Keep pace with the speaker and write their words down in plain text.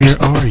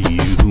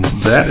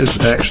that is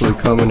actually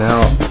coming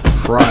out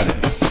Friday.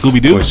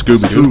 Scooby-Doo?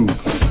 Scoob.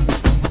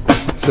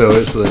 So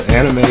it's an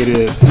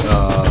animated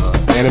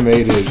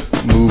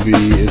movie.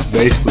 It's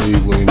basically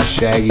when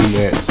Shaggy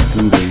met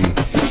Scooby,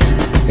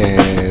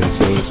 and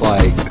so it's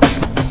like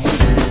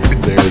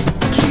they're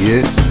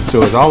kids.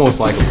 So it's almost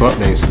like a pup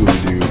named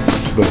Scooby-Doo,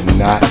 but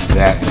not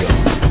that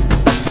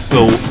young.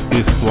 So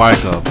it's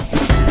like a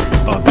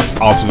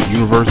alternate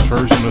universe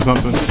version or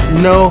something?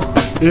 No,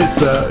 it's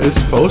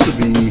supposed to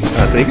be.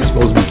 I think it's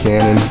supposed to be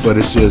canon, but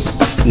it's just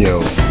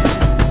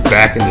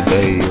back in the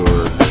day,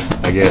 or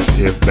I guess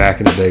if back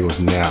in the day was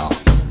now.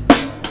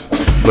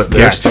 But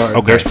they're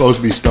supposed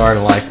to be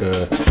starting like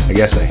a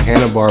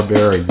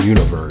Hanna-Barbera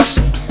universe,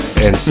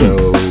 and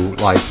so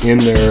like in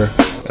there,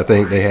 I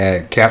think they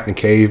had Captain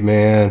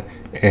Caveman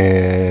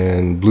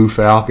and Blue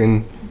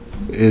Falcon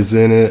is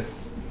in it.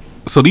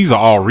 So these are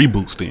all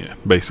reboots then,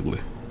 basically.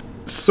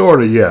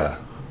 Sort of, yeah.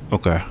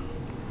 Okay.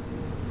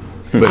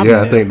 But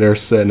I think they're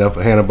setting up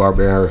a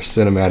Hanna-Barbera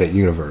cinematic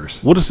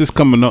universe. What is this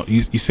coming up?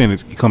 You saying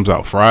it comes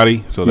out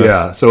Friday? So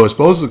that's... So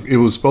it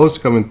was supposed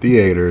to come in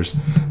theaters,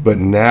 but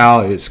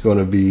now it's going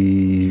to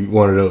be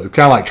one of those,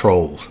 kind of like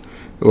Trolls,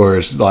 or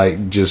it's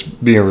like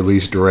just being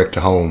released direct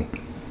to home.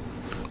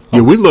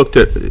 Yeah, we looked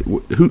at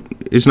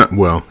it's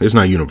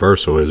not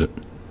Universal, is it?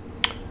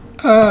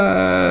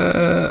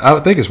 I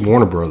would think it's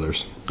Warner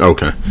Brothers.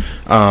 Okay.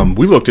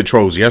 We looked at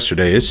Trolls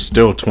yesterday. It's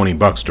still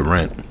 $20 to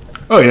rent.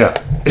 Oh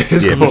yeah,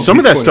 but some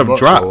of that stuff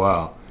dropped.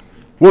 Wow.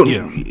 Well,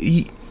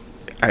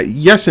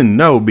 yes and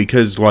no,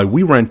 because like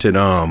we rented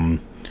what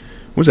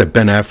was that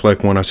Ben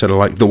Affleck one I said I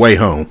like, The Way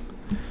Home,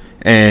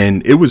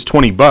 and it was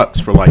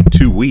 $20 for like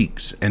 2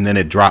 weeks, and then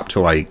it dropped to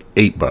like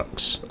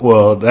 $8.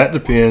 Well, that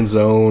depends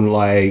on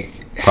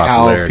like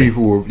how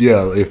people were.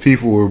 Yeah, if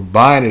people were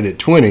buying it at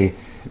 20,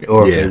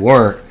 or if they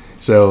weren't.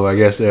 So I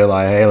guess they're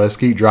like, hey, let's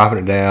keep dropping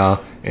it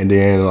down, and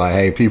then like,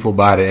 hey, people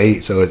buy it at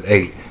 8, so it's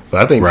 8.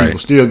 But I think people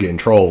still getting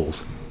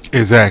Trolls.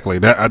 Exactly.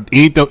 That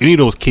any of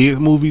those kids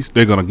movies,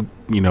 they're gonna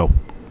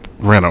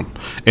rent them,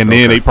 and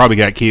then they probably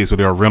got kids, so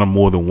they'll rent them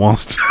more than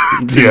once.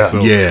 Too,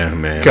 yeah,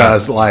 man.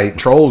 Because like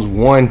Trolls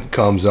 1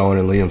 comes on,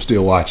 and Liam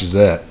still watches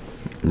that.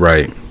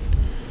 Right.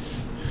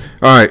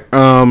 All right.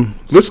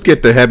 Let's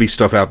get the heavy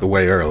stuff out the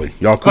way early.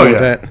 Y'all cool with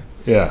that?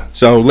 Yeah.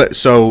 So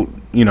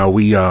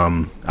we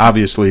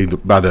obviously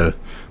by the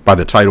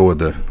title of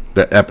the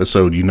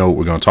episode, you know what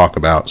we're going to talk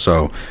about.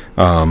 So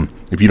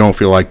if you don't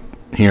feel like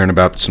hearing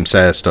about some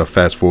sad stuff,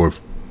 fast forward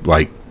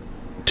like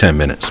 10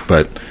 minutes.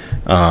 But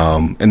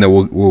and then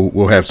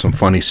we'll have some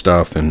funny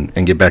stuff and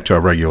get back to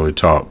our regular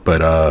talk.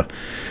 But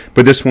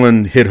this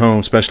one hit home,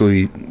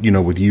 especially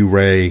with you,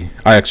 Ray.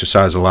 I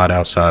exercise a lot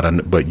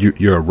outside, but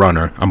you're a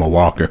runner. I'm a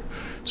walker.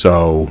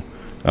 So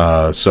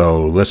I'm going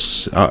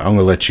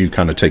to let you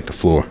kind of take the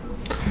floor.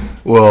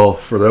 Well,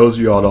 for those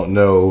of y'all don't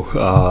know,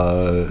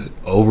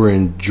 over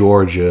in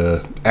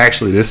Georgia,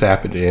 actually this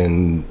happened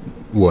in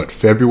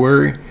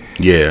February?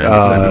 Yeah,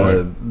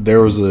 February.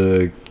 There was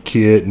a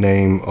kid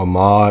named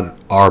Ahmaud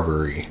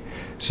Arbery.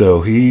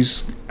 So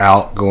he's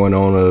out going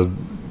on a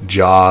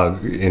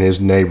jog in his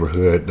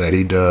neighborhood that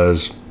he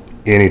does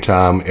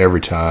anytime,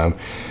 every time.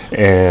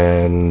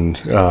 And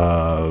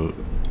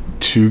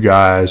 2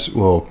 guys,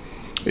 well,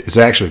 it's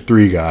actually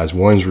 3 guys.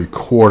 One's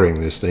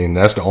recording this thing.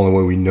 That's the only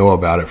way we know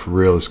about it for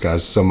real. This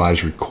guy's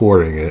somebody's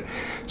recording it.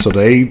 So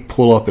they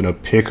pull up in a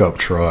pickup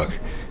truck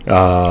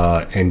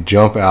and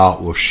jump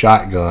out with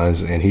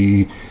shotguns, and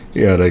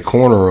they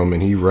corner him,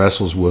 and he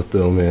wrestles with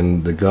them,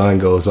 and the gun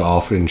goes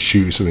off and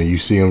shoots him, and you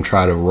see him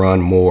try to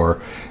run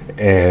more,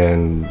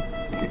 and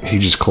he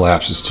just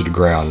collapses to the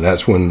ground, and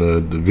that's when the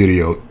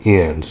video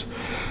ends.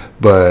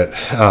 But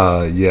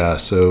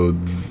so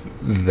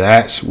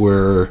that's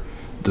where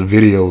the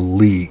video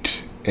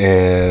leaked,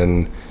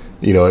 and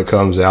it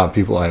comes out, and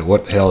people are like,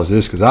 what the hell is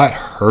this? Because I had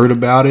heard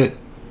about it,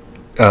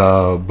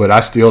 but I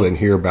still didn't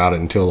hear about it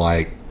until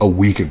like a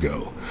week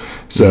ago.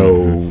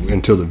 So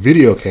until the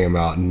video came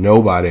out,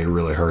 nobody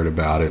really heard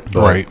about it.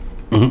 But, right.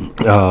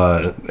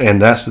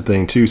 And that's the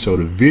thing too. So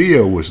the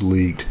video was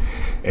leaked,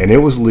 and it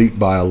was leaked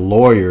by a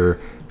lawyer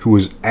who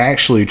was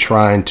actually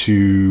trying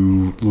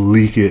to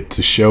leak it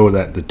to show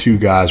that the 2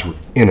 guys were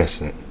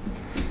innocent.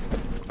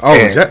 Oh,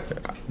 is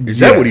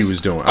that what he was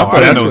doing? I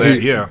didn't know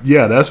that.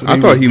 Yeah, that's what he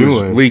was doing. I thought he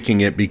was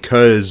leaking it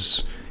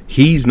because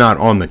he's not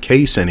on the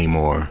case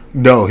anymore.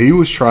 No, he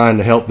was trying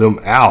to help them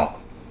out.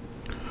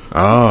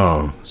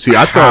 Oh, see,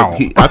 I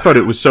thought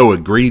it was so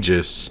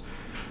egregious.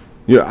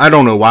 Yeah, I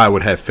don't know why I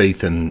would have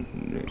faith in,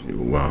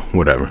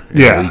 whatever,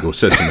 the legal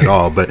system at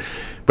all. But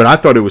I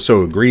thought it was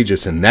so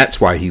egregious, and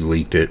that's why he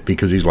leaked it,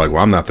 because he's like,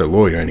 well, I'm not their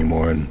lawyer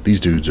anymore, and these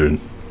dudes are,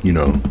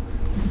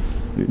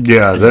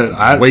 Yeah,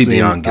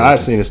 I'd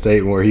seen a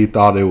statement where he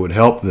thought it would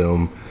help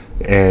them,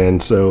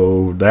 and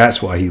so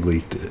that's why he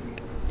leaked it.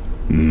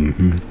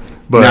 Mm-hmm.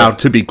 But now,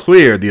 to be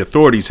clear, the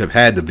authorities have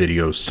had the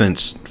video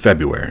since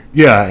February.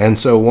 Yeah, and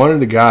so one of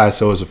the guys,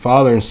 so it was a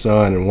father and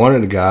son, and one of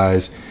the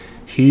guys,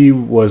 he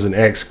was an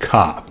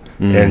ex-cop.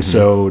 And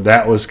so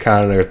that was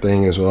kind of their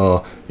thing as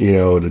well. You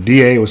know, the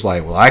DA was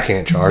like, well, I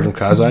can't charge him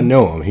because I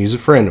know him. He's a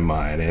friend of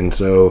mine. And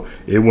so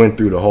it went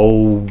through the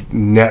whole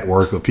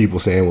network of people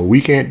saying, well, we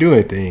can't do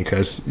anything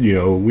because, you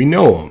know, we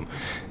know him.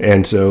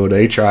 And so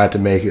they tried to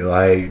make it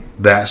like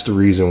that's the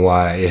reason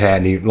why it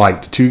hadn't even,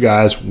 like, the two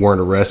guys weren't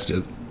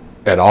arrested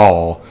at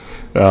all.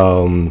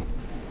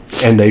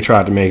 And they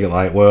tried to make it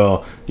like,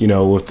 well, you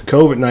know, with the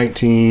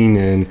COVID-19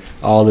 and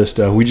all this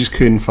stuff, we just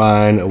couldn't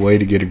find a way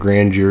to get a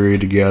grand jury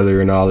together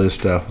and all this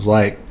stuff. It was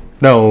like,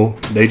 no,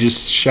 they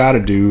just shot a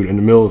dude in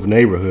the middle of a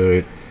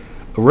neighborhood,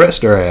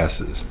 arrest their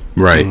asses.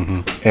 Right.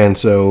 And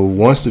so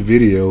once the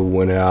video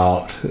went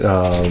out,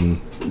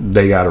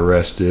 they got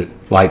arrested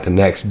like the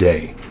next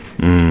day.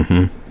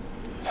 Yeah,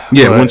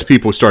 But- once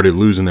people started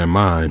losing their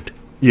mind.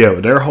 Yeah,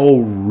 but their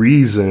whole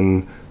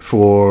reason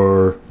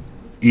for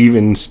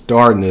even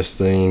starting this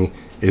thing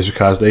is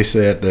because they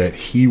said that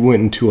he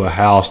went into a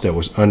house that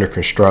was under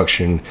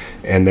construction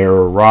and there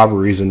were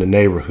robberies in the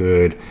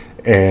neighborhood,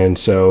 and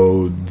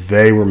so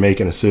they were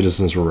making a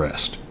citizen's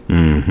arrest.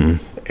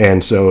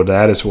 And so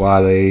that is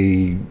why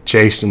they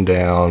chased him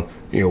down.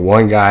 You know,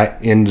 one guy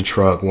in the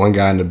truck, one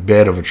guy in the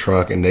bed of a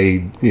truck, and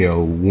they, you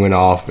know, went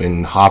off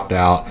and hopped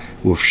out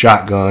with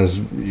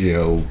shotguns, you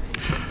know.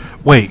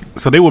 Wait,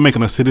 so they were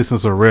making a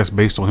citizen's arrest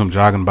based on him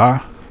jogging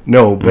by?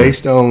 No,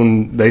 based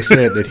on, they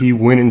said that he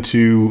went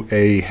into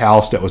a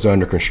house that was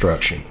under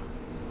construction.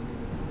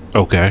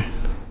 Okay.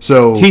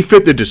 So He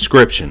fit the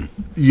description.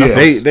 Yes.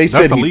 They That's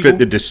said he illegal? fit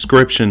the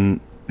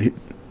description.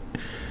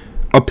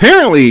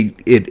 Apparently,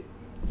 it.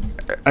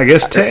 I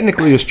guess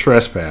technically it's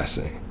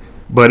trespassing,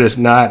 but it's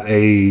not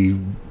a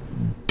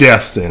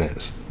death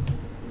sentence.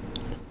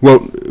 Well,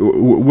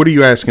 what are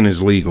you asking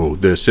is legal?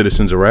 The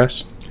citizen's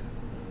arrest?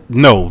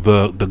 No,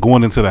 the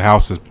going into the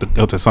house is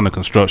that's under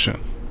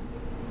construction.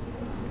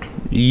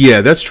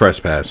 Yeah, that's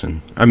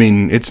trespassing. I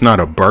mean, it's not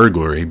a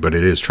burglary, but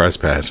it is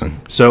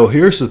trespassing. So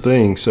here's the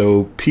thing.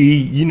 So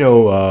P, you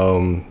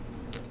know,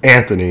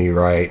 Anthony,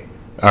 right?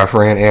 Our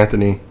friend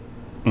Anthony.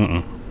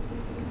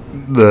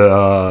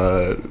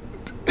 The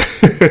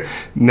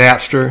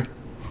Napster.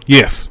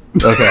 Yes.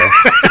 Okay.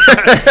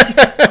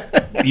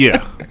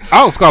 Yeah. I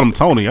always called him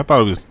Tony. I thought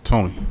it was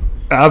Tony.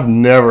 I've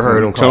never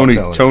heard him called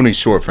Tony. Tony's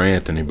short for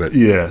Anthony, but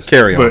Yes.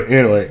 carry on. But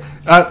anyway,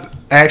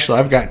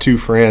 I've got two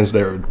friends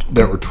that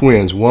were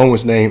twins. One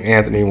was named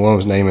Anthony, one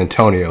was named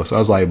Antonio. So I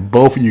was like,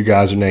 both of you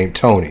guys are named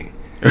Tony.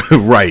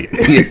 Right.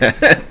 Yeah.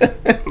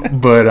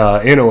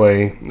 But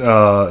anyway,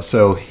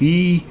 so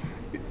he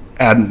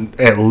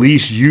at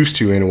least used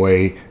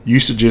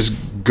to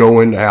just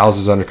go into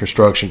houses under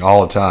construction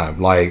all the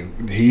time.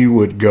 Like, he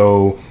would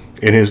go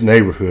in his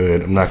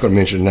neighborhood. I'm not going to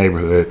mention the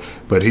neighborhood,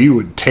 but he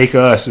would take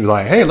us and be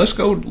like, hey, let's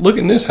go look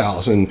in this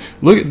house and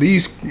look at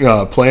these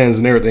plans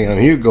and everything. I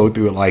mean, he would go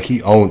through it like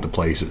he owned the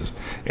places.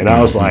 And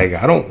I was like,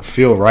 I don't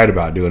feel right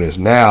about doing this.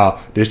 Now,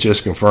 this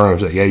just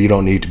confirms that, yeah, you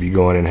don't need to be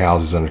going in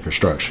houses under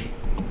construction.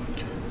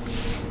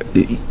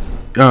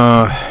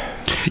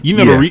 You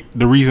know,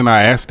 the reason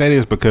I asked that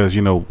is because,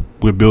 you know,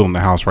 we're building the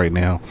house right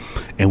now,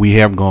 and we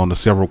have gone to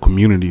several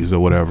communities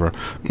or whatever,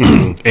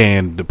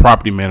 and the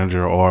property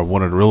manager or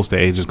one of the real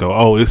estate agents go,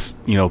 oh, it's,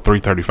 you know,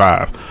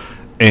 $335,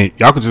 and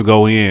y'all could just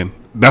go in.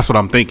 That's what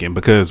I'm thinking,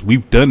 because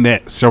we've done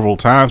that several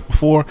times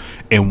before,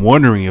 and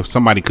wondering if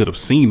somebody could have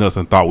seen us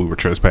and thought we were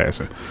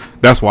trespassing.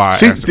 That's why I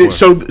asked the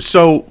question.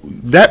 So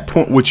that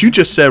point, what you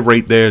just said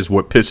right there, is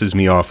what pisses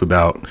me off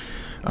about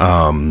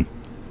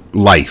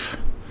life.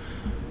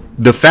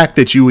 The fact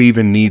that you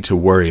even need to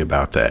worry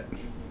about that.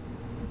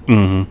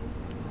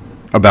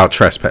 About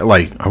trespass,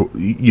 like,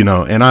 you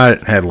know, and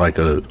I had like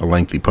a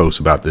lengthy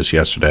post about this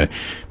yesterday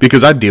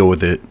because I deal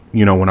with it,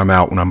 you know, when I'm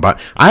out, when I'm by.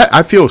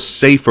 I feel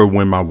safer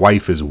when my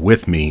wife is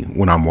with me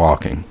when I'm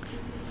walking,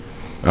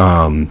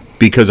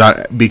 because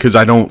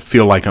I don't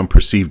feel like I'm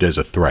perceived as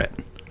a threat.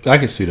 I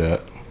can see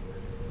that.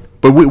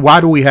 But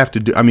why do we have to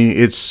do? I mean,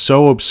 it's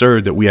so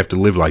absurd that we have to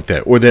live like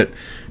that, or that,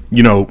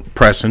 you know,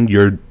 Preston,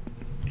 you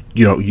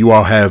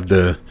all have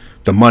the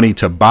money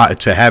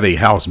to have a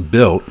house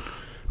built.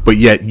 But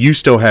yet you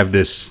still have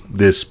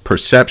this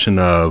perception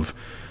of,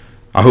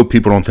 I hope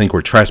people don't think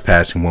we're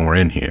trespassing when we're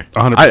in here.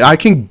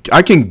 100%.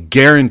 I can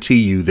guarantee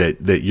you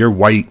that your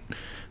white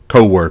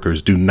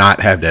coworkers do not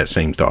have that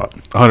same thought.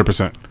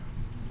 100%.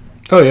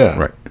 Oh, yeah.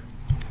 Right.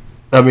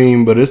 I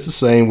mean, but it's the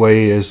same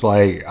way as,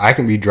 like, I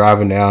can be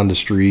driving down the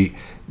street,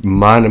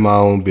 minding my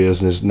own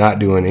business, not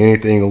doing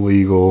anything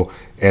illegal,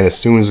 and as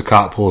soon as a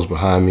cop pulls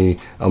behind me,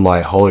 I'm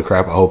like, holy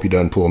crap, I hope he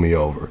doesn't pull me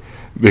over.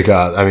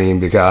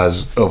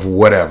 Because of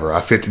whatever,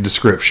 I fit the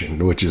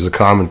description, which is a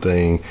common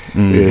thing.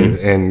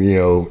 And, you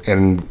know,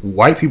 and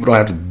white people don't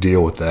have to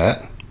deal with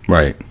that.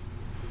 Right.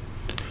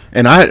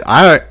 And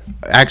I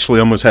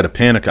actually almost had a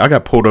panic. I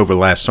got pulled over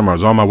last summer. I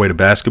was on my way to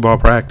basketball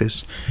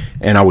practice,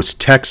 and I was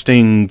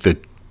texting the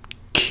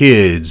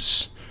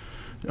kids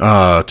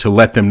to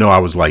let them know I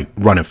was like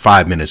running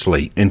 5 minutes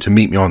late and to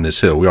meet me on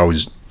this hill. We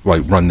always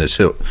like run these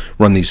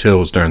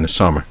hills during the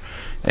summer.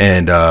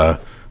 And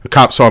the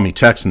cop saw me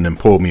texting and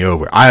pulled me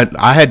over.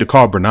 I had to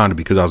call Bernardo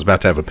because I was about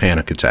to have a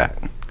panic attack.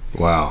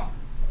 Wow.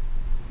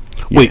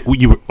 Wait,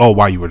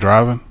 while you were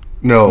driving?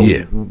 No.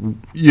 Yeah.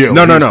 Yeah.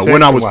 No.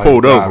 When I was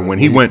pulled over, driving, when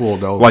he went,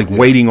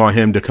 waiting on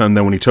him to come.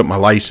 Then when he took my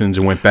license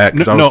and went back,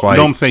 because I was like,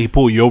 no, I'm saying he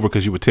pulled you over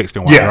because you were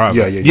texting while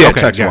driving. Yeah,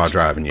 okay, texting while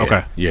driving. Yeah.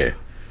 Okay. Yeah.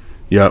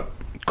 Yep.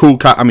 Cool.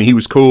 I mean, he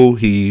was cool.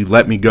 He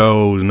let me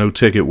go. It was no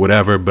ticket,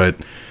 whatever. But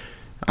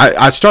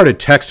I started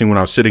texting when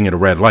I was sitting at a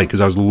red light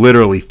because I was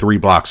literally 3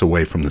 blocks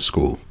away from the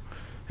school,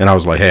 and I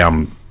was like, "Hey,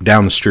 I'm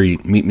down the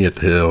street. Meet me at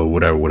the hill.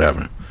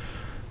 Whatever."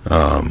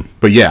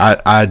 But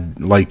yeah, I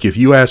like if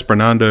you asked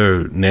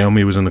Bernardo or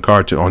Naomi was in the car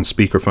on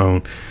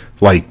speakerphone,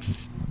 like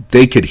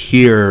they could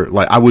hear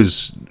like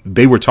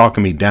they were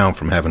talking me down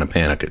from having a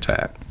panic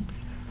attack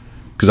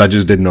because I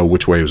just didn't know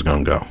which way it was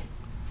going to go,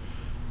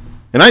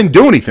 and I didn't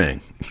do anything.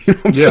 You know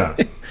what I'm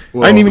saying?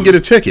 Well, I didn't even get a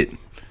ticket.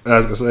 I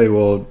was gonna say,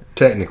 well,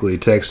 technically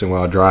texting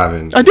while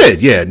driving. I did,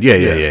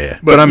 yeah.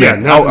 But I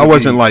mean, I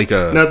wasn't like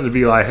nothing to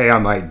be like, hey, I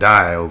might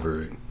die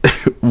over it.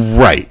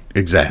 Right,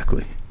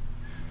 exactly.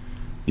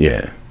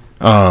 Yeah.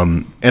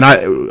 And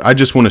I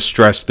just want to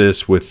stress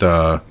this with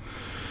Mr.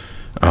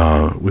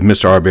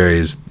 Arbery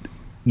is,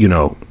 you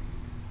know,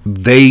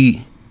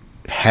 they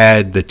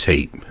had the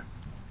tape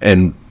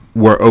and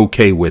were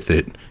okay with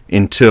it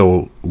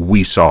until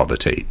we saw the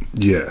tape.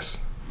 Yes.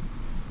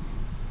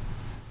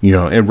 You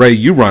know, and Ray,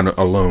 you run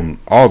alone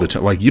all the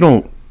time. Like,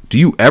 do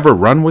you ever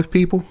run with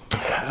people?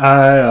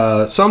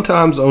 I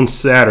sometimes on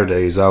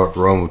Saturdays I would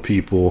run with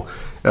people.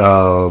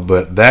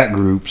 But that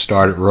group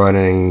started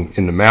running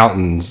in the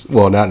mountains.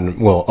 Well,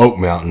 Oak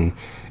Mountain,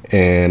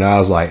 and I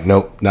was like,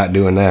 nope, not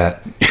doing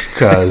that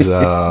because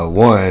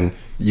one,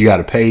 you got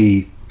to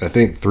pay I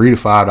think $3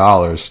 to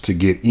 $5 to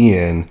get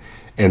in,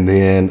 and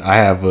then I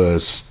have a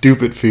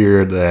stupid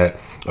fear that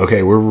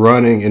okay, we're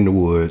running in the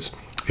woods.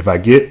 If I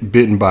get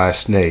bitten by a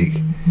snake,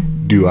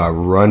 do I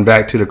run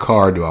back to the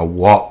car? Do I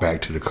walk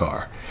back to the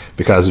car?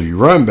 Because if you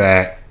run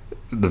back,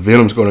 the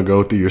venom's going to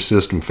go through your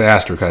system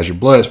faster because your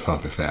blood's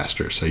pumping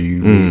faster. So you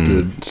need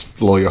to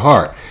slow your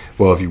heart.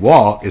 Well, if you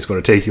walk, it's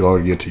going to take you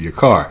longer to get to your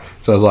car.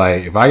 So I was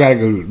like, if I got to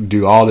go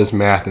do all this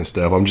math and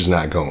stuff, I'm just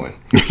not going.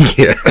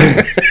 Yeah.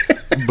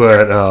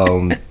 But,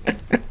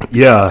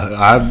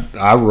 yeah,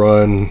 I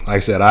run, like I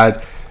said,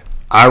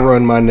 I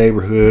run my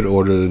neighborhood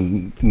or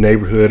the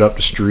neighborhood up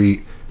the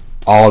street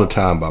all the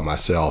time by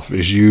myself.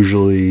 It's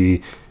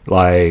usually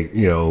like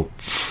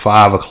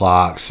 5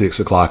 o'clock, 6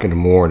 o'clock in the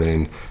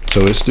morning,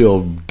 so it's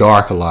still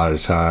dark a lot of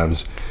the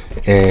times.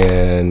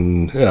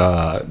 And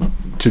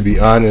to be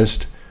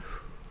honest,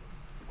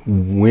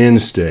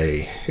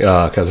 Wednesday,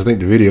 because I think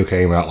the video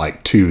came out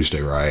like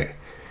Tuesday, right?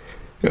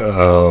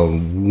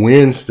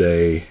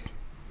 Wednesday,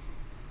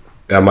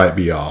 I might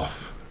be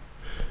off.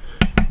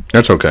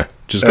 That's okay.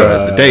 Just go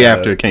ahead. The day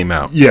after it came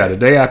out. Yeah, the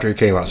day after it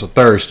came out. So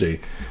Thursday,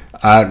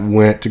 I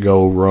went to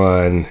go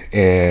run,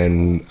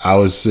 and I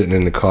was sitting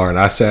in the car, and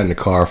I sat in the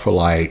car for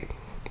like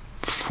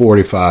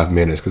 45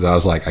 minutes because I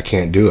was like, I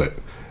can't do it.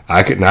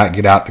 I could not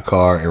get out the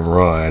car and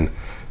run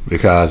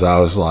because I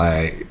was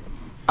like,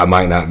 I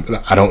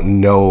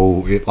don't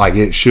know.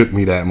 It shook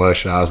me that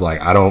much, and I was like,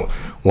 I don't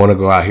want to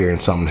go out here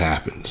and something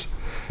happens.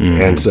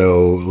 Mm-hmm. And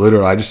so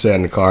literally I just sat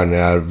in the car, and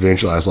then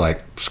eventually I was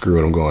like, screw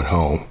it, I'm going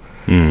home.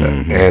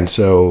 Mm-hmm. And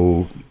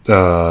so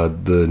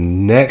the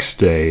next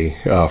day,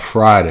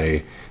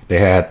 Friday, they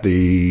had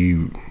the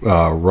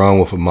Run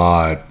with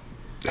Ahmad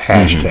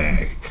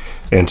hashtag.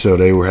 Mm-hmm. And so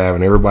they were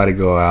having everybody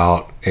go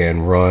out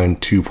and run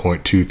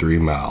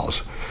 2.23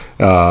 miles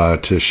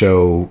to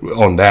show,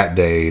 on that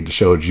day, to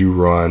show that you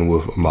run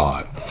with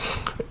Ahmad.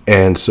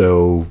 And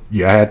so,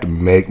 yeah, I had to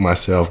make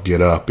myself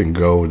get up and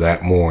go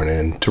that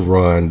morning to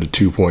run the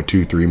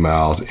 2.23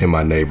 miles in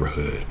my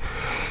neighborhood.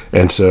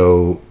 And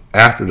so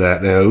after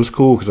that, it was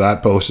cool because I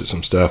posted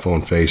some stuff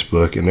on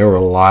Facebook, and there were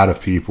a lot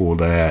of people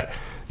that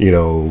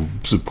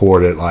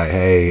supported, like,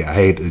 hey, I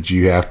hate that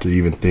you have to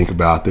even think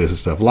about this and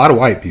stuff. A lot of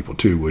white people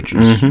too, which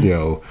is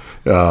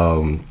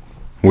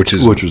which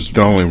is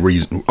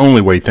the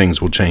only way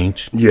things will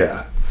change.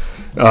 Yeah.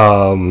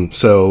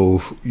 So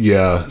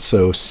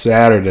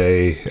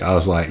Saturday I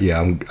was like,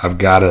 yeah, I've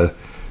got to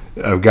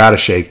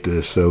shake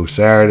this. So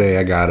Saturday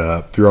I got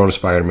up, threw on a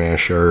Spider-Man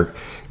shirt,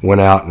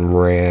 went out and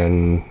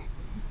ran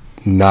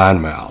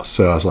 9 miles.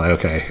 So I was like,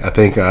 okay, I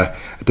think I'm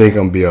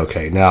gonna be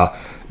okay. Now,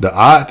 the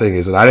odd thing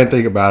is that I didn't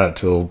think about it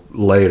till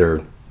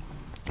later,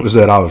 was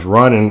that I was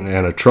running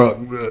and a truck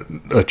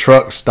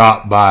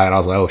stopped by, and I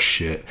was like, oh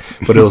shit.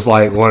 But it was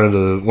like one of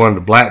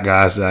the black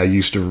guys that I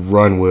used to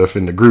run with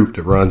in the group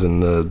that runs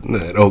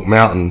at Oak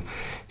Mountain.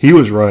 He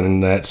was going to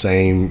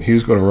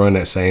run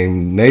that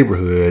same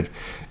neighborhood,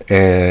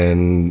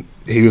 and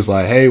he was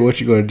like, hey,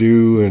 what you going to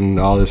do and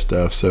all this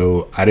stuff.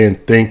 So I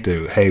didn't think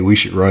that, hey, we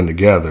should run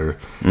together,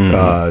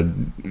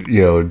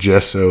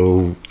 just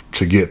so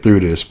to get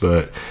through this.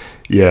 But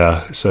yeah,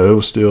 so it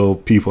was still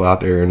people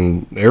out there,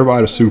 and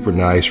everybody was super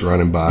nice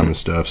running by them and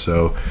stuff.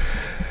 So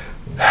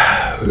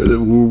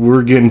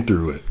we're getting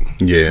through it.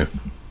 Yeah,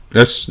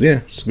 it's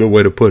a good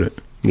way to put it.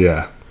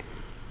 Yeah.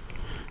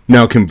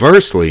 Now,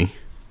 conversely,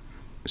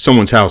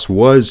 someone's house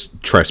was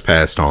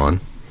trespassed on,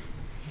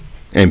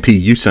 and P,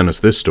 you sent us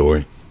this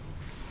story.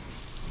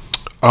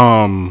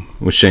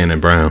 With Shannon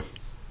Brown.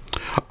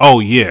 Oh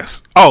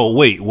yes. Oh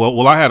wait.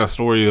 Well, I had a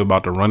story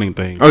about the running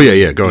thing. Oh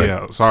yeah. Go ahead.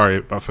 Yeah.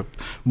 Sorry,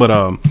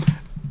 but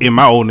in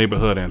my old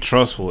neighborhood in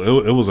Trustful,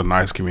 it was a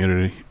nice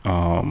community.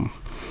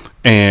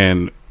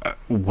 And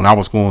when I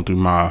was going through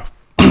my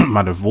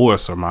my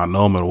divorce or my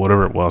annulment or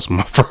whatever it was from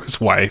my first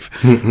wife,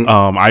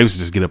 I used to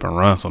just get up and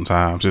run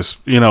sometimes,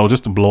 just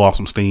to blow off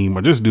some steam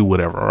or just do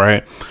whatever,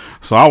 right?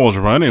 So I was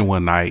running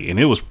one night and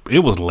it was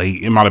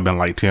late. It might have been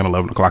like 10,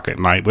 11 o'clock at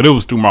night, but it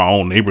was through my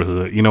own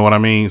neighborhood. You know what I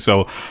mean?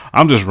 So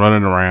I'm just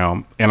running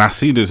around and I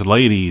see this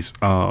lady's,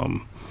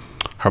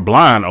 her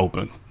blind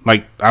open.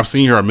 Like I've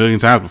seen her a million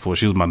times before.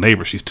 She was my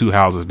neighbor. She's 2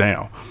 houses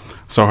down.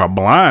 So her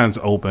blinds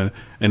open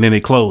and then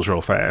they close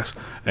real fast.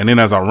 And then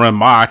as I run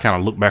by, I kind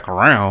of look back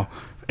around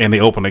and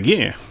they open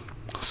again.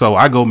 So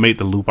I go make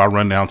the loop. I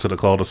run down to the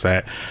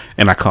cul-de-sac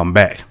and I come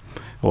back.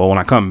 Well, when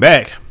I come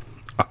back,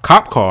 a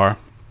cop car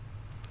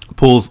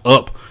pulls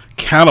up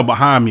kind of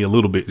behind me a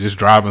little bit, just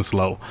driving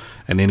slow.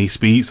 And then he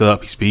speeds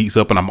up,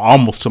 and I'm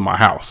almost to my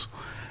house.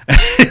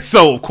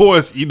 So, of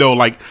course,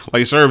 like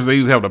Sherb said, he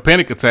was having a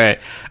panic attack.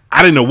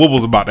 I didn't know what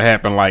was about to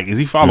happen. Like, is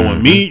he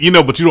following me?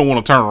 But you don't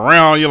want to turn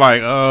around. You're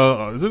like,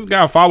 is this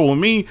guy following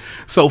me?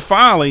 So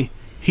finally,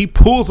 he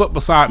pulls up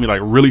beside me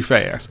like really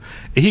fast.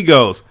 And he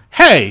goes,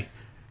 "Hey,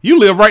 you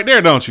live right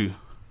there, don't you?"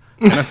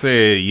 And I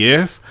said,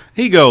 "Yes."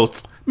 He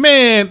goes,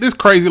 "Man, this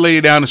crazy lady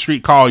down the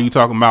street called you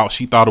talking about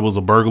she thought it was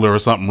a burglar or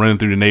something running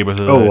through the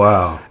neighborhood." Oh,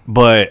 wow.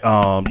 But,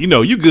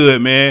 you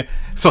good, man.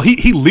 So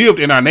he lived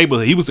in our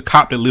neighborhood. He was the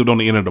cop that lived on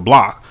the end of the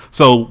block.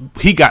 So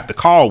he got the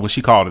call when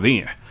she called it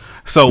in.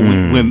 So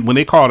when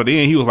they called it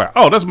in, he was like,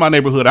 "Oh, that's my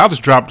neighborhood. I'll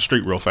just drop the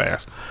street real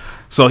fast."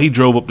 So he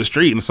drove up the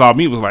street and saw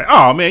me, was like,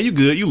 "Oh man, you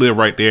good? You live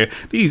right there.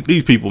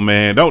 These people,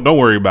 man, don't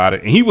worry about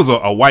it." And he was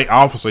a white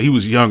officer. He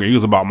was younger. He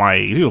was about my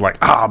age. He was like,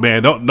 "Oh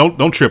man,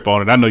 don't trip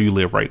on it. I know you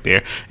live right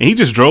there." And he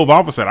just drove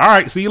off and said, "All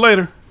right, see you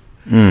later."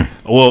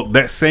 Well,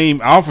 that same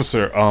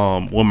officer,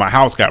 when my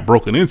house got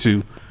broken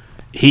into,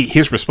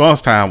 his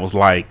response time was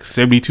like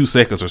 72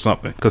 seconds or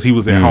something because he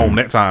was at home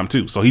that time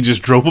too. So he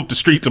just drove up the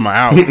street to my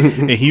house,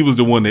 and he was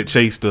the one that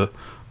chased the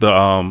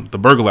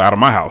burglar out of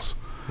my house.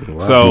 Wow.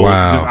 So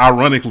just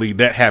ironically,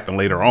 that happened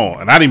later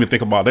on, and I didn't even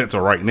think about that till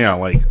right now.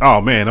 Like,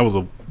 oh man, that was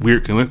a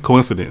weird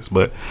coincidence.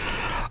 But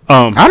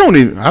I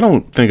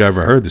don't think I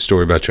ever heard the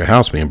story about your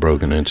house being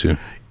broken into.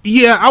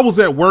 Yeah, I was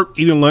at work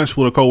eating lunch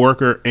with a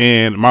coworker,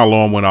 and my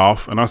alarm went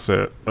off, and I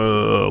said,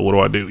 "What do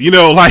I do?"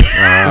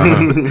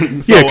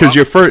 So, yeah, because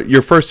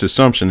your first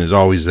assumption is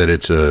always that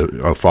it's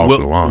a false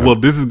alarm. Well,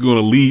 this is going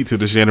to lead to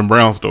the Shannon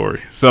Brown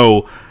story.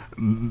 So,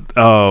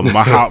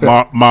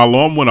 my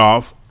alarm went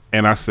off,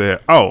 and I said,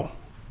 "Oh,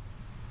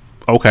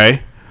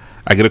 okay."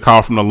 I get a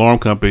call from the alarm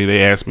company.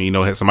 They asked me,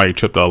 had somebody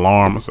tripped the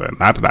alarm? I said,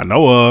 not that I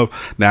know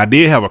of. Now, I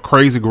did have a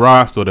crazy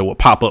garage door that would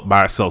pop up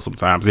by itself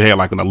sometimes. It had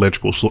like an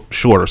electrical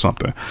short or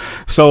something.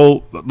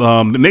 So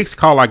the next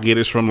call I get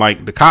is from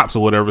like the cops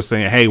or whatever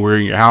saying, "Hey, we're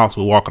in your house.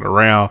 We're walking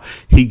around."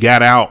 He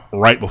got out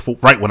right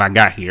when I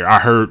got here. I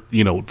heard,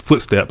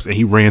 footsteps, and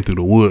he ran through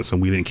the woods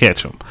and we didn't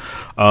catch him.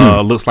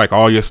 Looks like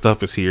all your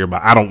stuff is here,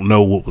 but I don't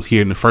know what was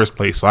here in the first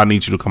place. So I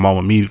need you to come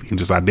home immediately and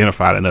just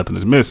identify that nothing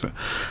is missing.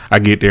 I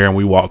get there and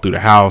we walk through the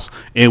house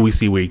and we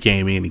see where he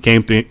came in. He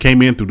came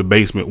in through the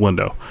basement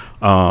window.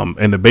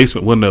 And the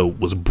basement window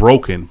was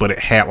broken, but it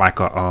had like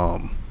a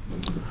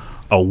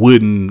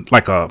wooden,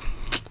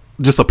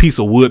 just a piece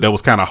of wood that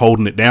was kind of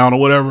holding it down or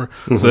whatever.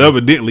 Mm-hmm. So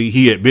evidently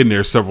he had been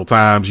there several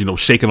times,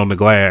 shaking on the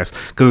glass,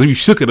 because if you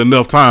shook it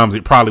enough times,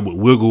 it probably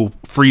would wiggle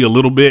free a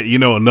little bit,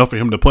 enough for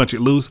him to punch it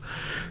loose.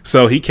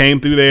 So he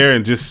came through there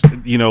and just,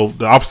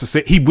 the officer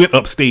said he went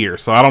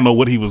upstairs. So I don't know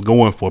what he was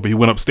going for, but he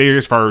went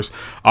upstairs first.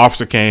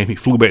 Officer came, he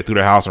flew back through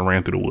the house and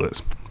ran through the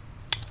woods.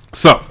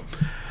 So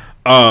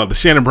the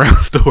Shannon Brown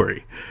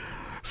story.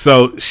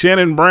 So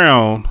Shannon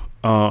Brown,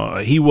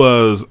 he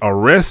was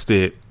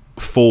arrested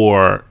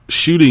for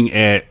shooting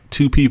at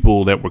 2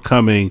 people that were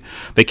coming.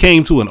 They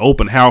came to an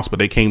open house, but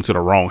they came to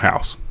the wrong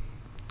house.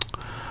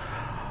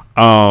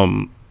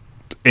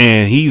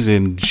 And he's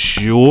in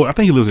Georgia. I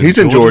think he lives in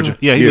Georgia. In Georgia.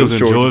 Yeah, he lives in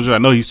Georgia. I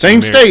know he's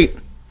same state.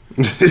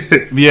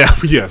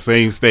 yeah,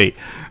 same state.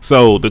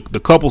 So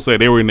the couple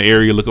said they were in the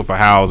area looking for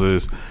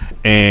houses,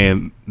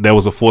 and there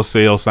was a for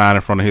sale sign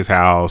in front of his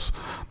house.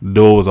 The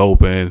door was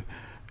open,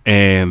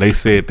 and they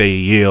said they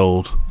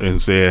yelled and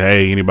said,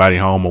 "Hey, anybody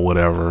home?" or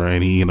whatever,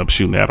 and he ended up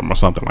shooting at them or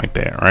something like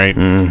that, right?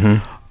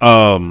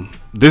 Mm-hmm.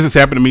 This has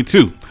happened to me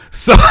too.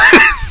 So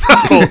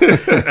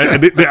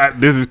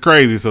this is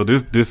crazy. So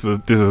this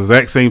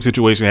exact same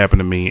situation happened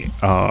to me.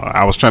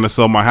 I was trying to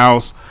sell my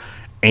house,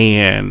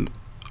 and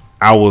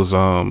I was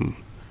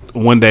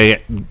one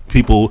day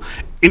people.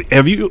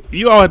 Have you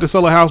all had to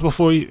sell a house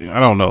before? I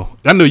don't know.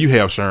 I know you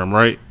have, Sherm,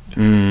 right?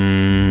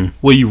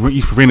 Well, you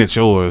rented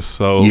yours,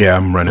 so yeah,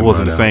 I'm renting. It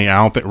wasn't the same. I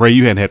don't think, Ray,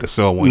 you hadn't had to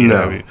sell one.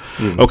 No.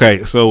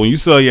 Okay, so when you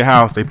sell your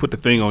house, they put the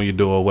thing on your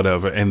door or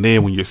whatever, and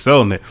then when you're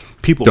selling it,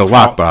 people the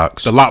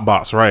lockbox. The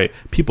lockbox, right?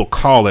 People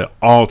call it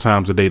all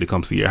times of day to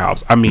come see your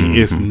house. I mean,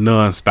 it's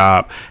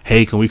nonstop.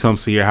 Hey, can we come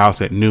see your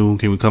house at noon?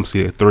 Can we come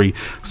see it at 3?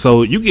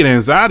 So you get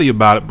anxiety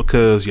about it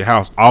because your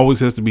house always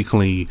has to be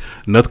clean.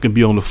 Nothing can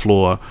be on the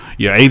floor.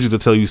 Your agent will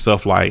tell you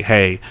stuff like,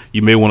 "Hey,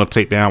 you may want to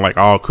take down like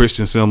all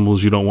Christian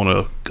symbols. You don't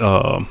want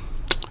to.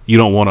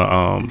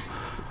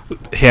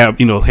 Have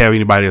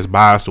anybody that's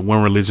biased to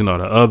one religion or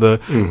the other.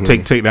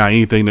 Take down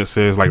anything that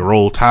says like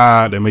Roll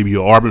Tide, and maybe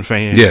you're an Auburn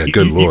fan. Yeah,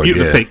 good lord.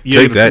 You Take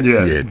that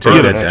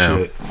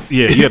down.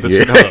 Yeah, you have to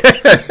sit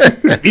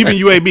up. Even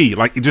UAB,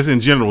 like just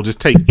in general,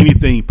 just take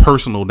anything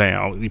personal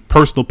down. The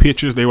personal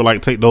pictures, they were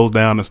like take those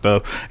down and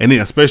stuff. And then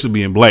especially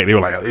being black, they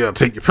were like, yeah,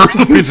 take your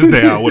personal pictures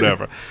down,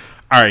 whatever.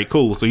 All right,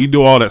 cool. So you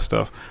do all that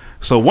stuff.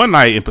 So one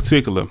night in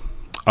particular,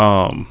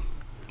 I'm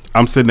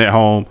sitting at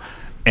home.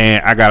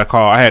 And I got a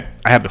call. I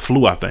had the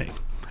flu, I think.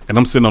 And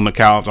I'm sitting on the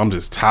couch. I'm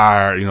just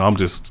tired. I'm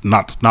just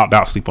knocked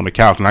out, sleep on the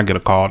couch. And I get a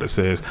call that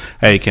says,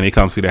 "Hey, can they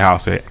come see the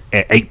house at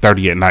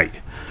 8:30 at night?"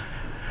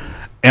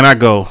 And I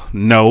go,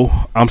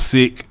 "No, I'm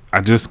sick.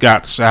 I just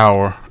got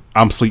shower.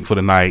 I'm asleep for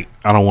the night.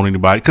 I don't want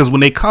anybody." Because when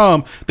they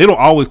come, they don't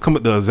always come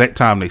at the exact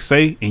time they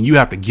say. And you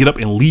have to get up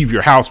and leave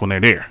your house when they're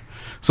there.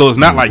 So it's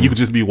not like you could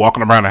just be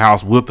walking around the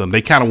house with them.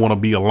 They kind of want to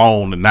be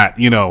alone and not,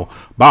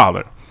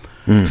 bothered.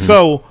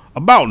 So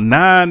about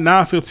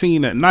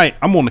 9:15 at night,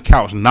 I'm on the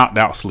couch, knocked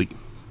out sleep.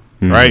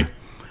 Right?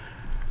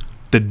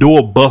 The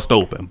door bust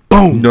open.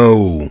 Boom.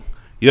 No.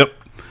 Yep.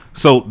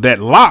 So that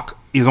lock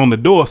is on the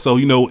door. So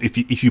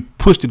if you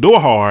push the door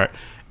hard,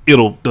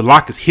 the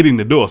lock is hitting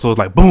the door. So it's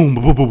like boom,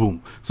 boom, boom, boom,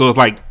 boom. So it's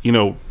like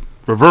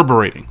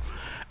reverberating.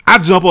 I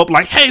jump up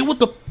like, "Hey,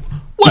 what?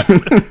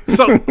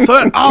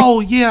 Oh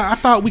yeah, I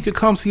thought we could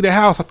come see the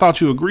house. I thought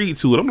you agreed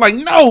to it." I'm like,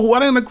 "No, I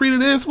didn't agree to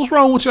this. What's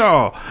wrong with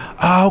y'all?"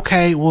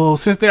 Okay, well,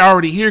 since they're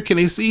already here, can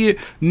they see it?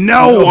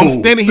 No, I'm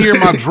standing here in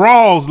my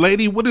drawers,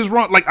 lady. What is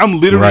wrong? Like, I'm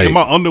literally in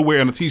my underwear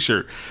and a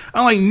t-shirt.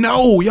 I'm like,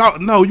 "No, y'all,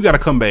 no, you got to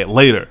come back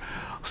later."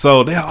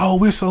 So they're, "Oh,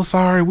 we're so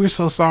sorry. We're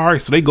so sorry."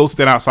 So they go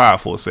stand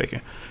outside for a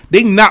second.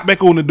 They knock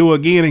back on the door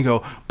again and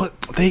go, "But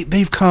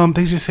they've come.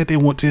 They just said they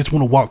just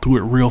want to walk through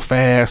it real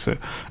fast."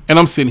 And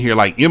I'm sitting here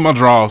like in my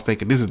drawers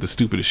thinking this is the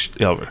stupidest shit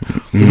ever.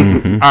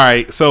 All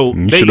right, so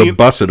you should have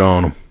busted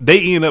on them.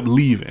 They end up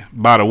leaving.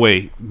 By the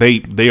way,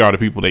 they are the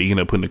people that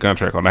end up putting the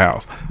contract on the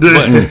house.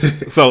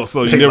 But,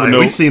 so you never know.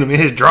 We seen him in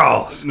his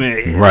drawers.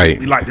 Man, right.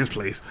 We like this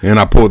place.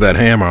 And I pulled that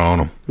hammer on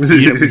them.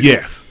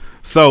 Yes.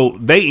 So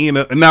they end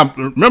up, now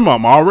remember,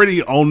 I'm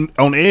already on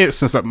edge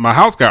since my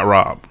house got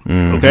robbed.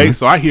 Okay,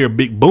 so I hear a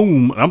big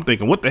boom. I'm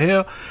thinking, what the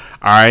hell?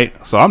 All right,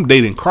 so I'm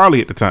dating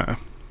Carly at the time.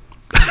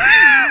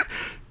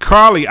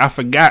 Carly, I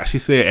forgot. She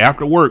said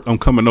after work, I'm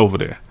coming over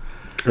there.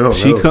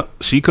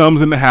 She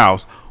comes in the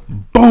house.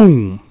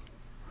 Boom.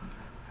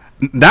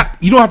 You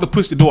don't have to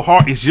push the door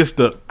hard. It's just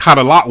how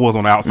the lock was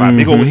on the outside.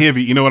 Big old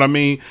heavy. You know what I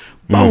mean?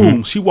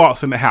 Boom. She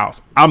walks in the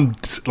house. I'm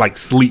like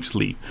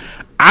sleep.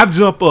 I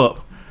jump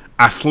up.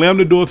 I slammed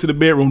the door to the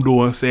bedroom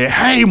door and said,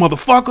 "Hey,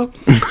 motherfucker."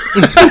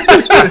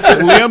 I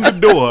slammed the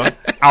door.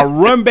 I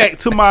run back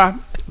to my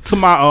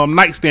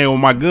nightstand where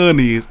my gun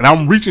is, and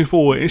I'm reaching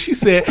for it. And she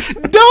said,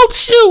 "Don't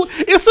shoot.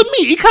 It's a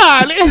me,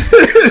 Carly."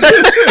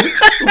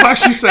 Why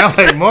she sound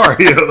like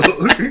Mario?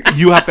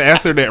 You have to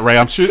ask her that, Ray.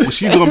 I'm sure when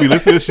she's going to be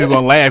listening, she's going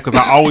to laugh because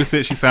I always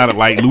said she sounded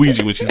like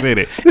Luigi when she said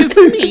it. "It's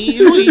me,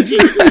 Luigi."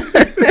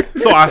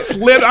 So I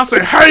slammed. I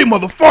said, "Hey,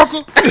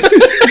 motherfucker."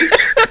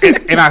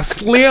 And I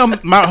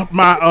slammed my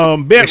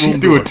bedroom. She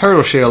threw a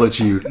turtle shell at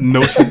you.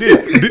 No, she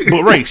did.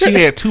 But Ray, she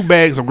had 2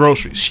 bags of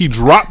groceries. She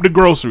dropped the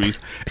groceries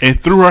and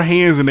threw her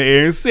hands in the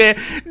air and said,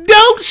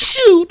 "Don't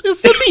shoot.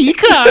 It's a me,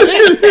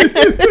 Carly."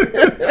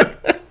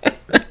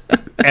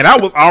 And I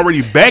was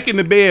already back in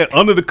the bed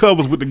under the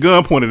covers with the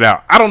gun pointed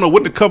out. I don't know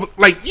what the covers,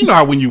 like,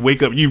 how when you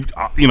wake up, you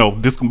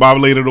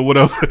discombobulated or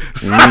whatever.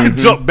 So I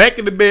jumped back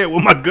in the bed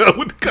with my gun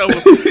with the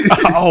covers.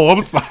 Oh, I'm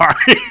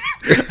sorry.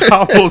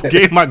 I almost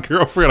gave my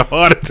girlfriend a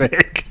heart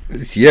attack.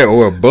 Yeah,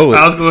 or a bullet.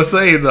 I was going to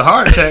say the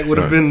heart attack would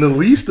have been the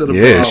least of the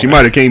problem. She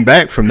might have came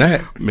back from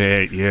that.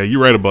 Man, yeah,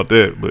 you're right about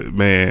that. But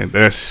man,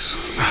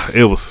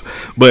 it was.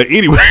 But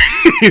anyway,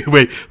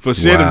 for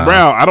Shannon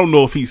Brown, I don't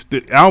know if I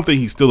don't think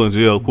he's still in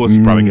jail. Of course,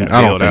 he probably got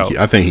bailed out.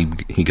 I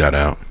think he got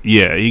out.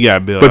 Yeah, he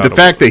got bailed out. But the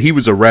fact that he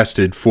was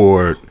arrested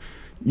for,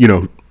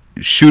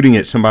 shooting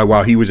at somebody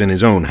while he was in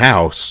his own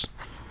house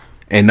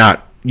and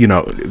not,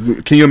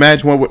 can you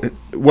imagine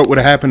what would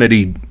have happened if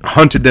he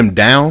hunted them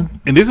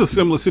down? And this is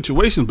similar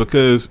situations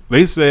because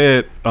they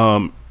said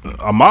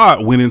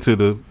Ahmaud went into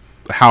the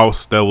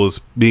house that was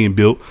being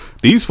built.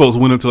 These folks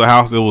went into a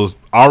house that was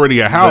already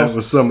a house. That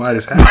was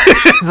somebody's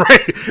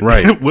house.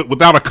 Right.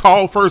 Without a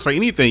call first or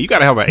anything. You got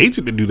to have an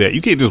agent to do that.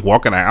 You can't just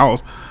walk in a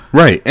house.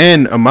 Right.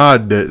 And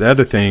Ahmaud, the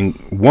other thing,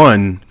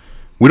 1,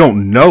 we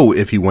don't know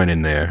if he went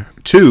in there.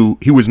 2,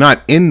 he was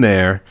not in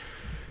there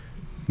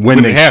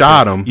when they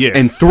shot him. Yes.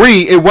 And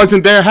 3, it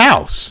wasn't their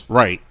house.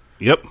 Right.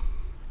 Yep.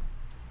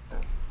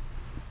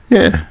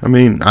 Yeah. I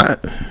mean,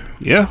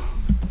 yeah.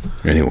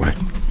 Anyway.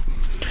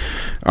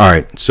 All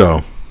right.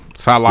 So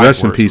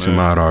Rest in peace,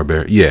 Ahmaud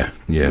Arbery. Yeah.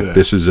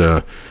 This is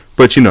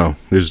but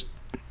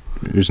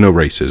there's no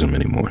racism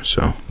anymore.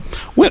 So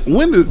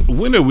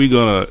when are we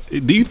gonna?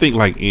 Do you think,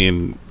 like,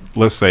 in,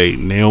 let's say,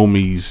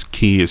 Naomi's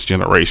kids'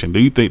 generation, do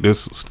you think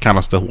this kind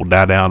of stuff will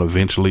die down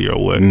eventually, or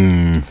what?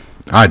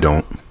 I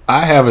don't.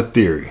 I have a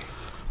theory,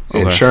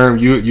 and Sherm,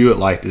 you would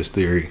like this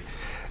theory.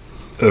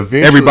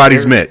 Eventually,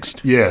 everybody's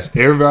mixed. Yes,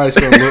 everybody's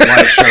going to look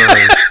like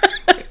Sherm,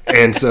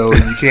 and so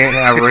you can't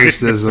have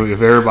racism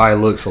if everybody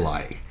looks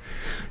alike.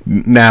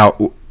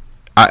 Now,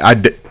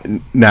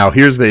 now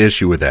here's the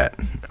issue with that.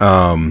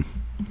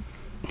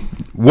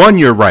 One,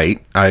 you're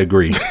right. I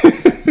agree.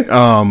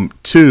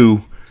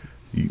 Two,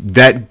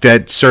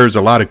 that serves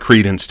a lot of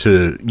credence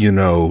to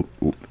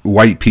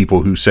white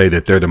people who say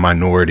that they're the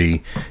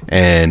minority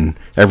and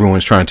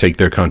everyone's trying to take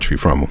their country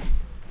from them.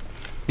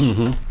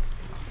 Mm-hmm.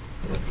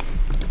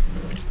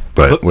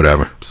 But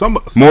whatever.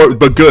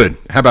 But good.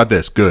 How about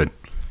this? Good.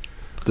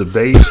 The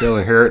beige shall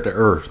inherit the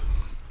earth.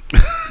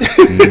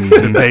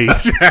 The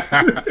beige.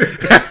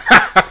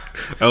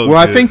 Well,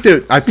 I think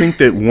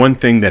that one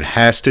thing that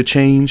has to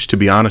change, to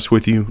be honest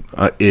with you,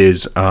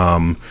 is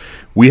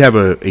we have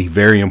a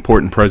very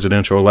important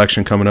presidential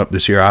election coming up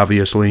this year,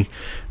 obviously,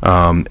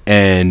 and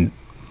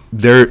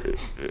I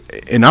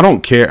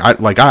don't care.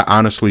 I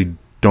honestly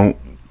don't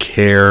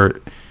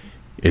care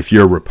if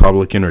you're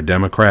Republican or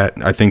Democrat.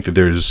 I think that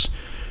there's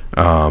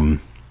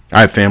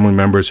I have family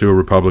members who are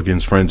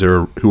Republicans, friends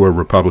who are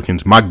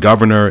Republicans. My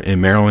governor in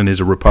Maryland is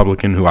a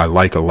Republican who I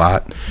like a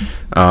lot,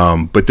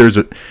 but there's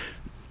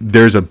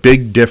a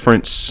big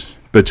difference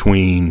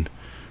between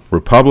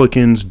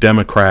Republicans,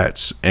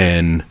 Democrats,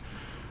 and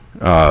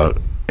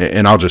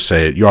I'll just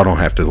say it. Y'all don't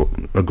have to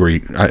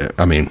agree.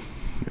 I mean,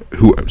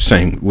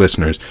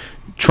 listeners,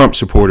 Trump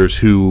supporters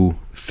who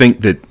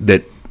think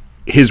that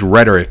his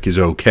rhetoric is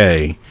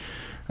okay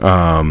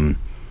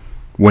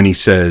when he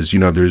says,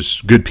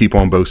 there's good people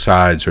on both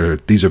sides, or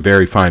these are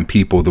very fine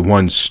people, the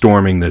ones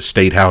storming the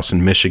state house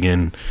in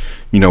Michigan,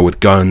 with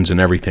guns and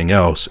everything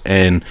else.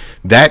 And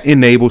that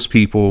enables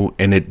people,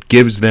 and it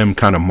gives them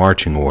kind of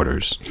marching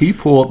orders. He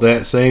pulled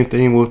that same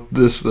thing with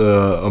this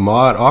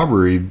Ahmaud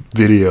Arbery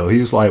video. He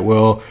was like,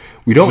 well,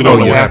 we don't know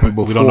what happened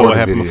before. We don't know what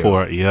happened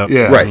before. Yep.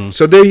 Yeah. Right. Mm-hmm.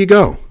 So there you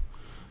go.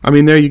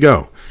 There you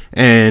go.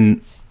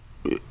 And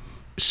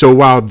so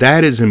while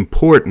that is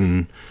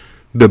important,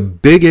 the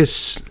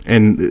biggest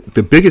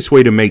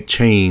way to make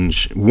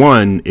change,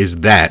 one,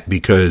 is that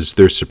because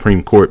there's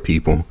Supreme Court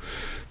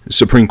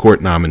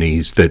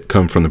nominees that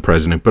come from the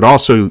president, but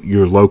also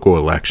your local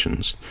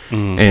elections.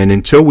 And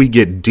until we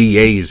get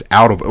DAs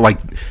out of, like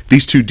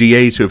these two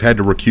DAs who have had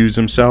to recuse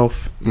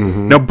themselves.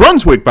 Mm-hmm. Now,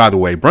 Brunswick, by the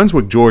way,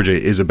 Georgia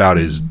is about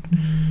as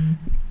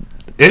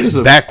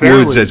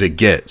backwards as it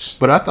gets.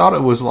 But I thought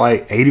it was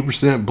like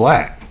 80%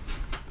 black.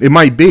 It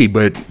might be,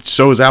 but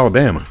so is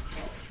Alabama.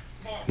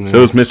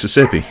 So is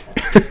Mississippi.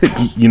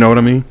 You know what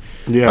I mean?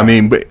 Yeah.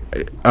 But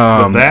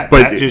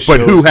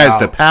who has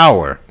the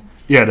power?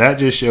 Yeah, that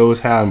just shows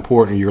how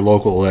important your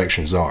local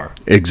elections are.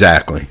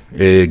 Exactly.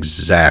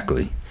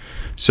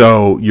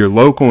 So your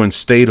local and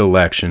state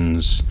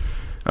elections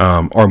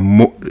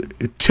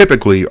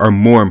typically are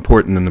more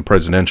important than the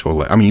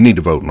presidential. You need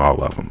to vote in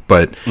all of them,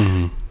 but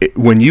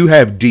when you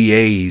have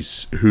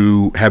DAs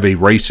who have a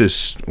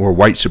racist or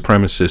white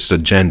supremacist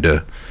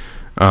agenda,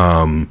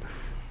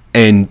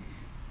 and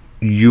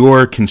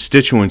your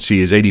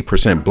constituency is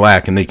 80%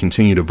 black and they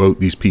continue to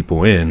vote these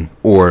people in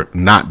or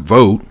not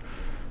vote,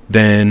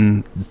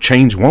 then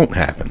change won't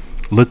happen.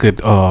 Look at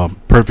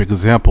perfect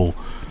example,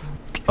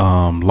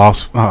 not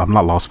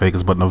Las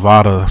Vegas, but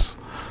Nevada's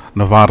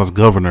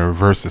governor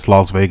versus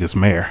Las Vegas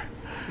mayor.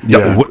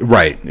 Yeah,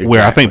 right. Exactly.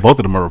 Where I think both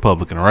of them are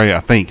Republican, right?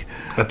 I think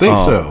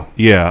so.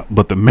 Yeah,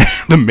 but the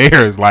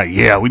mayor is like,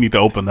 yeah, we need to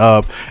open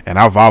up, and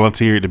I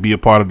volunteered to be a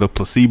part of the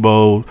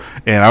placebo,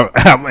 and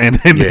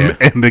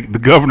the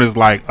governor's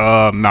like,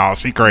 no,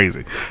 she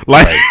crazy.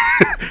 Like,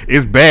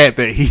 it's bad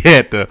that he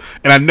had to,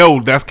 and I know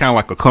that's kind of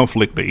like a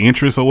conflict of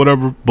interest or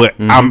whatever, but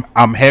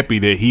I'm happy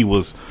that he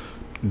was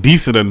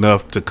decent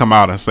enough to come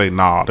out and say,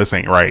 nah, this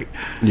ain't right.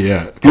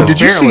 Yeah.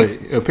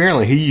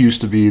 Apparently he used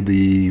to be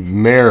the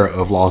mayor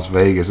of Las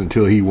Vegas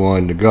until he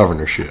won the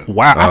governorship.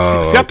 Wow.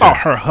 I thought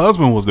her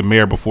husband was the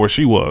mayor before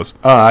she was.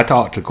 I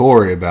talked to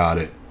Corey about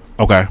it.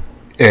 Okay.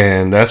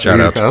 And that's weird.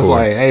 I was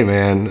like, hey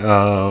man,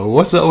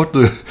 what's up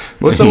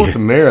with the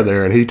mayor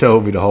there? And he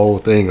told me the whole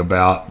thing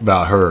about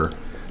her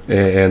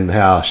and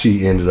how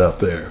she ended up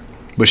there.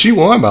 But she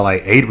won by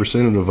like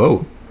 80% of the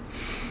vote.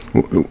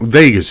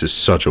 Vegas is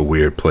such a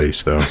weird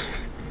place, though.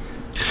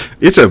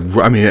 You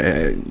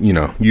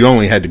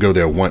only had to go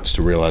there once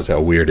to realize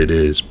how weird it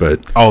is.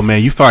 But oh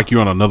man, you feel like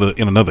you're in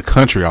another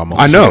country almost.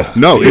 I know. Yeah.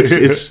 No,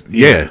 it's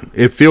yeah.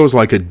 It feels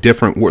like a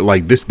different world.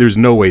 Like this, there's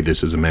no way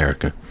this is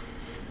America.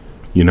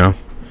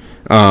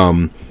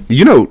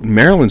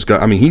 Maryland's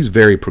got. He's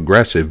very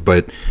progressive,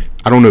 but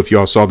I don't know if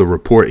y'all saw the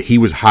report. He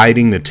was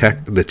hiding the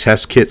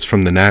test kits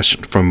from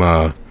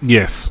the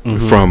yes,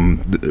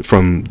 from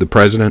the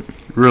president.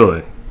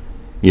 Really?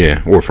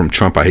 Yeah, or from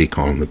Trump. I hate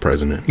calling him the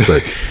president,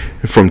 but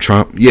from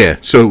Trump. Yeah.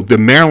 So the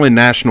Maryland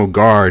National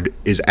Guard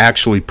is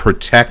actually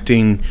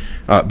protecting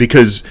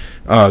because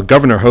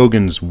Governor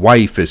Hogan's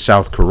wife is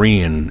South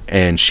Korean,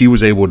 and she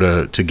was able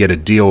to get a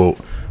deal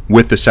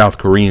with the South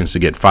Koreans to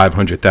get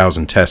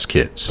 500,000 test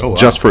kits. Oh, wow.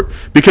 Just for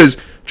because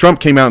Trump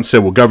came out and said,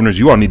 well, governors,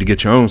 you all need to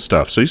get your own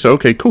stuff. So he said,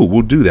 okay, cool,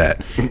 we'll do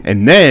that.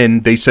 And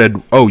then they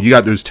said, oh, you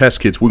got those test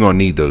kits, we're going to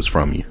need those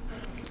from you.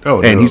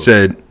 Oh, and no. he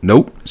said,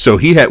 nope. So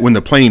he had, when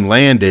the plane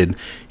landed,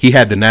 he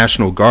had the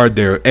National Guard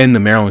there and the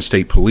Maryland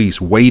State Police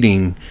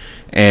waiting,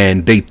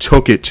 and they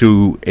took it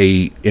to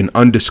an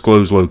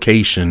undisclosed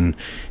location,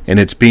 and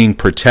it's being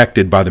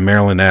protected by the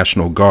Maryland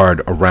National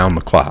Guard around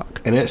the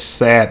clock. And it's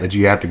sad that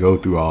you have to go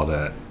through all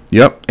that.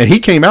 Yep. And he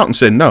came out and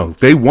said, no,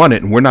 they want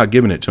it, and we're not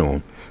giving it to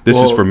them. This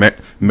is for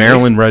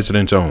Maryland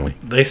residents only.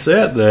 They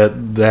said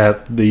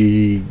that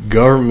the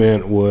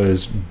government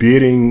was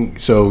bidding.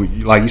 So,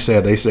 like you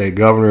said, they said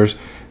governors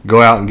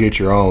go out and get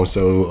your own.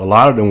 So a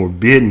lot of them were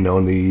bidding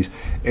on these,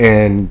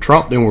 and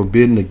Trump then were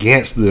bidding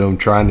against them,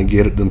 trying to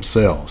get it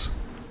themselves.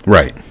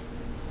 Right.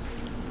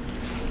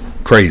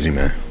 Crazy,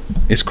 man.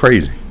 It's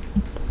crazy.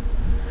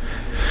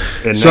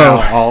 And So,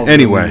 now all of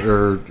anyway.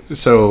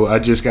 so I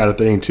just got a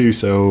thing too.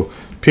 So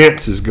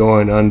Pence is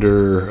going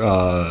under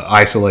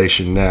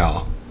isolation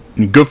now.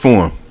 Good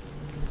for him.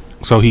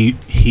 So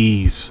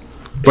he's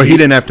But he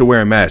didn't have to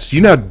wear a mask. You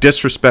know how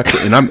disrespectful,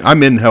 and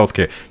I'm in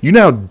healthcare. You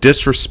know how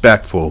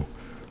disrespectful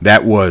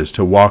that was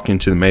to walk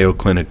into the Mayo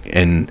Clinic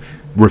and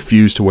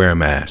refuse to wear a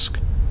mask.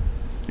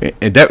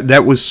 And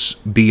that was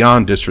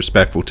beyond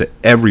disrespectful to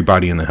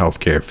everybody in the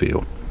healthcare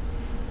field.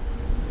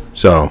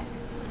 So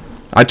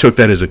I took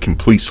that as a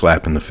complete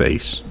slap in the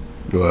face.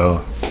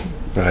 Well,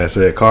 like I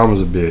said,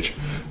 karma's a bitch.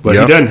 But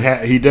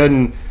Yep. he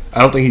doesn't. I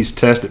don't think he's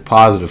tested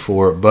positive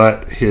for it.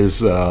 But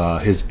his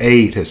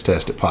aide has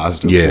tested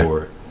positive Yeah.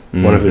 for it.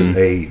 One of his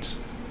aides.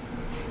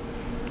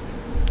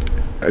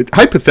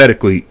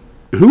 Hypothetically,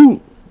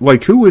 who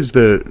is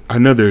the? I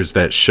know there's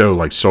that show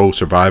like Soul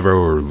Survivor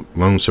or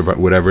Lone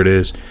Survivor, whatever it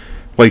is.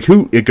 Like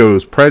who? It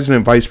goes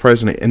president, vice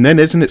president, and then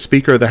isn't it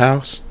Speaker of the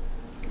House?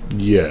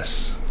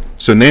 Yes.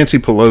 So Nancy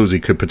Pelosi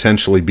could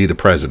potentially be the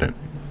president.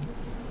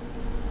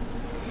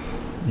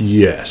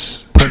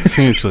 Yes.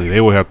 potentially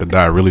they would have to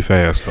die really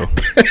fast though.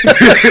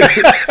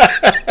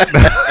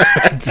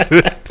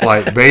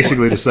 Like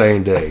basically the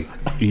same day.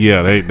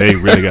 Yeah, they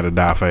really got to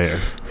die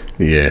fast.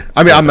 Yeah,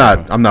 I mean,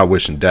 I'm not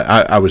wishing death.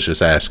 I was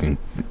just asking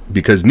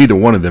because neither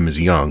one of them is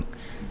young,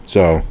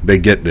 so they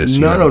get this.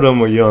 None of them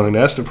were young.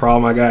 That's the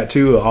problem I got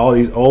too. All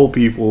these old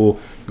people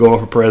going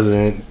for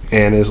president,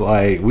 and it's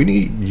like we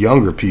need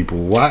younger people.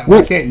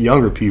 Why can't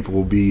younger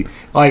people be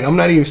like? I'm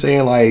not even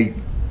saying like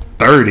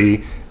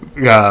 30.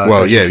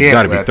 Well, yeah, you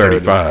got to be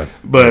 35.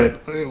 30, but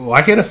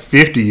why can't a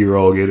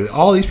 50-year-old get it?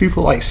 All these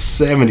people are like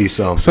 70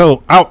 something.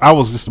 So I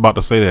was just about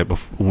to say that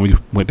before, when we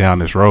went down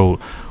this road.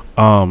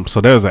 So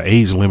there's an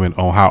age limit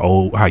on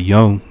how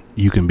young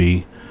you can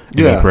be to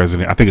be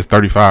president. I think it's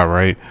 35,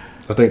 right?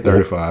 I think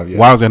 35. Yeah.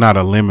 Why is there not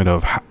a limit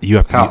of you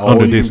have to be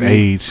under this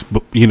age?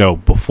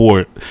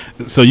 Before,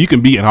 so you can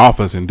be in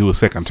office and do a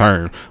second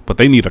term, but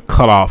they need a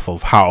cutoff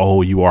of how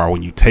old you are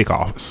when you take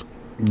office.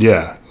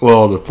 Yeah.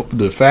 Well,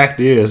 the fact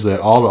is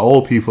that all the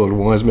old people are the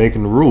ones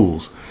making the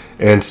rules,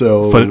 and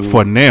so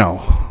for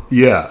now.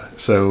 Yeah,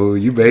 so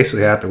you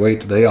basically have to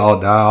wait till they all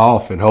die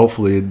off, and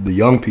hopefully the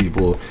young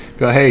people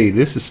go, hey,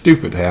 this is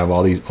stupid to have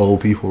all these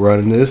old people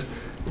running this.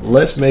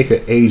 Let's make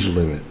an age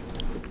limit.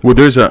 Well,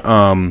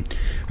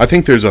 I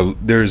think there's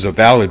a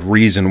valid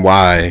reason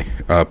why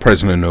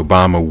President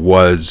Obama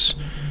was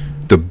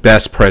the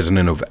best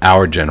president of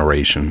our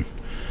generation,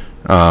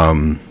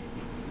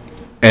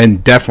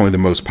 and definitely the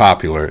most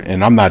popular.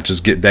 And I'm not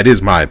just that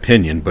is my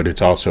opinion, but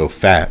it's also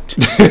fact.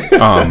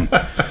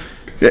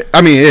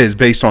 I mean, it is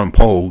based on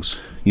polls,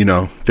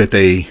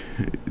 that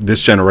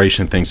this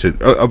generation thinks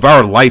that of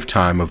our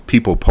lifetime of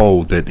people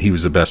polled that he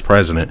was the best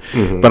president.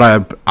 Mm-hmm.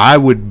 But I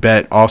would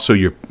bet also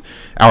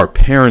our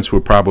parents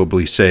would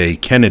probably say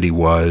Kennedy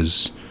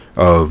was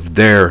of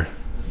their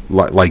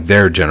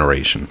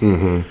generation.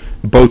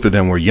 Mm-hmm. Both of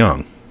them were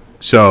young.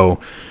 So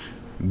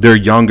they're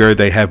younger.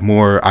 They have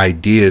more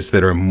ideas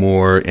that are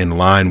more in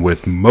line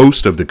with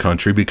most of the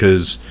country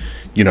because,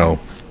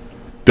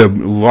 the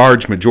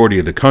large majority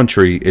of the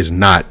country is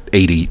not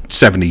 80,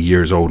 70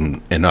 years old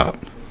and up.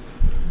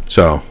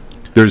 So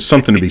there's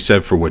something to be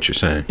said for what you're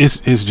saying.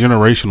 It's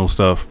generational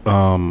stuff.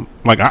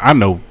 Like I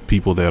know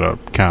people that are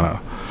kind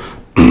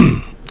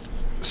of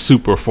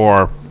super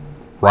far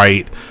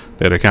right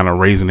that are kind of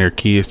raising their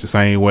kids the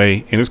same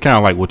way. And it's kind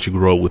of like what you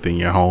grow up with in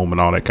your home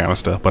and all that kind of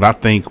stuff. But I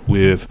think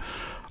with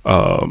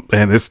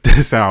and this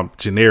sounds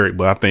generic,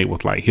 but I think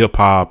with like hip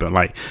hop and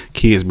like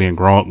kids being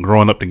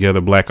growing up together,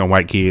 black and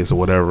white kids or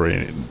whatever,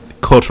 and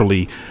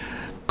culturally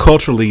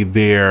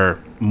they're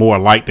more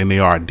alike than they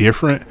are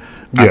different.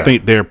 Yeah. I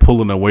think they're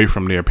pulling away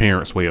from their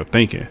parents' way of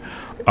thinking.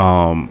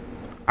 I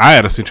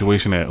had a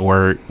situation at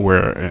work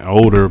where an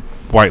older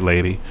white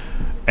lady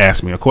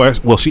asked me a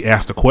question. Well, she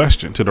asked a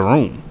question to the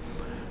room,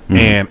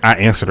 and I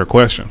answered her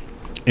question.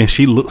 and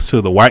she looks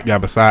to the white guy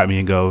beside me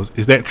and goes,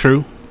 "Is that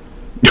true?"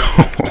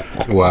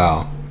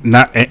 Wow.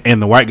 Not,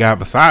 and the white guy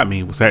beside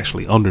me was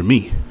actually under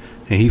me,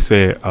 and he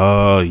said,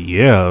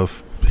 yeah,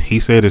 if he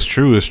said it's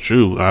true, it's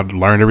true. I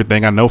learned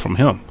everything I know from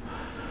him."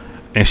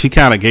 And she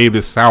kind of gave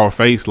this sour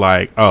face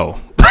like, "Oh."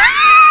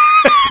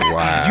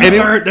 Wow.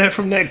 You heard that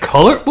from that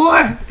colored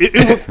boy? It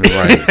was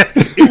Right.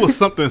 it was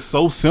something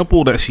so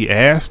simple that she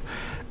asked,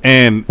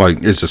 and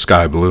Like, it's a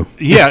sky blue.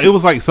 yeah, it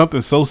was like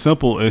something so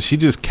simple, and she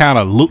just kind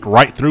of looked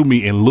right through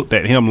me and looked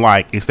at him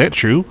like, "Is that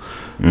true?"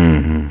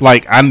 Mm-hmm.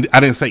 Like I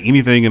didn't say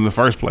anything in the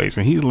first place,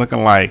 and he's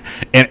looking like,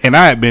 and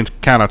I had been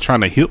kind of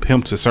trying to hip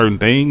him to certain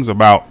things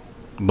about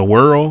the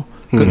world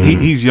because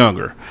he's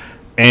younger,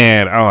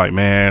 and I'm like,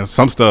 man,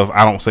 some stuff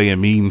I don't say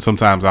in meetings.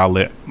 Sometimes I'll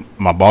let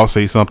my boss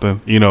say something.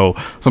 You know,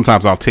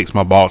 sometimes I'll text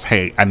my boss,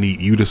 "Hey, I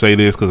need you to say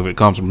this because if it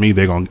comes from me,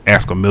 they're gonna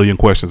ask a million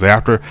questions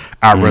after.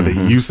 I'd rather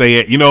you say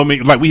it." You know what I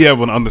mean? Like, we have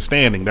an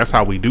understanding. That's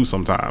how we do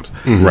sometimes.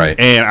 Right.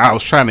 And I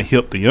was trying to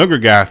help the younger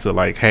guy to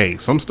like, hey,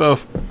 some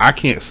stuff I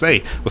can't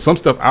say, but some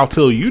stuff I'll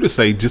tell you to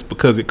say just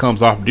because it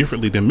comes off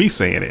differently than me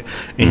saying it.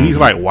 And he's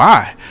like,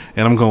 "Why?"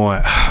 And I'm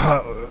going,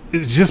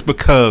 it's just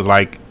because,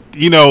 like,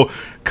 you know,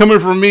 coming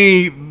from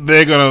me,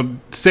 they're gonna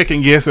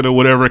second guess it or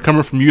whatever.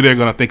 Coming from you, they're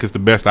gonna think it's the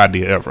best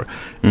idea ever.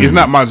 It's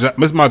not my job.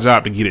 It's my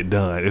job to get it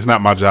done. It's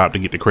not my job to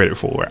get the credit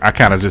for it. I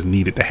kind of just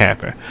need it to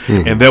happen.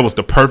 And that was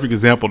the perfect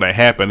example that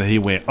happened. And he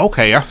went,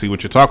 "Okay, I see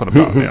what you're talking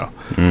about now."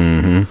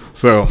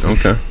 So,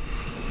 Okay.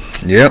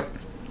 Yep.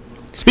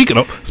 speaking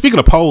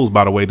of poles,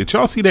 by the way, did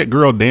y'all see that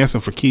girl dancing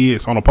for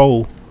kids on a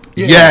pole?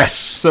 Yeah. Yes.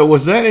 So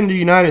was that in the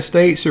United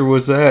States or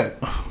was that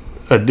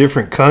a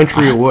different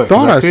country or what? 'Cause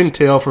thought I couldn't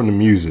tell from the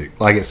music.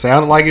 Like, it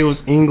sounded like it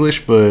was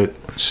English, but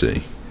Let's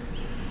see.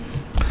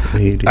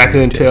 I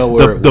couldn't tell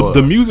where it was.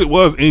 The music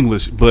was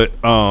English, but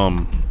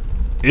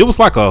it was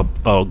like a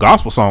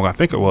gospel song. I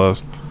think it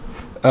was.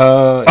 It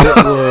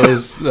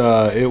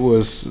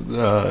was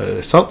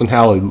something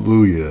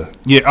Hallelujah.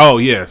 Yeah. Oh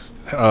yes.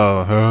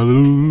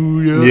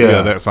 Hallelujah. Yeah.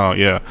 Yeah, that song.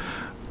 Yeah.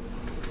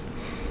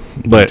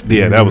 But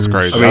yeah, that was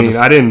crazy. I mean,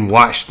 I didn't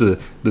watch the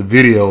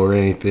video or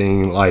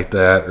anything like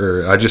that,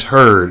 or I just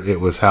heard it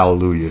was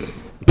Hallelujah.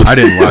 I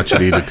didn't watch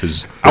it either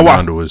because I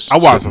watched a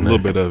sitting little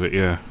there. bit of it.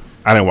 Yeah.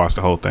 I didn't watch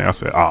the whole thing. I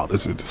said, "Oh,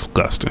 this is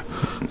disgusting."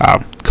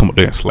 I'll come up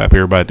there and slap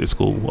everybody at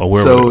school or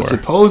wherever they So were.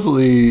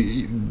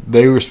 supposedly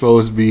they were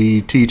supposed to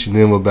be teaching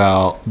them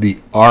about the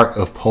art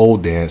of pole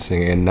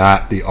dancing and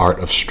not the art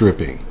of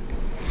stripping.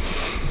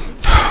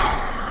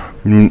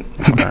 All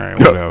right,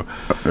 whatever.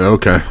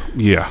 Okay.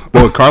 Yeah.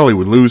 Well, Carly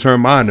would lose her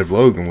mind if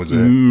Logan was there.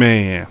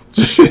 Man,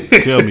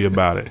 tell me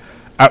about it.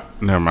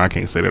 Never mind, I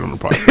can't say that on the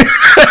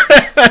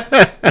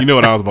podcast. You know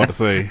what I was about to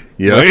say.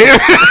 Yeah.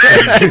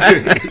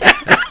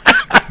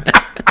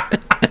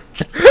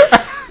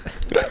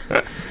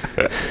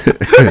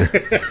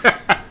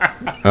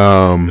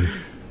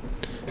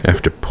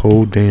 After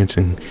pole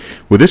dancing,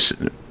 well, this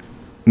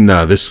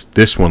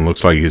one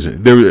looks like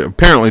there.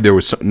 Apparently, there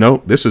was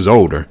this is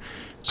older.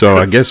 So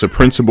I guess a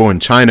principal in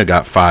China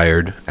got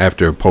fired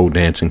after a pole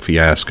dancing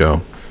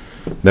fiasco.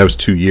 That was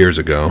 2 years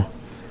ago.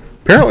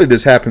 Apparently,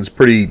 this happens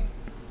pretty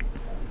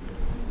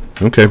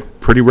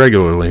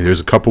regularly. There's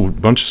a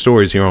bunch of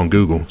stories here on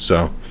Google.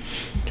 So,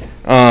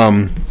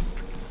 dang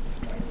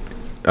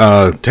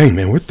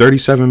man, we're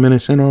 37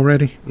 minutes in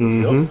already.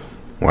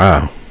 Mm-hmm.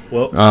 Wow.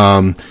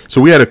 Well, So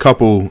we had a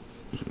couple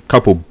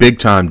big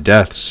time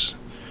deaths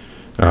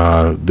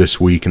this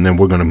week, and then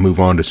we're going to move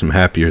on to some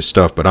happier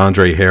stuff. But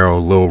Andre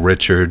Harrell, Lil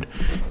Richard,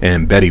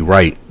 and Betty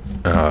Wright,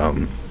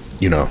 all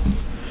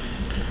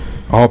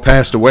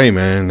passed away.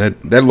 Man,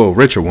 that Lil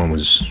Richard one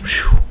was.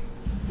 Whew.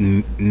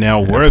 now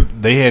where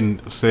they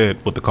hadn't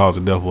said what the cause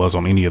of death was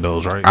on any of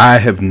those, right? I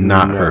have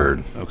not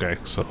heard. Okay,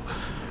 so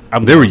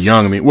They were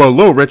young. I mean, well,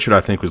 Lil Richard,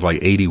 I think, was like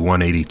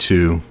 81,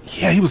 82.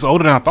 yeah, he was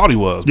older than I thought he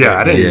was. Yeah,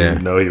 I didn't Yeah.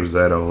 even know he was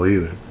that old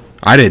either.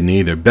 I didn't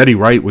either. Betty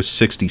Wright was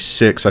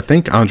 66. I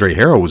think Andre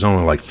Harrell was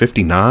only like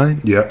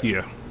 59. Yep.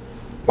 Yeah.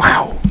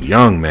 Wow,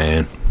 young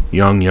man,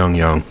 young,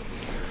 and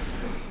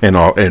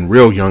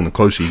real young. The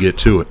closer you get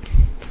to it,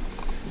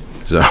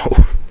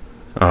 so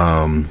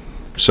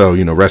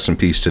rest in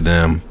peace to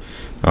them.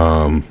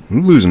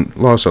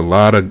 Lost a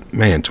lot of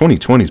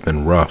 2020's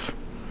been rough.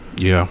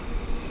 Yeah.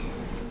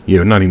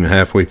 Yeah, not even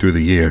halfway through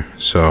the year.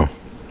 So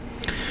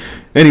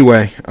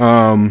anyway,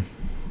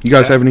 you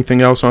guys have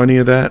anything else on any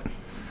of that?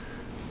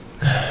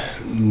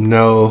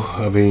 No,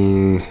 I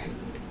mean,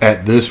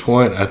 at this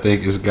point, I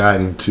think it's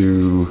gotten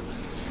to.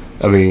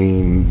 I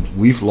mean,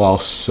 we've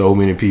lost so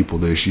many people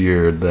this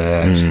year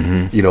that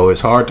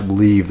it's hard to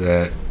believe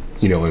that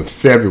in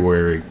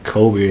February,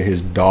 Kobe and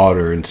his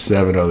daughter and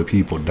 7 other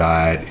people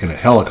died in a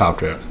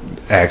helicopter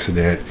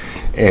accident,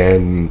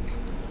 and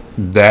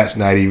that's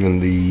not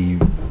even the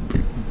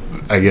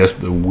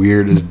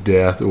weirdest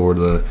death,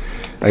 or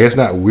I guess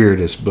not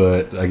weirdest,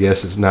 but I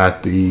guess it's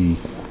not the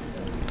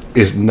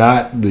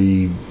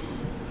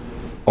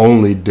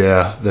only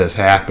death that's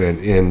happened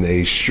in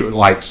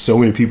like so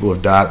many people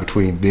have died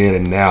between then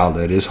and now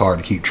that it's hard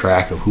to keep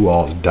track of who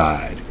all's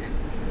died.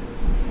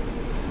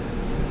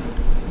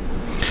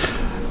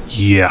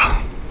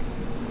 Yeah.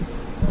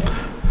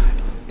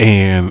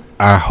 And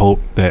I hope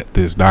that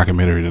this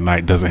documentary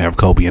tonight doesn't have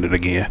Kobe in it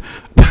again.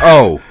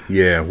 Oh,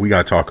 yeah, we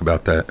got to talk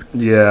about that.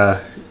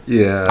 Yeah.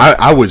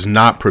 I was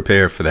not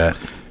prepared for that.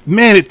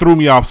 Man, it threw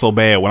me off so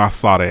bad when I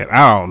saw that.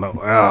 I don't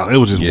know. It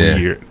was just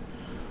weird.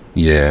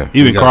 Yeah.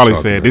 Even Carly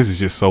said this is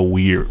just so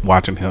weird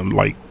watching him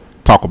like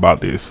talk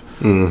about this.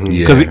 Mm-hmm.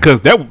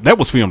 Because that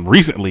was filmed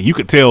recently. You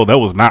could tell that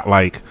was not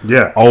like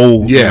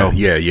old. Yeah.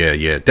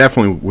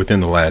 Definitely within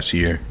the last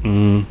year.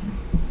 Mm-hmm.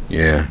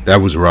 Yeah,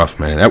 that was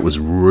rough, man. That was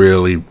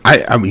really.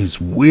 I mean,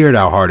 it's weird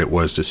how hard it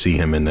was to see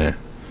him in there.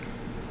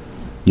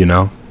 You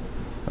know,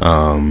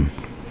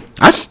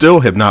 I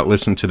still have not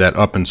listened to that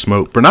Up in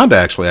Smoke. Bernanda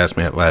actually asked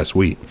me that last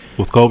week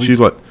with Kobe.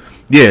 She's like,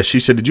 yeah, she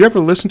said, "Did you ever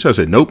listen to it?" I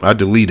said, "Nope, I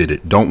deleted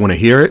it. Don't want to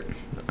hear it.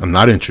 I'm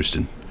not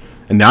interested."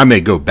 And now I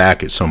may go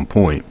back at some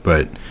point,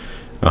 but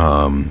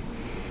I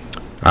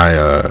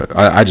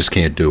just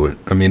can't do it.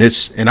 I mean,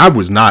 and I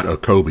was not a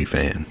Kobe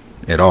fan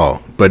at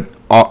all, but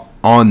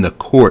on the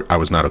court, I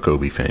was not a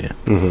Kobe fan.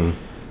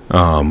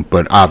 Mm-hmm.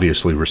 But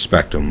obviously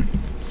respect him,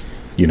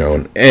 you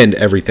know, and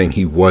everything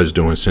he was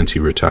doing since he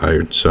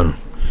retired. So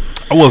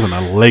I wasn't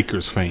a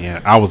Lakers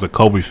fan. I was a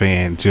Kobe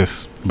fan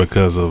just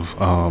because of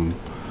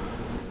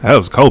that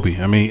was Kobe.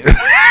 I mean,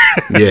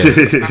 yeah.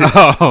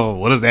 Oh,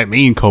 what does that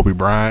mean, Kobe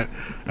Bryant?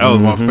 That was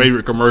my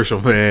favorite commercial,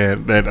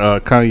 man. That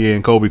Kanye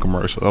and Kobe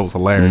commercial. That was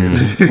hilarious.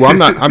 Mm-hmm. Well, I'm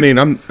not. I mean,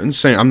 I'm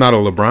saying I'm not a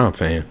LeBron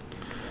fan,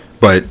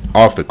 but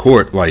off the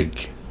court,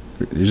 like,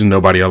 there's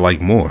nobody I like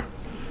more.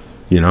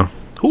 You know,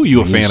 who are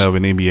you a fan of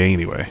in NBA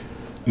anyway?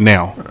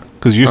 Now,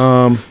 because you,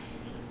 I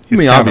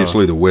mean,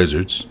 obviously the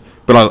Wizards,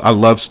 but I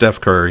love Steph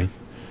Curry.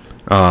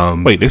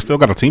 Wait, they still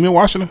got a team in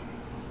Washington?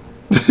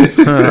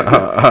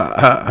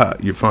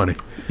 You're funny.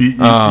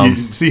 You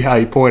see how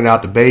he pointed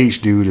out the beige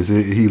dude is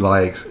he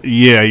likes.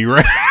 Yeah, you're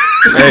right.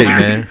 Hey,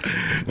 man,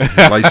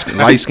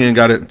 light skin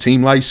got a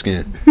team. Light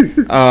skin.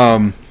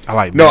 I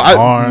like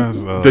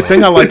Barnes. The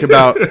thing I like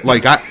about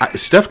like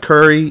Steph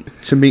Curry,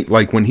 to me,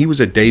 like when he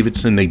was at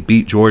Davidson, they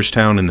beat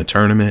Georgetown in the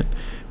tournament,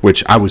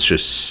 which I was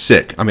just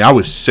sick. I mean, I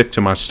was sick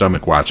to my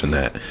stomach watching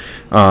that.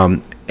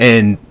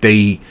 And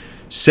they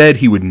said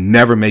he would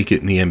never make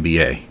it in the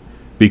NBA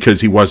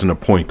because he wasn't a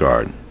point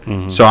guard.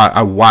 Mm-hmm. So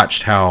I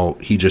watched how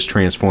he just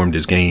transformed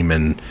his game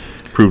and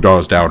proved all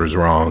his doubters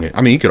wrong.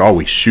 I mean, he could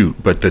always shoot,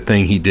 but the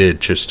thing he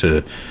did just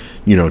to,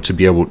 you know, to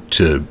be able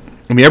to,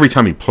 I mean, every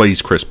time he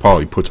plays Chris Paul,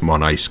 he puts him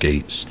on ice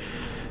skates,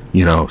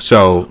 you know.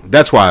 So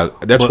that's why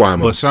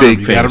I'm a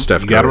big fan of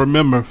Steph Curry. You got to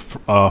remember,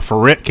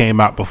 Ferret came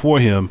out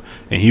before him,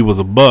 and he was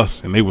a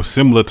bust, and they were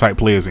similar type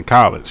players in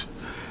college.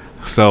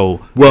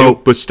 So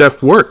but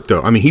Steph worked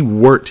though. I mean, he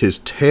worked his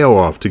tail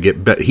off to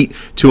get better.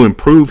 To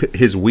improve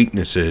his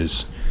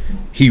weaknesses.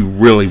 He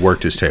really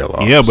worked his tail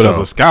off. Yeah, but as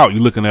a scout,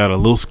 you're looking at a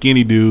little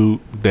skinny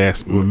dude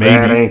that's with maybe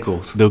bad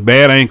ankles. The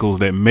bad ankles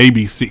that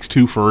maybe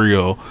 6'2" for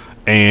real,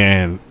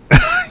 and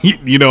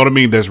you know what I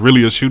mean. That's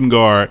really a shooting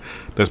guard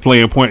that's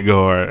playing point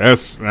guard. I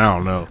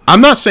don't know.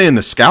 I'm not saying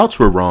the scouts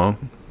were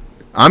wrong.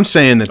 I'm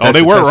saying that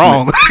they were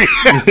wrong.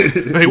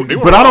 they were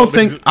but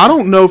wrong. I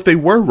don't know if they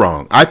were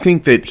wrong. I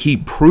think that he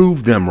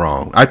proved them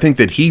wrong. I think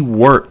that he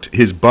worked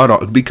his butt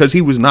off because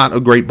he was not a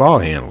great ball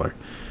handler.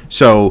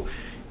 So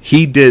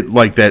he did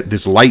like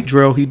this light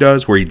drill he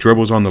does where he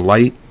dribbles on the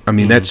light. I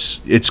mean,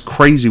 it's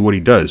crazy what he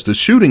does. The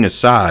shooting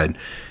aside,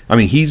 I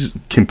mean, he's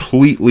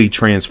completely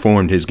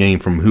transformed his game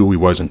from who he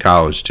was in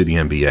college to the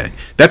NBA.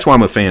 That's why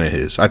I'm a fan of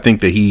his. I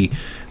think that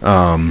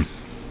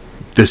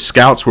the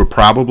scouts were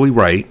probably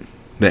right.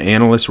 The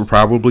analysts were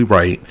probably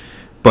right.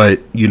 But,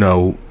 you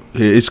know,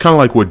 it's kind of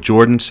like what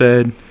Jordan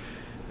said.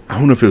 I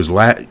don't know if it was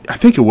I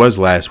think it was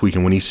last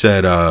weekend when he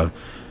said,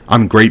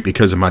 I'm great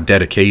because of my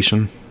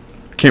dedication.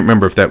 I can't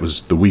remember if that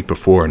was the week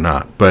before or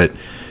not, but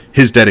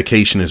his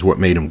dedication is what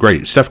made him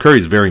great. Steph Curry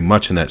is very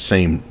much in that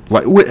same,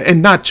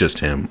 and not just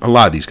him. A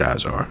lot of these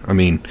guys are. I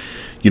mean,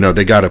 you know,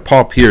 they got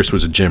Paul Pierce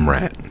was a gym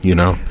rat, you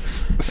know.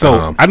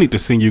 So I need to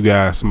send you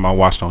guys some I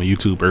watched on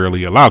YouTube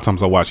earlier. A lot of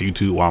times I watch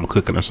YouTube while I'm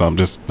cooking or something,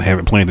 just have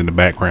it playing in the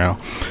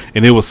background.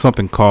 And it was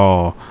something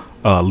called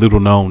little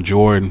known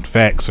Jordan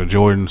facts or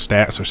Jordan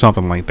stats or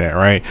something like that,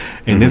 right?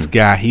 And this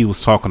guy, he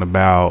was talking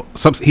about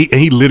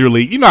he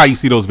literally, you know how you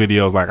see those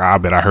videos like, I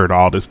bet I heard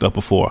all this stuff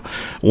before.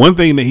 One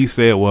thing that he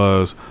said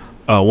was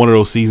one of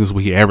those seasons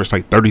where he averaged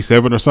like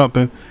 37 or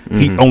something,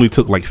 he only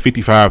took like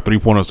 55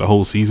 3-pointers the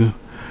whole season.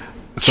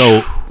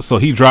 So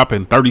he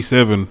dropping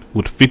 37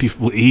 with 50. He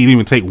didn't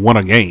even take one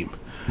a game,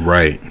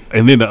 right?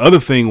 And then the other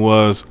thing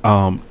was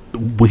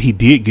when he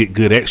did get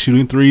good at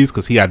shooting threes,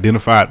 because he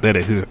identified that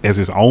as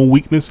his own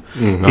weakness.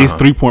 His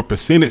 3-point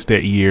percentage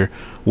that year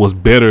was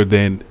better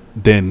than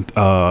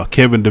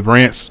Kevin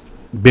Durant's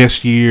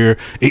best year.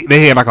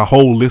 They had like a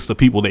whole list of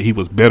people that he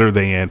was better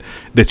than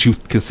that you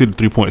consider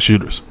 3-point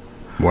shooters.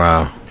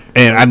 Wow.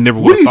 And I never.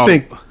 What do you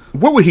think?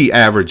 What would he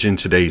average in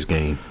today's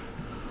game?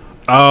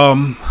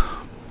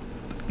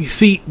 You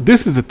see,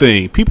 this is the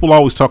thing. People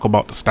always talk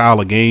about the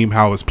style of game,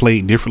 how it's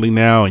played differently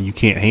now, and you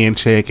can't hand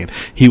check, and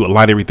he would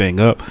light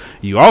everything up.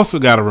 You also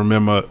got to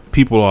remember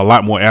people are a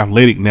lot more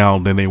athletic now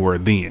than they were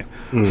then.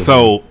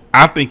 So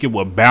I think it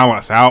will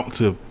balance out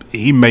to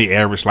he may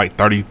average like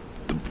 30,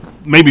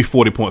 maybe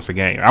 40 points a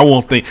game. I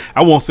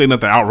won't say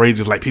nothing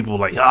outrageous like people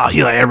like, oh,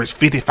 he'll average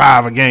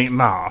 55 a game.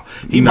 Nah,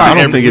 I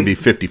don't think it'd be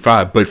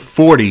 55, but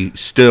 40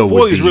 still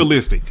 40 would be. is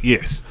realistic.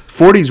 Yes,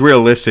 40 is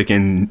realistic,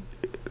 and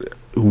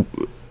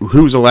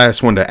who's the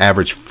last one to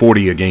average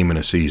 40 a game in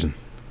a season?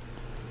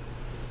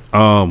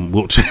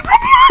 Wilt Chamberlain.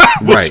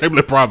 Right.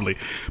 Chamberlain probably.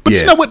 But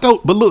you know what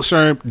though? But look,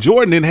 Sherm,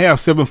 Jordan didn't have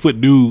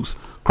 7-foot dudes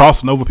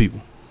crossing over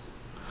people.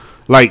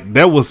 Like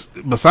that was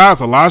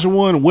besides Elijah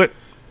one, what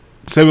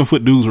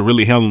 7-foot dudes were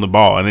really handling the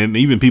ball, and then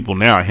even people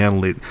now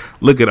handle it.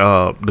 Look at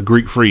the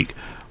Greek Freak.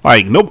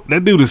 Like nope,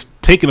 that dude is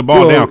taking the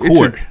ball down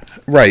court.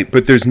 Right,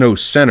 but there's no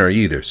center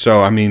either.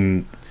 So I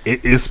mean,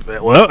 it's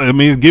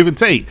give and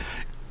take.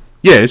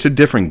 Yeah, it's a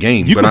different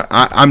game.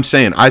 I'm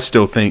saying I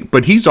still think,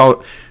 but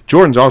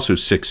Jordan's also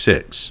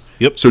 6'6".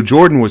 Yep. So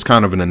Jordan was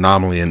kind of an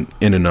anomaly in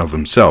and of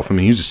himself. I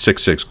mean, he's a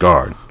 6'6"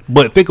 guard.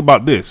 But think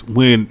about this: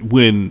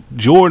 when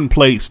Jordan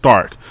played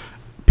Stark,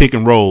 pick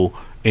and roll,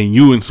 and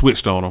Ewan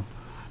switched on him,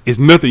 it's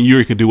nothing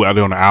Uri could do out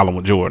there on the island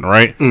with Jordan,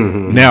 right?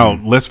 Mm-hmm.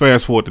 Now let's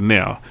fast forward to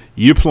now.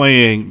 You're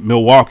playing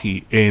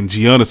Milwaukee, and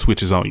Giannis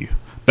switches on you.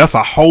 That's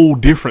a whole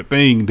different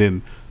thing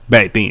than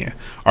back then.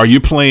 Are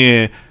you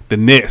playing the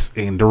Nets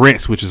and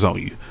Durant switches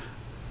on you?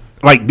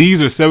 Like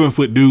these are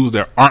 7-foot dudes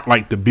that aren't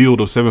like the build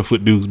of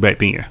 7-foot dudes back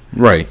then,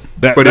 right?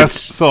 I'm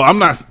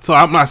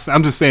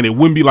just saying it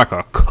wouldn't be like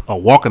a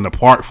walk in the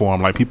park for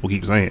him, like people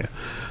keep saying.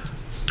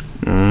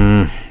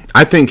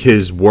 I think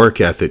his work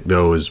ethic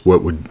though is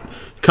what would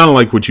kind of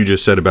like what you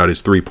just said about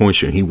his 3-point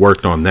shooting. He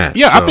worked on that.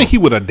 Yeah, so I think he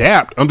would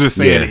adapt. I'm just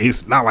saying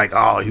it's not like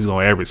he's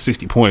gonna average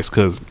 60 points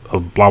because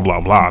of blah blah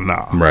blah.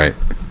 Nah, right.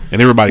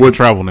 And everybody can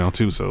travel now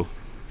too, so.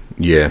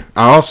 Yeah,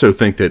 I also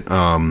think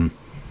that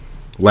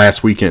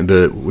last weekend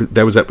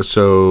that was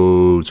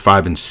episodes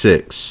 5 and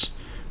 6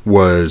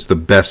 was the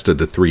best of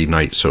the 3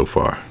 nights so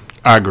far.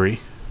 I agree.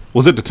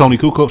 Was it the Tony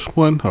Kukoc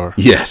one? Or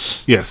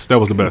yes, that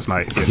was the best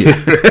night. Yeah.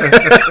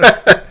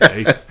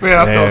 Man,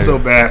 I felt so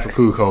bad for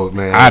Kukoc,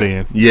 man. I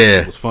didn't.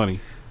 Yeah, it was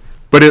funny.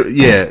 But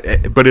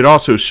it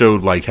also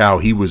showed like how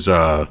he was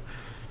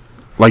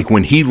like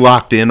when he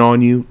locked in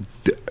on you,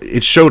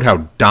 it showed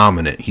how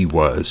dominant he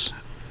was.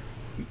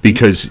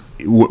 Because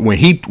when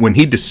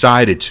he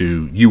decided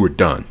to, you were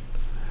done.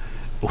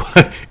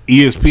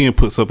 ESPN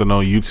put something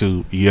on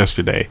YouTube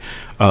yesterday.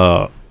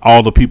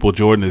 All the people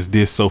Jordan has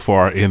dissed so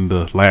far in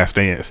the Last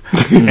Dance,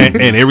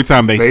 and every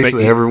time they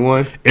basically say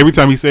everyone, every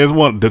time he says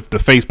one, the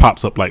face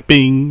pops up like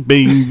bing,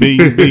 bing,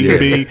 bing, bing,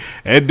 bing.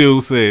 That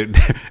dude said,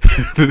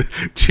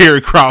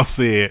 Jerry Krause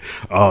said,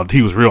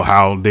 he was real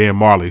high on Dan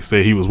Marley.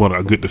 Said he was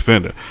a good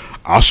defender.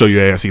 I'll show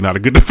your ass he not a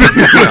good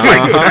defender.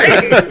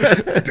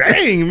 Like,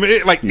 dang,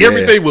 man. Like,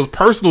 everything was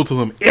personal to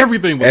him.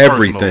 Everything was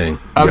personal.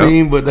 I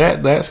mean, but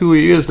that's who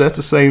he is. That's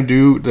the same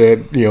dude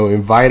that,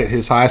 invited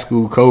his high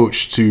school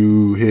coach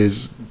to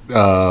his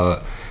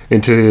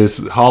into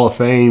his Hall of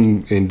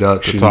Fame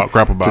induction to talk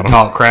crap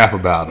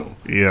about him.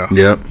 Yeah.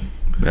 Yep.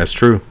 That's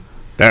true.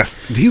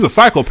 He's a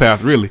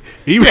psychopath, really.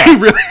 He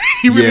really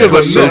is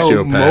a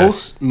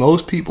sociopath.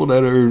 Most people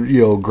that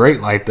are,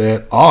 great like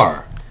that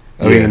are.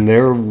 I mean,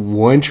 they're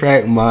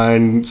one-track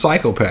mind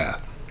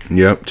psychopath.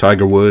 Yep,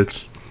 Tiger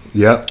Woods.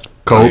 Yep,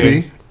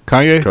 Kobe.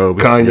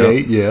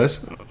 Kanye,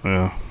 yes.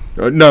 Yeah.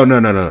 No.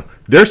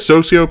 They're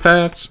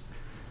sociopaths.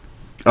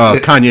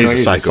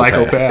 Kanye's a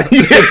psychopath.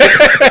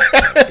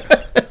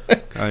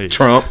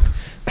 Trump.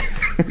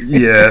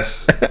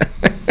 Yes.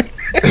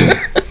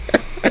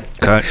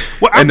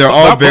 And they're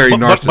all very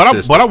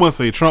narcissistic. But I wouldn't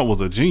say Trump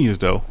was a genius,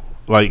 though.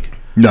 Like,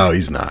 no,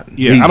 he's not.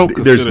 Yeah, I don't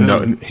consider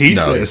him. He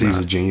says he's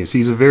a genius.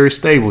 He's a very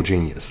stable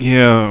genius.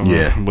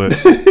 Yeah. But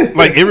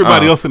like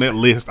everybody else in that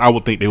list, I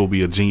would think they would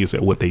be a genius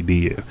at what they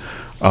did.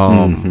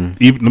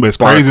 Even as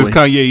crazy as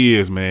Kanye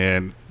is,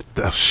 man,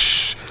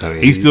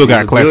 he still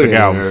got classic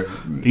albums.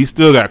 He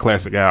still got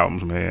classic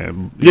albums,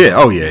 man. Yeah.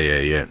 Oh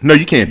yeah. No,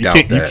 you can't doubt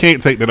that. You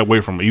can't take that away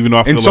from him. Even though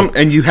I feel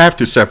and you have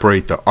to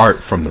separate the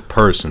art from the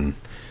person.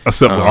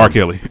 Except with R.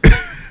 Kelly.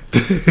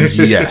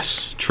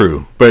 Yes,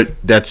 true, but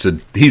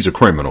he's a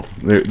criminal.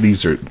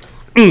 These are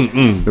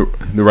the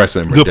rest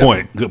of them. Are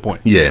Good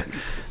point. Yeah,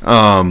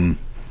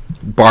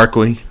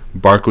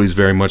 Barkley's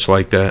very much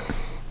like that.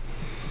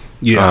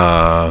 Yeah,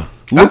 I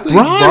think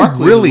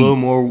Barkley's really a little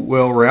more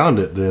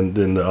well-rounded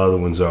than the other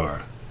ones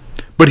are.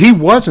 But he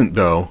wasn't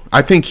though.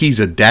 I think he's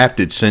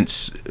adapted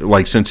since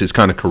his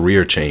kind of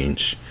career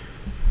change.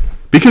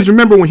 Because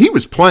remember when he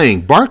was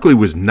playing, Barkley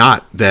was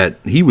not that.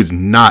 He was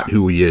not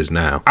who he is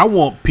now. I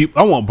want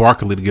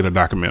Barkley to get a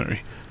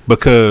documentary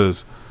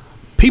because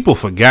people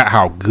forgot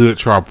how good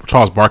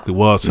Charles Barkley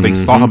was. So they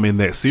saw him in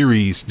that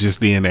series just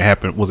then. That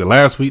happened. Was it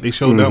last week? They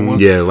showed that one.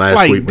 Yeah,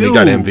 last week when he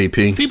got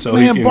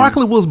MVP.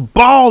 Barkley was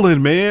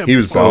balling, man. He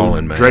was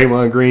balling, man.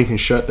 Draymond Green can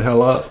shut the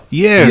hell up.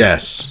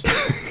 Yes.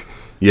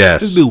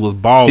 This dude was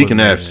balling. He can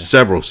have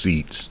several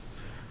seats.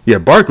 Yeah,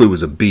 Barkley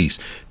was a beast.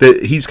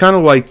 He's kind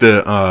of like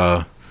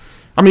the.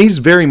 I mean, he's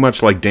very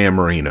much like Dan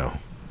Marino.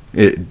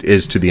 it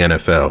is to the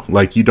NFL.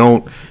 Like, you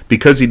don't,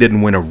 because he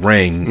didn't win a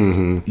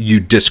ring, you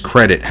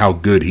discredit how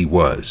good he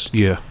was.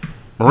 Yeah.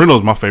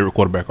 Marino's my favorite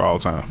quarterback of all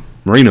time.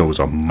 Marino was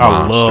a monster,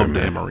 I love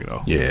man. Dan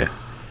Marino. Yeah.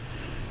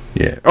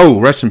 Yeah. Oh,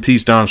 rest in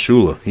peace, Don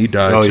Shula. He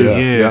died Oh too. yeah,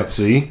 Yes.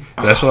 yeah. See,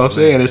 that's what I'm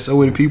saying. There's so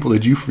many people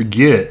that you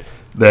forget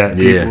that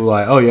people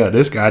like, oh yeah,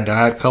 this guy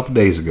died a couple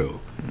days ago.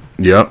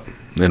 Yep.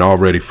 And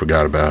already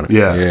forgot about it.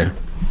 Yeah.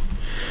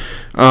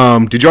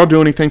 Yeah. Did y'all do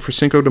anything for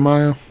Cinco de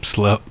Mayo?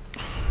 Slept.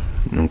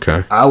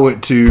 Okay. I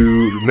went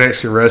to the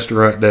Mexican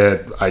restaurant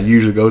that I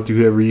usually go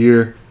to every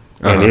year,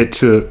 and it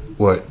took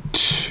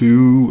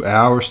 2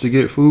 hours to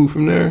get food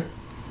from there.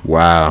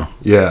 Wow.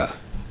 Yeah.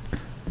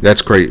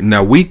 That's great.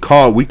 Now we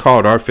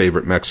called our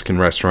favorite Mexican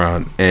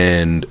restaurant,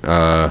 and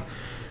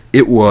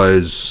it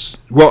was,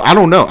 well, I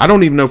don't know. I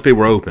don't even know if they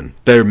were open.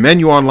 Their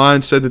menu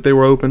online said that they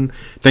were open.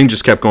 Thing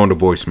just kept going to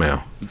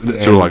voicemail.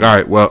 So we're like, all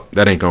right, well,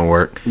 that ain't gonna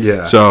work.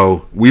 Yeah.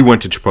 So we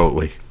went to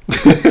Chipotle.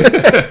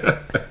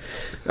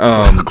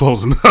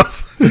 Close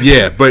enough.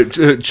 Yeah, but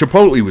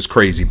Chipotle was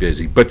crazy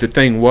busy. But the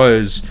thing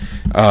was,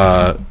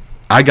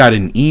 I got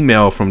an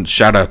email from,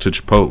 shout out to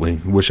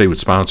Chipotle, wish they would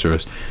sponsor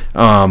us.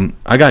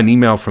 I got an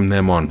email from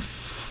them on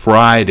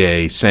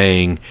Friday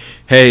saying,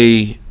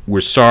 hey, we're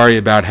sorry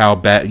about how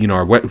bad,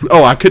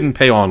 I couldn't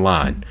pay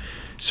online.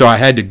 So I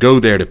had to go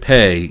there to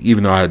pay,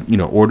 even though I,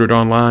 ordered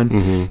online.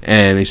 Mm-hmm.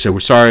 And they said,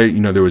 we're sorry,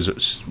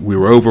 we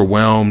were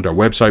overwhelmed. Our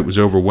website was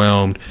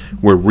overwhelmed.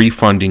 We're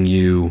refunding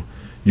you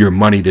your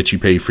money that you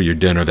paid for your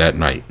dinner that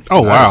night.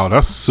 Oh, wow.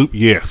 That's super.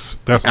 Yes.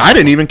 That's. I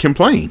didn't even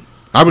complain.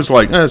 I was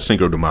like,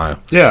 Cinco de Mayo.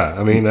 Yeah,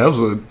 I mean, that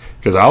was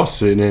because I was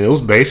sitting in, it was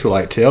basically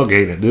like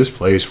tailgating at this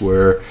place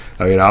where,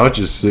 I was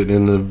just sitting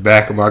in the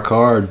back of my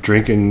car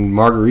drinking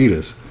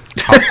margaritas.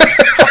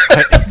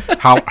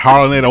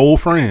 Hollering at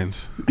old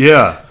friends.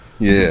 Yeah.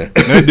 Yeah.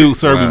 That dude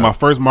served me my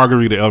first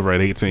margarita ever at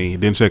 18.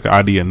 Didn't check an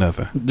ID or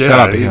nothing. Yeah, Shout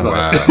out to him.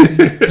 Wow.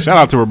 Shout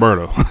out to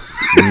Roberto.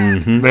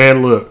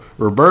 Man, look,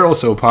 Roberto's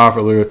so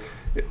popular.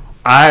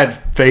 I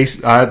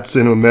had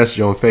sent him a message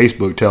on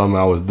Facebook telling him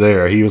I was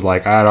there. He was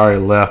like, I had already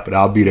left, but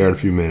I'll be there in a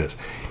few minutes.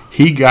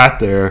 He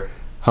got there,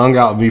 hung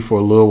out with me for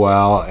a little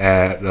while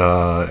at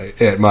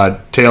my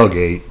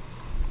tailgate,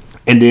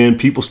 and then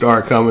people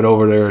started coming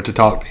over there to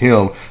talk to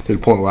him to the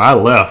point where I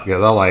left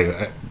because I'm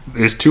like,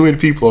 there's too many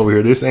people over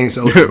here. This ain't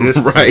social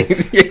distancing.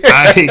 Right. Yeah.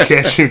 I ain't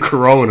catching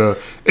Corona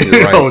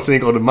on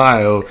Cinco de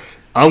Mayo.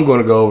 I'm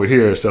going to go over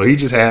here. So he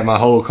just had my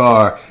whole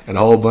car and a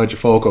whole bunch of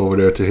folk over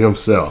there to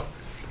himself.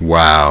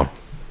 Wow.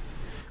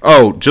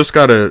 Oh, just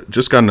got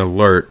an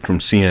alert from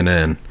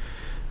CNN.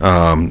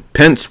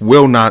 Pence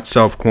will not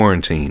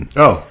self-quarantine.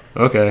 Oh,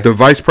 okay. The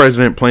vice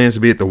president plans to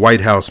be at the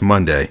White House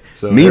Monday.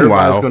 So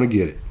meanwhile, everybody's going to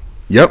get it.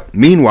 Yep.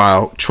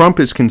 Meanwhile, Trump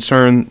is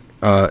concerned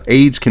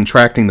AIDS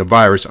contracting the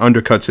virus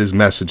undercuts his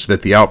message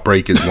that the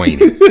outbreak is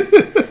waning.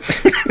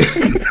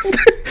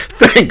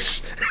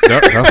 Thanks.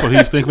 That's what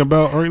he's thinking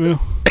about right now?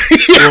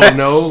 Well,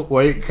 no,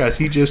 wait, because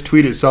he just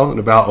tweeted something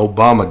about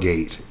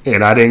Obamagate,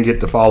 and I didn't get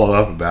to follow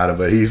up about it,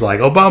 but he's like,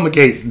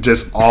 Obamagate,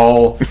 just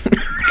all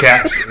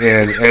caps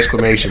and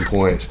exclamation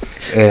points.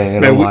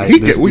 And Man, I'm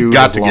like, this we dude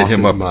got has to get lost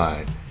him his up.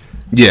 mind.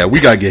 Yeah, we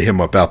got to get him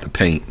up out the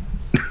paint.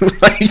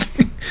 Like,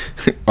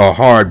 a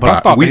hard But I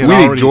bot. thought We they had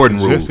need already Jordan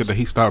suggested rules. that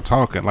he stopped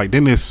talking. Like,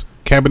 didn't this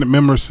cabinet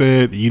member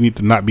said you need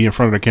to not be in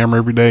front of the camera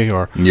every day?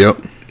 Or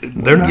Yep.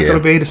 They're not going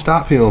to be able to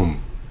stop him.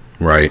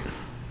 Right.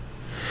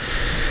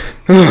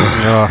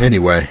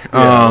 Anyway,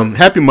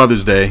 happy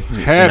Mother's Day.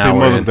 Happy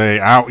Mother's Day.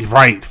 Out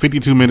right,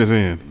 52 minutes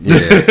in. Yeah.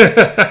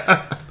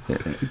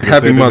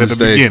 Happy At Mother's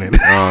the Day, beginning.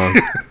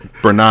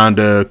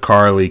 Bernanda,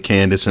 Carly,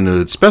 Candace, and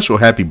a special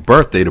happy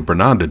birthday to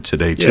Bernanda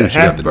today too. Yeah, She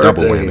got happy the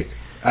double birthday. whammy.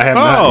 I have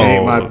not Oh.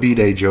 made my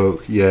B-Day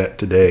joke yet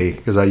today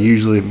because I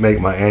usually make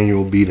my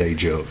annual B-Day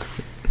joke.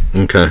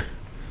 Okay,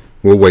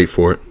 we'll wait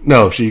for it.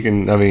 No, she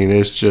can. I mean,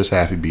 it's just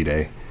happy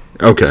B-Day.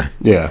 Okay,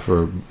 Yeah,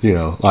 for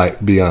like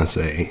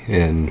Beyonce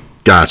and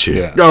gotcha.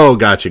 Yeah. Oh,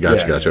 gotcha.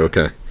 Yeah.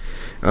 Okay.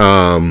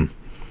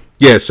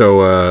 Yeah.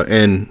 So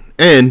and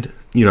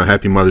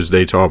happy Mother's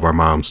Day to all of our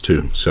moms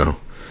too. So,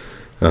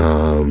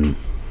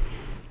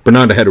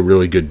 Bernanda had a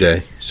really good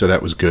day, so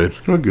that was good.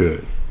 we're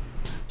good.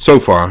 So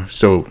far,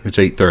 so it's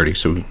 8:30,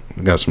 so we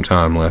got some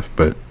time left.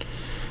 But,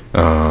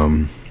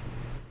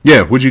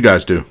 yeah, what'd you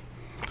guys do?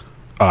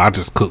 I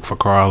just cooked for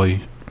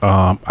Carly.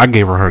 I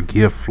gave her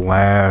gift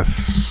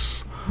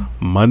last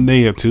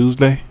Monday or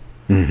Tuesday,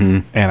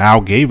 and I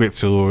gave it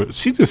to her.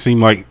 She just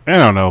seemed like, I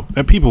don't know,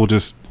 and people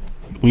just,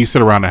 when you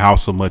sit around the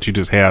house so much, you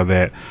just have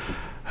that,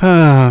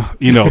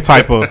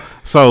 type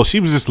of. So she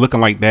was just looking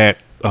like that.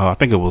 I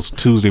think it was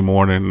Tuesday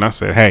morning, and I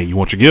said, "Hey, you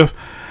want your gift?"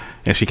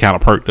 And she kind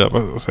of perked up.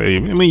 I say,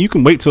 you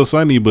can wait till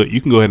Sunday, but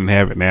you can go ahead and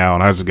have it now.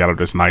 And I just got her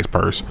this nice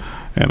purse,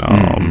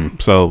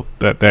 and so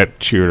that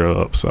cheered her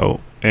up. So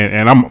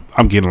and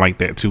I'm getting like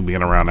that too,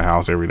 being around the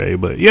house every day.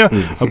 But yeah,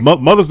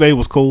 Mother's Day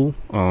was cool.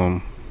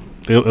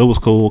 It was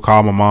cool.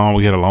 Called my mom.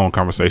 We had a long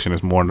conversation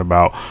this morning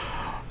about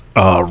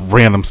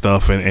random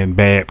stuff and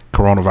bad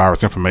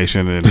coronavirus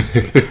information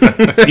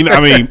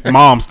and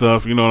mom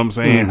stuff. You know what I'm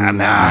saying?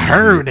 I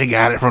heard they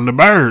got it from the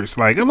birds.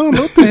 Like, I don't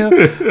know what the hell.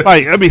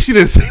 Like, I mean, she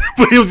didn't say,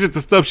 but it was just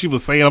the stuff she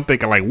was saying. I'm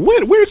thinking, like,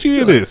 where did you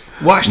hear this?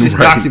 Watch this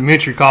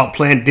documentary called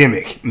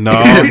Plandemic. No,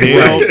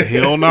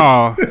 hell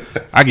no.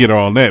 I get her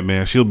on that,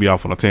 man. She'll be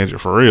off on a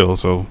tangent for real.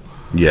 So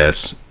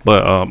yes,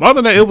 but other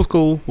than that, it was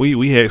cool.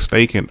 We had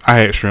steak and I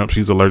had shrimp.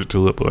 She's allergic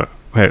to it, but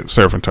I had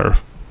surf and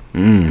turf.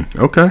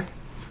 Okay.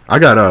 I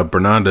got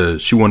Bernanda.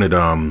 She wanted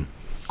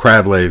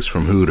crab legs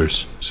from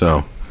Hooters,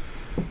 so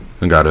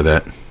I got her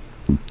that.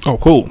 Oh,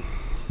 cool.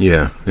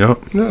 Yeah.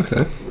 Yep.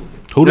 Okay.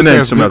 Hooters and then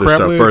has some good other crab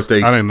stuff. legs?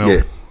 Birthday. I didn't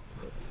know.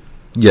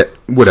 Yeah.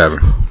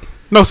 Whatever.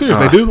 No,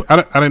 seriously, they do.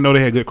 I didn't know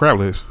they had good crab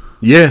legs.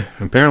 Yeah.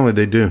 Apparently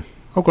they do.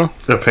 Okay.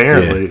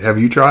 Apparently, have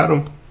you tried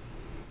them?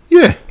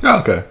 Yeah.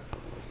 Oh, okay.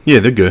 Yeah,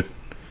 they're good.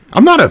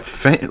 I'm not a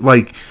fan.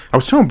 Like, I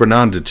was telling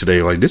Bernanda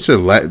today, like, this is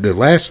the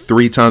last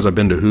 3 times I've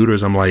been to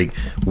Hooters. I'm like,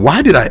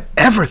 why did I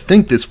ever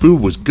think this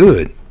food was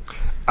good?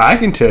 I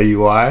can tell you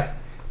why.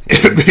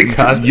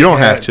 Because you don't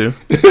have to.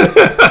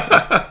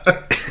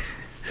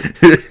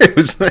 It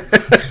was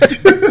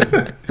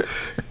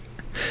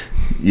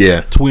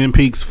yeah. Twin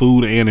Peaks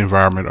food and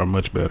environment are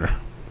much better.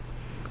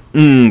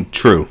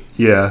 True.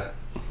 Yeah.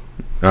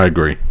 I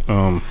agree.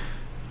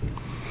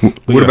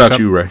 What about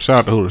you, Ray? Shout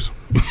out to Hooters.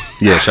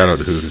 Yeah, shout out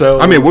to Hooters. So,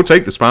 I mean, we'll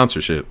take the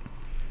sponsorship.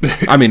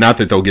 I mean, not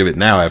that they'll give it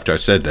now after I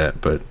said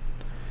that, but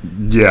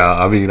yeah,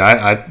 I mean,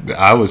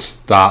 I was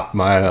stopped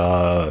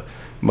my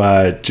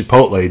my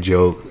Chipotle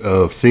joke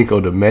of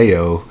Cinco de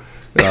Mayo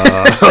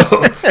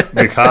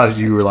because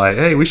you were like,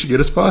 hey, we should get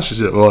a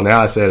sponsorship. Well,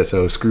 now I said it,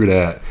 so screw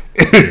that.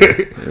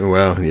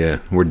 well, yeah,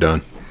 we're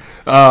done.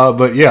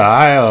 But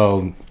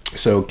yeah,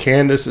 so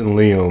Candace and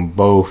Liam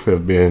both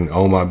have been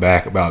on my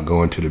back about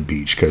going to the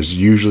beach because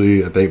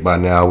usually I think by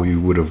now we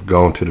would have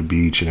gone to the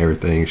beach and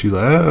everything. She's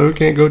like, oh, we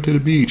can't go to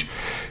the beach.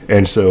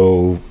 And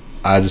so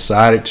I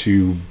decided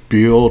to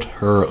build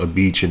her a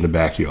beach in the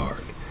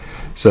backyard.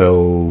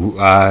 So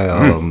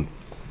I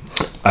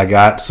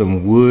got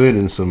some wood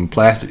and some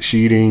plastic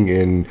sheeting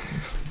and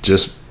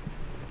just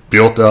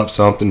built up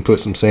something, put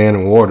some sand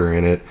and water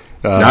in it.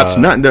 Let's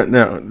not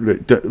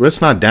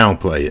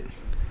downplay it.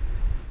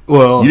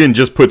 Well, you didn't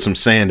just put some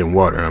sand and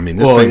water. I mean,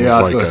 this thing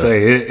I was was like going to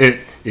say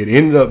it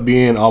ended up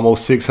being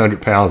almost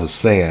 600 pounds of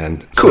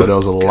sand. So there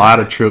was a lot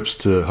of trips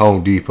to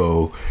Home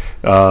Depot.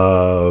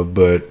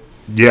 But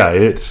yeah,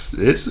 it's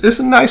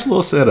a nice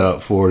little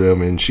setup for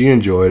them, and she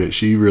enjoyed it.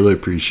 She really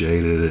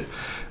appreciated it.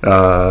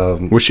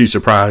 Was she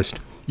surprised?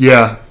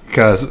 Yeah,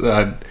 because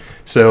I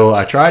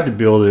tried to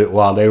build it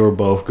while they were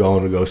both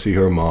going to go see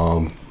her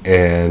mom,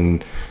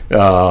 and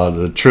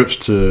the trips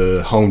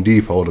to Home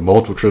Depot, the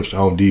multiple trips to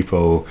Home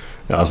Depot,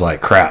 I was like,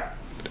 crap,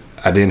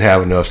 I didn't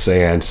have enough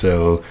sand.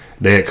 So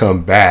they had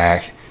come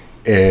back,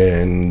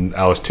 and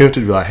I was tempted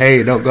to be like,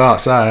 hey, don't go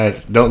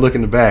outside, don't look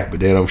in the back. But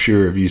then I'm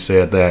sure if you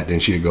said that, then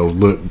she'd go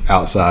look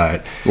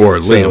outside. Or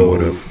Liam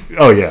would have.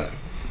 Oh, yeah.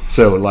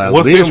 So like,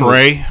 what's this,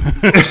 Ray?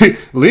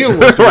 Liam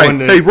was the right. one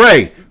that, hey,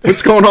 Ray,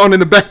 what's going on in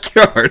the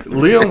backyard?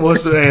 Liam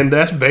was, and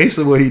that's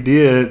basically what he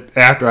did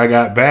after I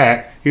got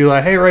back. He was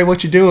like, hey, Ray,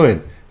 what you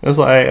doing? I was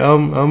like,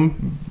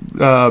 I'm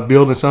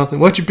building something.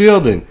 What you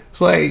building? It's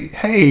like,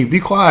 hey,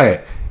 be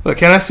quiet. Look,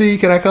 can I see?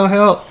 Can I come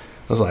help?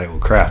 I was like, well,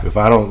 crap. If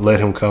I don't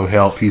let him come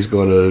help, he's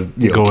going to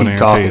keep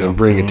talking and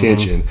bring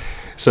attention.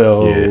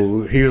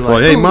 So he was like, well,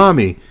 hey,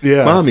 Mommy.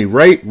 Yeah. Mommy,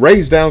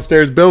 Ray's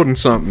downstairs building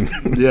something.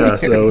 Yeah,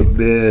 so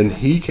then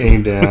he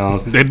came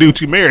down. That dude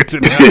you married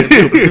to now.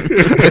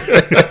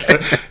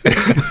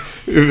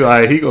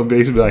 Like, he going to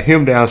basically be like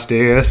him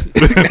downstairs.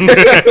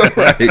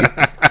 Right.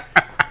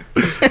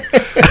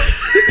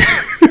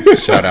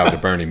 Shout out to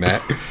Bernie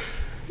Mac.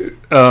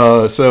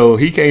 So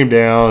he came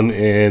down,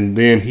 and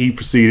then he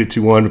proceeded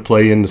to want to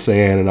play in the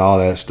sand and all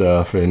that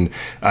stuff. And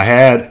I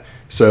had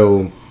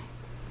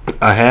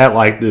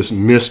like this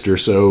mister,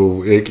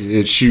 so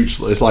it shoots.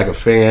 It's like a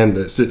fan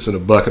that sits in a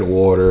bucket of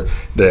water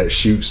that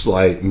shoots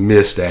like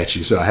mist at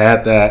you. So I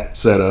had that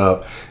set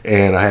up,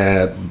 and I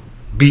had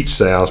beach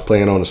sounds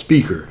playing on the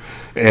speaker.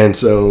 And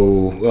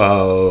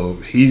so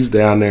he's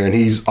down there, and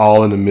he's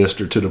all in the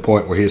mister to the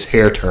point where his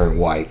hair turned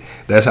white.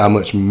 That's how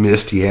much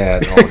mist he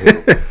had on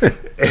him.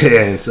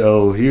 And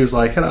so he was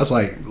like, and I was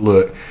like,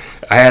 look,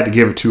 I had to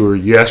give it to her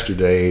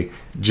yesterday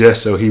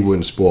just so he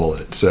wouldn't spoil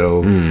it.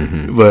 So,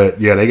 but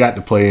yeah, they got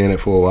to play in it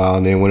for a while,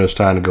 and then when it was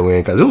time to go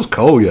in, because it was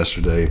cold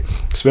yesterday,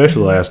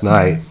 especially last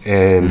night,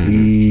 and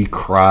he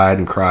cried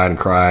and cried and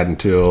cried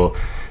until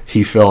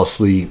he fell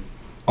asleep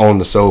on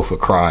the sofa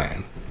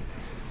crying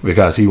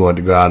because he wanted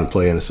to go out and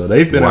play in it. So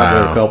they've been out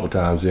there a couple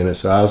times in it.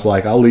 So I was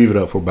like, I'll leave it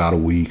up for about a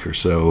week or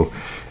so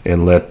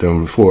and let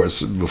them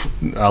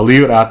I'll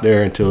leave it out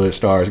there until it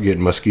starts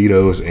getting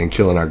mosquitoes and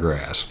killing our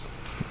grass.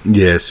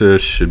 Yeah, so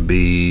it should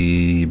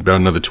be about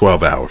another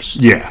 12 hours.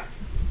 Yeah.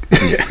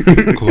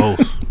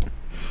 Close.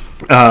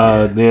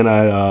 Then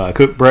I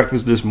cooked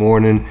breakfast this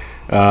morning.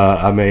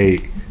 I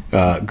made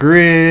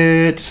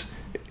grits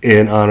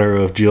in honor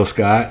of Jill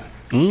Scott.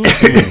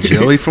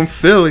 Jelly from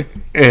Philly.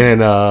 and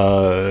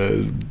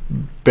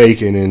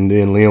bacon, and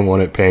then Liam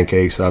wanted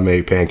pancakes, so I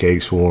made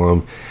pancakes for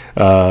him.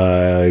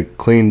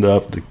 Cleaned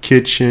up the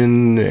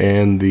kitchen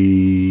and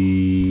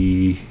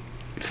the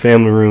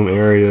family room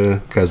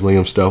area because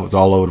Liam's stuff was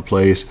all over the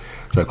place.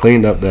 So I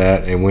cleaned up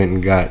that and went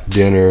and got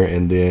dinner,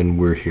 and then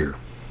we're here.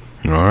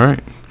 All right.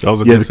 That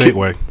was a good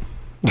segue.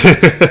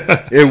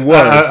 It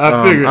was.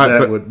 I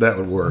figured that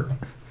would work.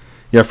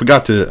 Yeah, I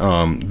forgot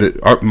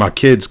to. My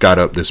kids got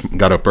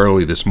up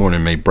early this morning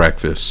and made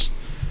breakfast,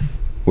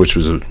 which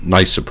was a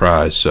nice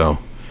surprise. So,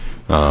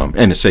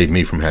 and it saved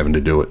me from having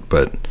to do it.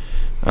 But,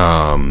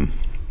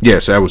 yeah,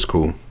 so that was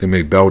cool. They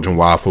made Belgian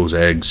waffles,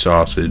 eggs,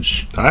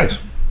 sausage. Nice.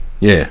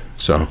 Yeah,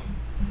 so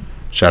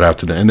shout out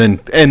to them.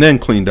 And then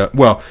cleaned up.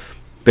 Well,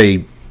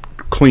 they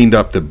cleaned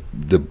up the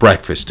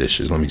breakfast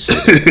dishes. Let me say.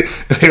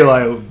 They're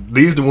like,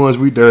 these the ones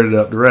we dirtied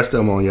up. The rest of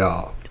them on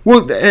y'all.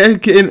 Well,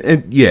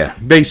 and yeah,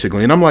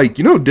 basically. And I'm like,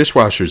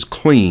 dishwasher's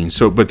clean.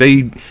 But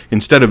they,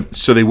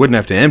 so they wouldn't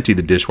have to empty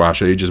the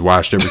dishwasher, they just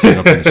washed everything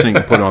up in the sink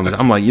and put it on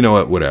I'm like, you know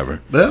what,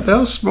 whatever. That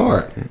was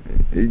smart.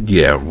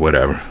 Yeah,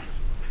 whatever.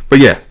 But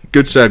yeah,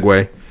 good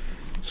segue.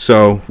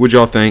 So, what'd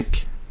y'all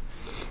think?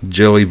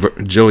 Jilly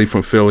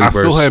from Philly. I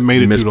still haven't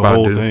made it Miss through the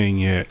whole Badu. thing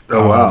yet.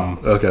 Oh, wow.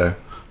 Okay.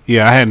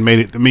 Yeah, I hadn't made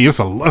it. I mean, it's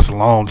a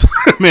long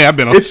time. Man, I've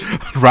been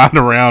riding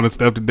around and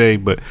stuff today,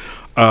 but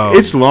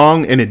it's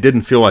long, and it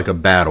didn't feel like a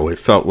battle. It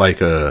felt like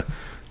a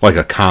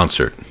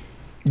concert.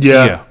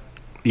 Yeah.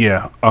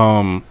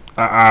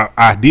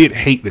 I did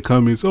hate the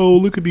comments. Oh,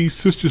 look at these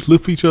sisters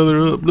lift each other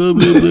up, blah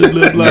blah blah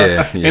blah blah.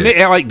 Yeah. And they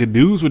act like the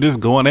dudes were just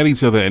going at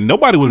each other, and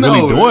nobody was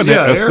really doing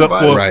that except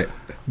for right.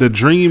 The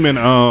Dream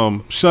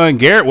and Sean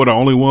Garrett were the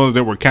only ones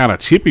that were kind of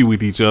chippy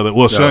with each other.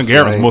 Well, Sean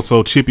Garrett was more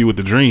so chippy with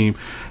the Dream,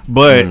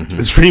 but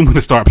the Dream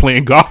would start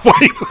playing golf while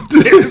he was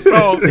doing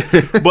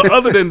songs. But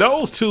other than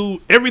those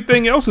two,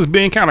 everything else is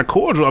being kind of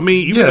cordial. I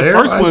mean, even the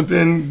first one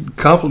been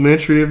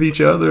complimentary of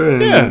each other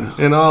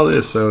and all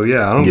this. So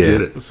I don't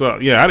get it. So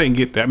I didn't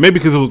get that. Maybe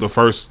because it was the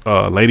first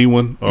lady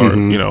one,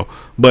 or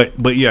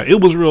but yeah, it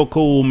was real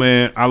cool,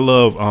 man. I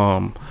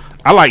love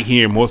I like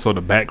hearing more so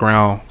the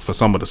background for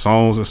some of the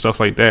songs and stuff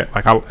like that.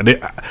 Like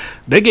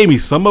they gave me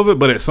some of it,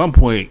 but at some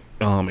point,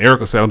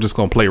 Erica said, "I'm just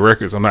gonna play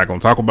records. I'm not gonna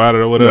talk about it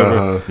or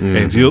whatever."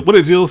 And Jill, what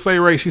did Jill say?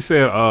 Right? She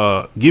said,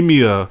 "Give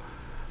me a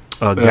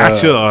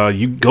gotcha.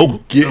 You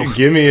go.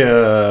 Give me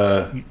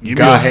a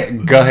go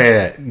ahead. Go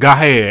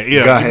ahead.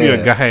 Yeah. Go give me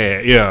a go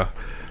ahead.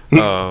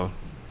 Yeah."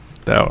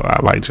 I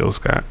like Jill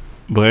Scott,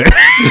 but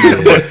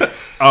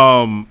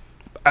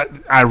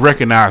I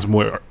recognize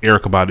more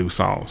Erykah Badu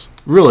songs.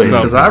 Really?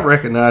 Because I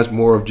recognize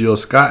more of Jill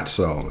Scott's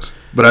songs.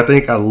 But I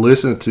think I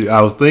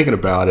was thinking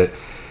about it.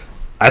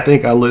 I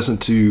think I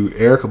listened to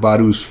Erykah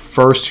Badu's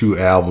first two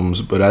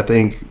albums, but I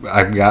think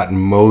I've gotten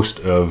most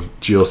of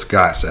Jill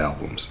Scott's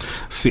albums.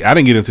 See, I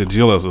didn't get into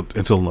Jill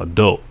until an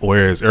adult,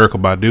 whereas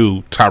Erykah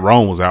Badu,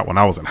 Tyrone was out when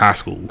I was in high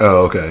school.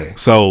 Oh, okay.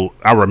 So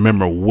I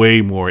remember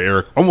way more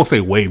Erykah. I won't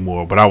say way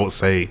more, but I would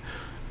say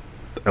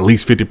at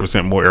least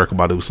 50% more Erykah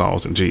Badu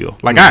songs than Jill.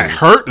 Like, I had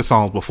heard the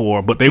songs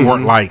before, but they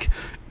weren't like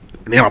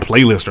on a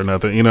playlist or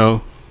nothing,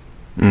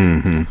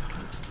 Mm-hmm.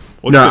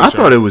 I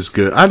thought it was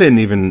good. I didn't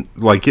even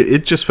like it.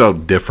 It just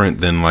felt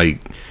different than like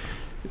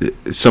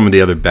some of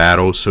the other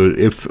battles. So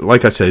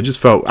like I said, it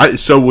just felt.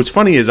 So what's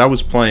funny is I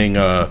was playing.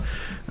 One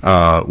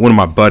of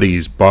my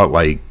buddies bought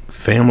like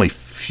Family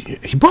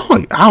Feud. He bought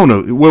like, I don't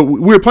know. Well, we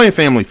were playing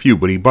Family Feud,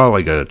 but he bought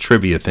like a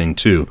trivia thing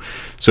too.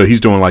 So he's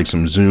doing like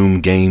some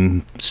Zoom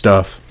game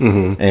stuff,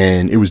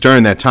 and it was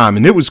during that time,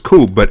 and it was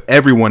cool. But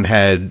everyone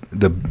had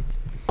the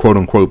quote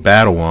unquote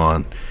battle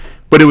on.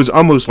 But it was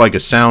almost like a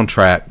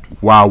soundtrack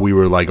while we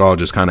were like all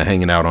just kind of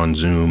hanging out on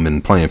Zoom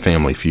and playing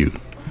Family Feud.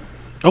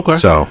 Okay.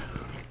 So,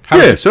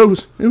 so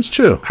it was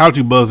chill. How did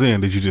you buzz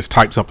in? Did you just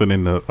type something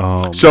in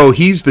the? So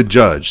he's the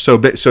judge.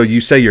 So you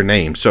say your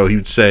name. So he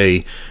would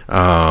say,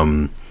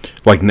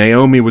 like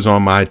Naomi was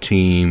on my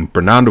team,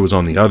 Bernardo was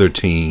on the other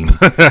team.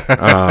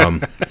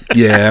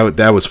 Yeah,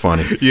 that was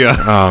funny.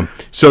 Yeah.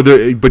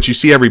 But you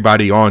see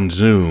everybody on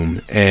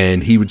Zoom,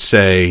 and he would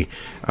say.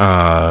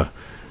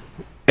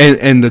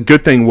 And the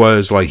good thing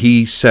was, like,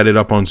 he set it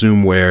up on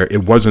Zoom where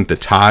it wasn't the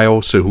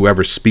tile, so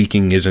whoever's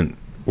speaking isn't,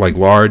 like,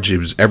 large. It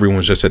was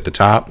everyone's just at the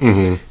top.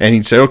 And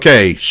he'd say,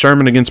 okay,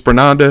 Sherman against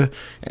Bernanda,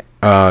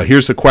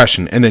 here's the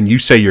question, and then you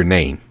say your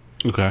name.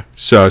 Okay.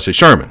 So I say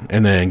Sherman,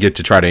 and then get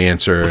to try to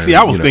answer. See,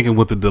 I was thinking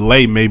with the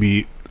delay,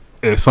 maybe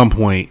at some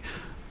point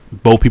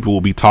both people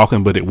will be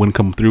talking, but it wouldn't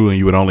come through, and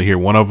you would only hear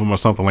one of them or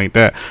something like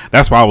that.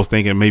 That's why I was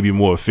thinking maybe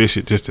more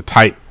efficient just to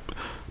type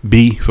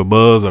B for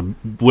buzz or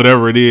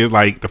whatever it is,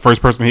 like the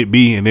first person hit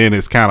B, and then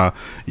it's kind of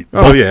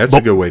that's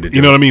a good way to do it.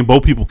 You know what I mean?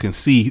 Both people can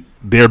see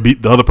their B,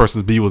 the other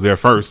person's B was there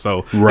first,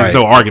 so there's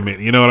no argument.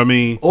 You know what I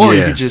mean? Or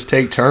you could just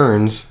take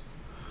turns.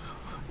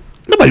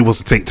 Nobody wants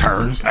to take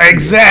turns.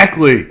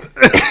 Exactly.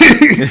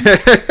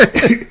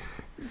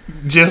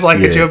 Just like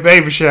at your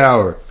baby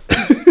shower.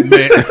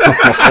 Man.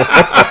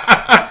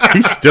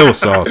 He's still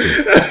salty.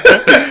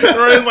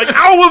 It's like,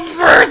 I was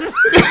first.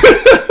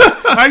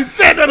 I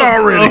said that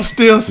already. I'm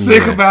still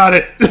sick about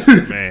it.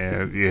 Man,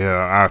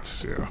 man.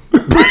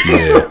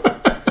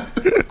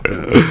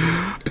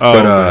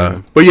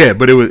 Yeah.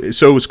 But it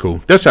was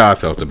cool. That's how I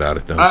felt about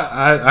it, though.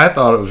 I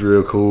thought it was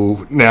real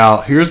cool. Now,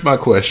 here's my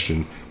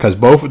question, because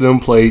both of them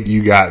played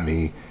 "You Got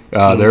Me,"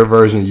 their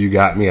version of "You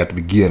Got Me" at the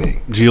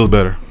beginning. Jill's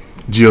better.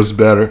 Jill's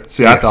better.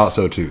 See, Yes. I thought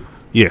so too.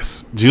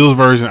 Yes, Jill's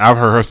version. I've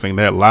heard her sing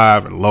that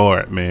live, and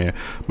Lord, man,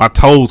 my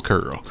toes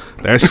curl.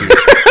 That shit.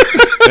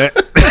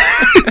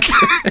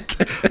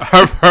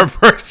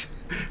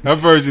 Her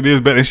version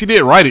is better, and she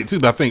did write it too.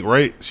 I think,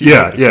 right? She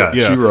wrote it.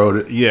 She wrote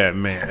it. Yeah,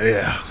 man.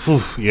 Yeah,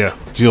 Whew, yeah.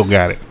 Jill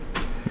got it.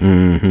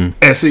 And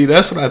see,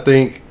 that's what I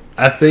think.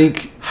 I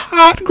think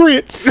Hot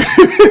grits.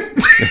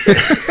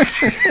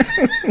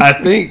 I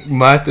think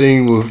my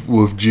thing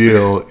with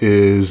Jill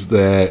is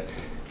that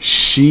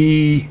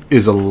she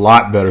is a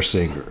lot better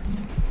singer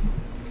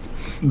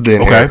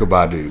than Okay. Erykah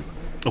Badu.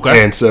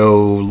 Okay. And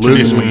so listening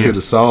Traditionally, to yes.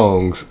 the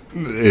songs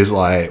is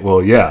like,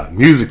 well, yeah,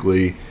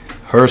 musically,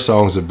 her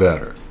songs are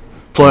better.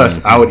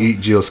 Plus, I would eat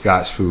Jill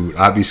Scott's food.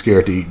 I'd be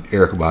scared to eat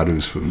Erykah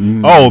Badu's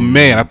food. Oh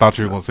man, I thought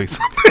you were gonna say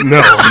something.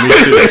 No, Me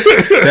too.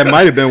 That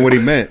might have been what he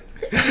meant.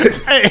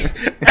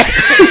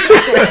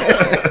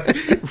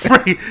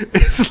 Frank,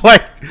 it's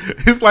like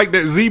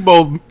that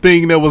Zebo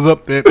thing that was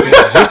up that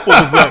Jip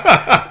was up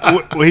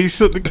when he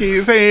shook the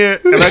kid's hand,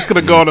 and I could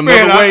have gone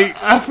another man, way.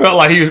 I felt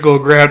like he was going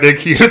to grab that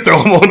kid and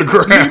throw him on the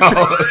ground.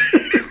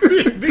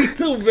 Me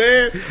too,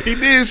 man. He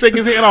did shake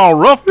his hand all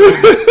rough, but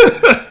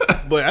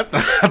I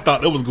thought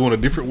that was going a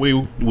different way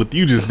with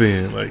you just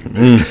then. Like,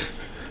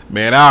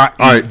 man, I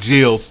eat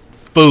Jill's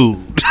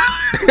food.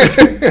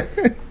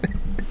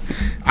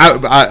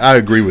 I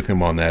agree with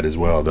him on that as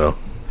well, though.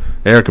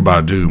 Erykah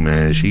Badu,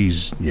 man,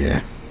 she's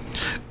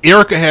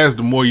Erykah has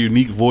the more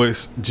unique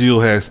voice.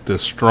 Jill has the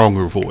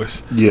stronger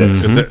voice.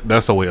 Yes.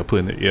 That's a way of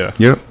putting it. Yeah.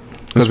 Yep.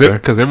 That's fair.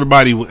 Because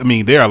everybody, I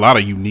mean, there are a lot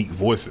of unique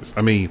voices.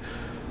 I mean,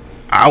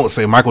 I would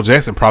say Michael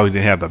Jackson probably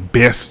didn't have the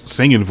best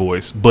singing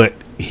voice, but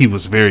he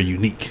was very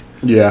unique.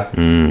 Yeah.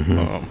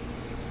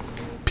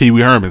 Pee Wee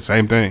Herman,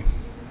 same thing.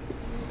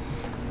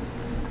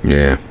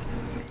 Yeah.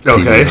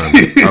 Okay.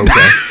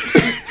 Okay.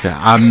 Yeah,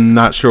 I'm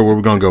not sure where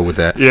we're gonna go with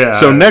that. Yeah.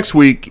 So next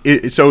week,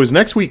 is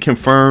next week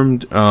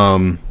confirmed? 50,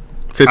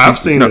 I've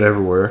seen it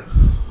everywhere.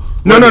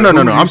 No. Who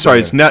I'm you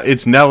sorry. saying?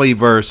 It's Nelly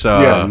versus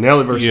Yeah,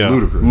 Nelly versus yeah.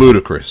 Ludacris.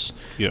 Ludacris.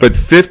 Yeah. But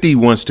 50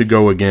 wants to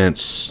go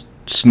against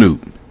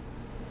Snoop.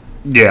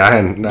 Yeah, I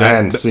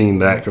hadn't seen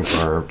that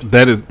confirmed.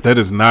 That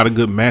is not a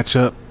good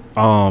matchup.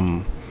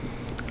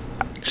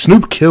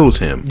 Snoop kills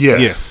him.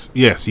 Yes.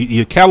 Yes.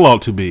 Your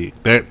catalog too big.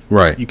 That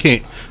Right. You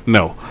can't.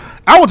 No.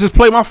 I would just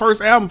play my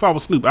first album if I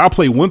was Snoop. I'll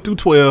play 1 through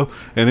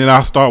 12, and then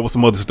I'll start with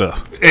some other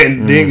stuff.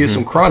 And then get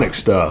some chronic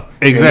stuff.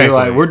 Exactly. And they're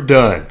like, we're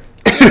done.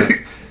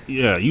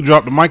 Yeah, you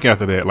drop the mic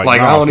after that. Like, nah,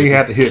 I don't 50. even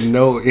have to hit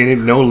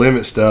no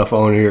limit stuff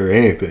on here or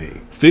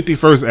anything.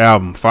 51st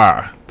album,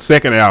 fire.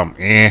 Second album,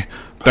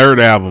 Third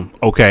album,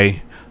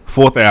 okay.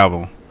 Fourth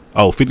album,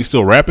 50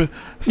 still rapping.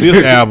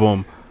 Fifth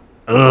album,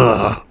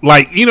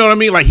 like, you know what I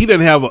mean? Like, he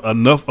doesn't have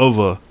enough of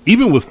a,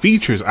 even with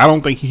features, I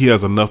don't think he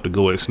has enough to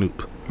go at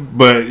Snoop.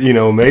 But,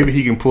 maybe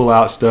he can pull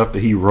out stuff that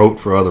he wrote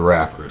for other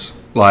rappers.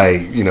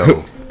 Like,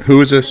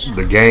 Who is this?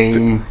 The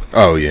Game.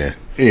 Oh yeah.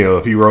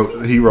 If he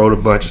wrote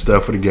a bunch of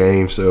stuff for The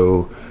Game,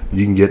 so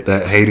you can get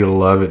that Hate It or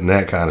Love It and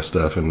that kind of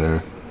stuff in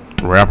there.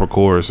 Rapper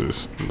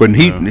choruses. But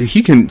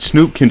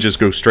Snoop can just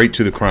go straight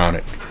to the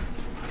chronic.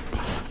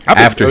 He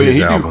his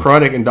do album.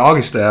 Chronic and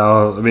Doggy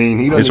Style. I mean,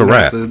 he It's doesn't a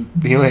have to.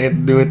 He don't have to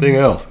do anything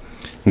else.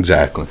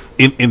 Exactly.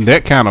 In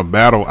that kind of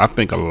battle, I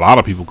think a lot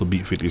of people could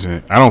beat 50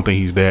 Cent. I don't think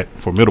he's that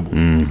formidable.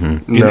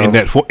 Mm-hmm. No.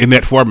 In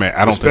that format,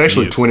 I don't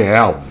Especially think he is. 20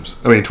 albums.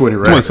 I mean, 20 20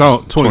 records.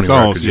 songs. 20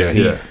 songs. records,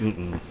 Yeah.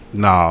 Yeah.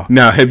 Nah.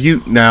 Now, have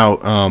you and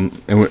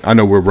I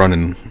know we're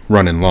running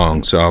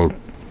long, so I'll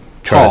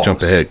try to jump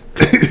Pause.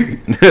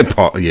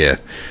 ahead. Yeah.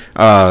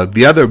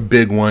 The other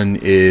big one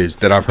is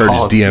that I've heard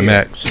Pause is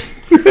DMX.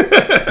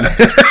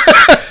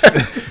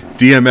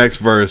 DMX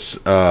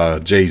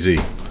versus Jay-Z.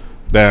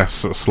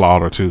 That's a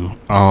slaughter too.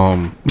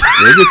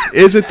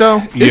 Is it though?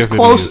 Yes, It's it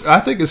close. is. I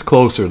think it's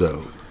closer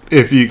though.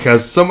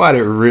 Because somebody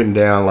had written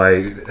down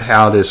like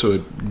how this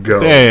would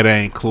go. It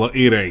ain't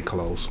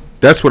close.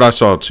 That's what I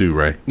saw too,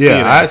 Ray.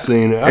 Yeah, I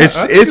seen it.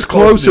 It's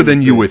closer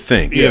than you would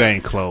think. It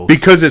ain't close.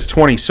 Because it's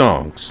 20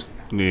 songs.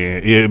 Yeah,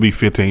 it'd be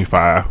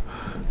 15-5.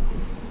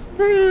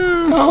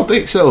 I don't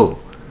think so.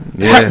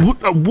 Yeah.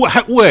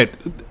 What?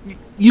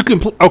 You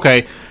can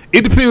okay.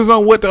 It depends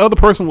on what the other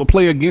person would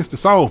play against the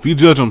song. If you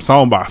judge them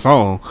song by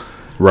song,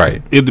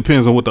 Right. it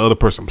depends on what the other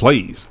person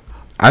plays.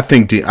 I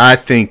think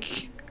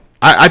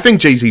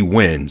Jay-Z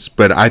wins,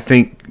 but I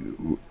think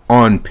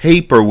on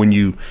paper when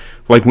you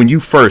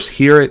first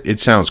hear it, it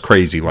sounds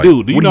crazy. Like,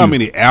 Dude, do you what know how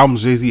many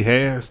albums Jay-Z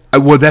has?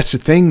 Well, that's the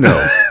thing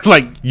though.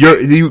 Like,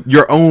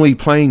 You're only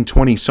playing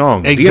 20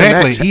 songs.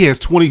 exactly. DMX He has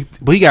 20,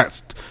 but he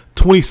got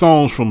 20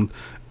 songs from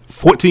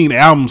 14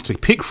 albums to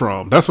pick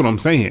from. That's what I'm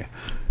saying.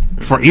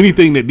 For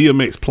anything that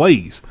DMX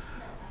plays,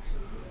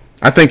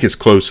 I think it's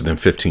closer than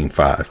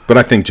 15-5, but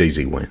I think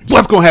Jay-Z wins.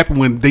 what's gonna happen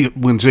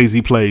when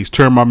Jay-Z plays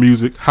 "Turn My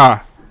Music"?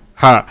 Ha,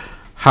 ha,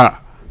 ha,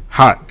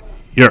 hot.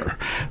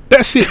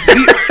 That shit.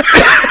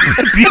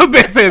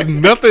 DMX has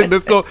nothing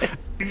that's going.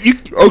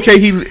 Okay,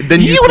 you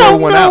throw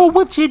one out.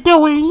 What you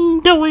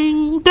doing?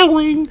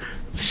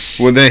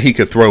 Well, then he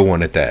could throw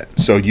one at that.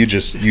 So you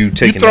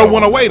take throw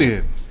one away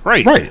then,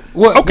 right?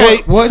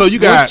 So you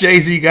got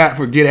Jay-Z got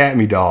for "Get at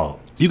Me, Dog."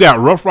 You got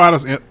Rough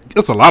Riders. And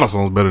it's a lot of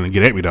songs better than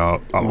 "Get at Me,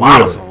 Dog." A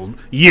lot of songs.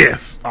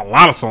 Yes, a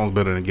lot of songs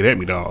better than "Get at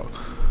Me, Dog."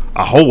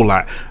 A whole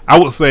lot. I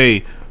would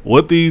say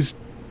what these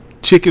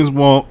chickens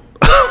want.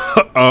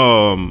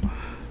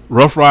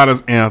 Rough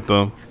Riders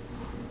anthem.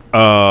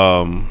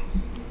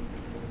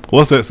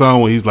 What's that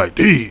song where he's like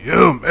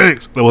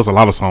DMX? There was a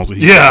lot of songs.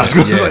 I was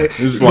gonna say.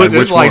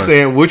 It's like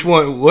saying which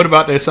one. What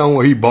about that song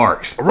where he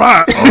barks?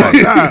 Right. Oh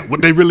my God.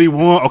 What they really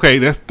want? Okay,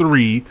 that's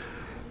 3.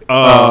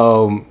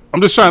 I'm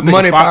just trying to think.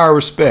 Money, Power,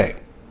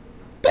 Respect.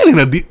 That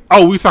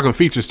ain't we talking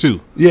features too.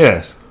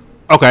 Yes.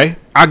 Okay,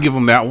 I'll give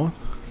him that one.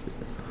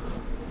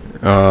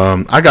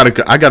 I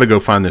gotta go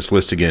find this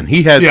list again.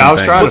 He has. Yeah, I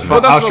was trying to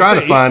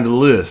find the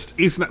list.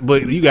 It's not,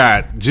 but you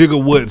got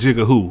Jigga what,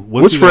 Jigga who?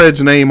 What's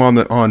Fred's name on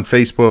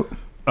Facebook?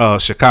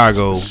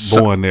 Chicago,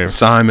 born there.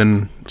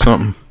 Simon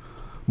something.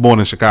 Born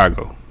in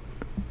Chicago.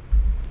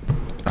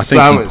 I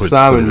think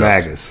Simon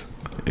Magus.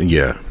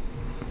 Yeah.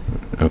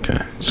 Okay.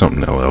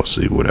 Something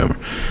LLC, whatever.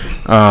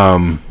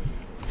 I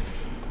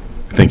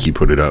think he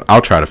put it up.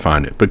 I'll try to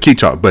find it. But keep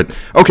talking. But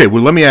okay,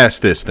 well, let me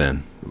ask this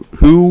then: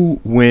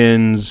 who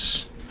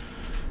wins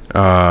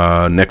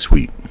next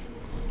week?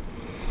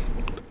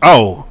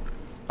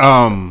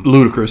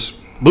 Ludacris.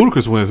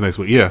 Ludacris wins next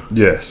week. Yeah.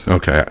 Yes.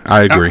 Okay,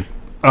 I agree.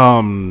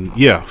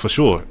 Yeah, for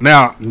sure.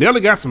 Now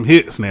Nelly got some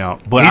hits now,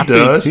 but he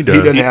does. He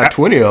doesn't have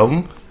 20 of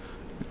them.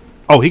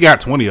 Oh, he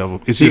got 20 of them.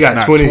 It's just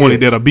not 20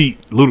 that'll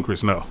beat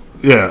Ludacris. No.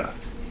 Yeah.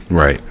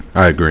 Right.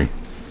 I agree.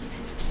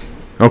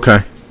 Okay.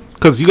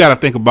 Because you got to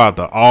think about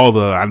all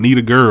the I Need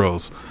a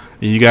Girls,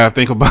 and you got to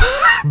think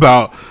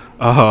about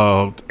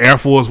Air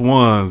Force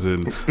Ones,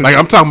 and like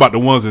I'm talking about the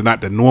ones that's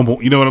not the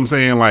normal. You know what I'm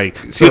saying? Like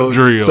Tip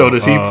Drill. So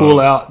does he pull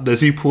out? Does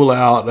he pull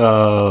out?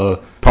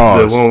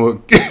 Pause.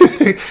 The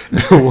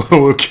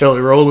one with Kelly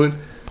Rowland.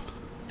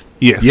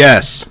 Yes.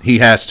 Yes, he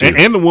has to.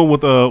 And the one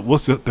with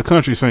what's the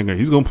country singer?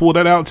 He's gonna pull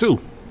that out too.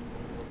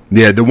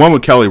 Yeah, the one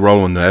with Kelly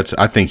Rowland.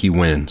 I think he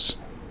wins.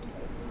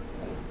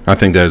 I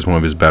think that is one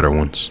of his better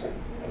ones.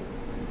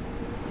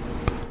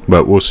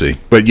 But we'll see.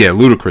 But yeah,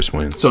 Ludacris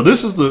wins. So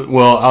this is I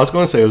was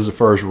going to say it was the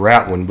first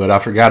rap one, but I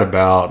forgot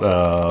about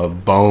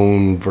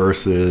Bone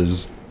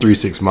versus 3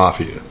 6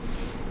 Mafia.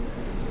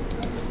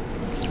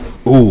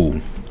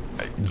 Ooh,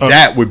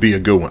 that would be a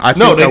good one.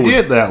 They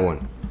did that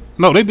one.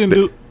 No, they didn't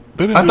do.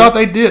 I thought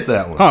they did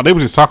that one. Oh, they were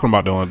just talking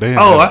about doing it.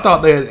 I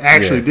thought they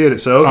actually did it.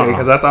 So okay,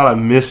 because I thought I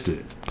missed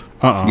it.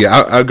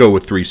 Yeah, I'll go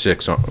with 3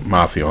 6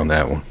 Mafia on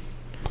that one.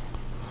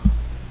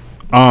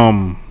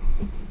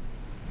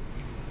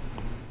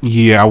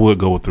 Yeah, I would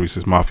go with 3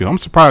 6 Mafia. I'm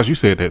surprised you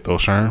said that though,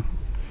 Sherm.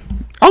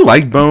 I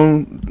like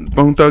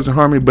Bone Thugs and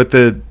Harmony, but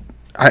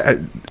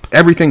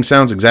everything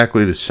sounds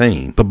exactly the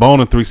same. The Bone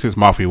and 3 6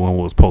 Mafia one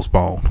was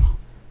postponed.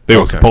 They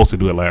were supposed to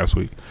do it last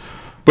week.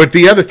 But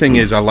the other thing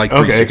is, I like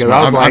 3 6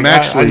 Mafia.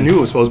 I knew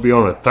it was supposed to be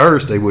on a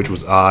Thursday, which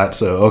was odd.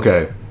 So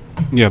okay.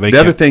 Yeah, the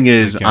other thing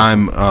is,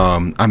 I'm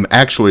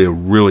actually a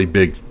really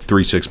big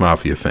 3 6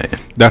 Mafia fan.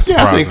 That's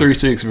surprising. I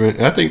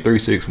think 3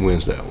 6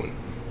 wins that one.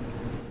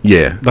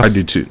 Yeah, I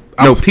do too.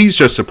 No, P's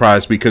just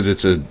surprised because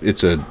it's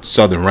a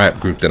southern rap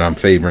group that I'm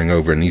favoring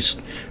over in East.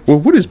 Well,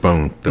 what is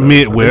Bone?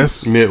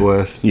 Midwest.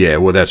 Yeah,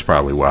 well, that's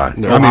probably why.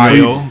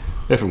 Ohio.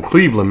 They're from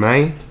Cleveland,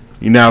 man.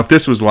 Now, if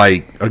this was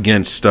like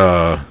against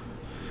shoot,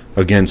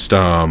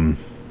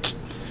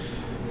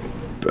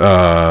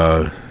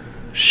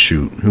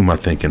 who am I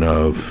thinking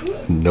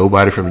of?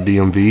 Nobody from the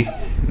DMV.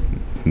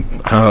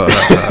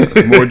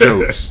 More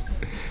jokes.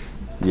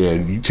 Yeah,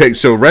 you take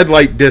Red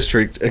Light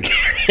District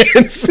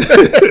against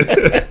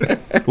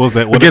what's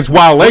that? Against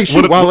Wale.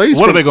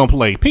 What are they gonna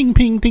play? Ping,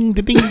 ping, ding,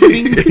 ding, ding,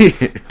 ding,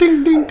 ding,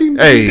 ding, ding.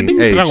 Hey,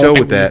 chill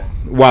with that.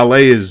 Wale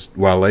is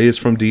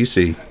from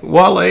DC.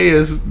 Wale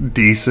is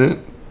decent.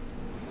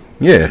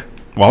 Yeah,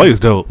 Wale is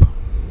dope.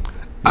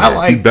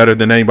 He's better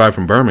than anybody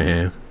from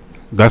Birmingham.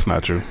 That's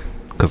not true,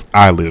 because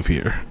I live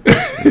here.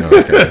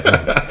 Okay.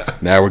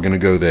 Now we're gonna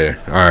go there.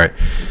 All right.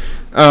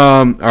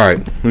 All right.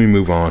 Let me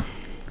move on.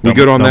 We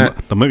good on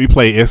that? Don't make me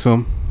play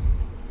SM.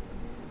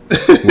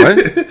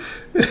 What?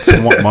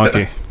 Swamp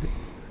Monkey.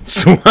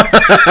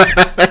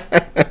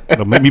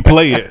 Don't make me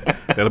play it.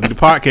 That'll be the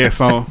podcast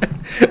song.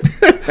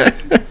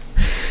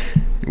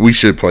 We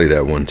should play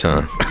that one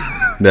time.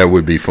 That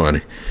would be funny.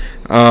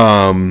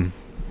 All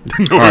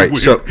right,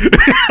 so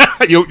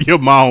your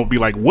mom will be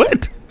like,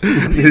 "What?"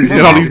 He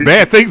said all these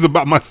bad things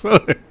about my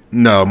son.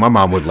 No, my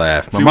mom would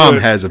laugh. My mom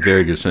has a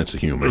very good sense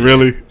of humor.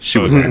 Really? She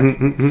would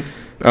laugh.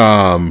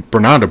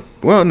 Bernardo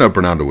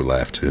would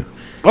laugh too.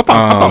 I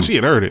thought she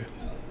had heard it.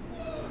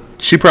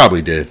 She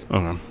probably did.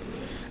 Okay.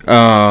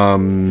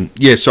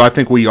 Yeah, so I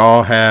think we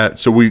all have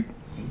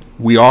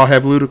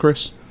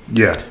Ludacris?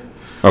 Yeah.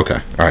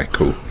 Okay. All right,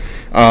 cool.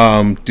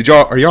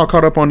 Are y'all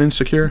caught up on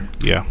Insecure?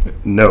 Yeah.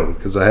 No,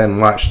 because I hadn't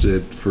watched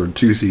it for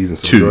 2 seasons.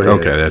 So Two. go ahead.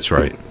 Okay, that's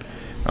right.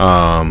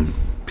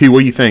 P, what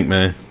do you think,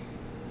 man?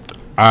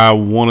 I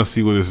want to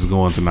see where this is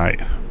going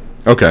tonight.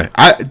 Okay,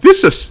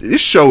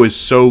 this show is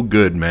so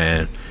good,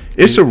 man.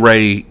 Issa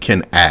Rae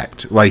can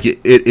act. Like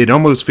it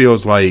almost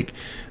feels like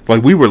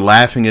we were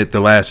laughing at the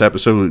last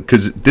episode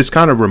because this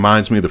kind of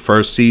reminds me of the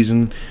first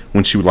season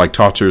when she would like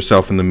talk to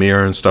herself in the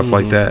mirror and stuff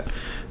like that.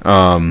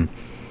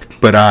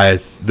 But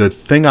the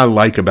thing I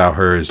like about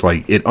her is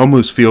like it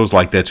almost feels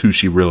like that's who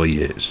she really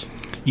is.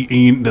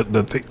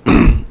 The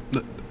thing,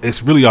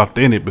 it's really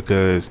authentic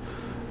because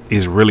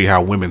it's really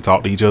how women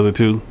talk to each other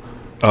too.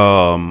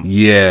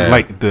 Yeah,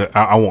 like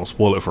I won't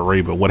spoil it for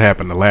Ray, but what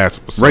happened the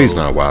last episode? Ray's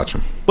not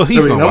watching, but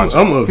he's gonna watch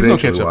it. He's gonna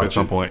catch eventually up watch at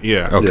some it. point.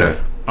 Yeah. okay,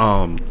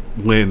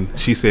 When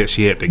she said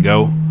she had to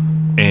go,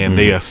 and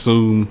they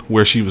assumed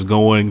where she was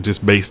going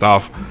just based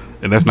off,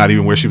 and that's not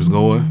even where she was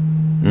going.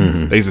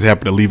 They just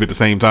happened to leave at the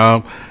same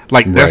time.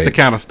 Like that's the Right.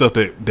 kind of stuff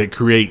that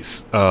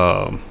creates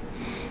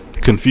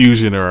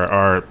confusion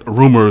or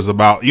rumors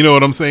about, you know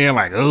what I'm saying?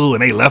 Like, oh,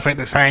 and they left at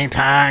the same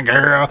time,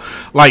 girl.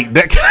 Like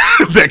that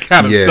that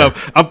kind of Yeah.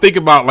 stuff. I'm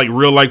thinking about like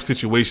real life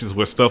situations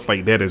where stuff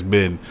like that has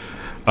been.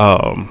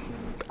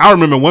 I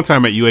remember one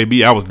time at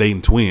UAB, I was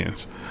dating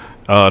twins.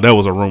 That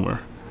was a rumor,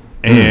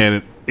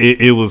 and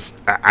it was.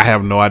 I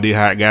have no idea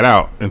how it got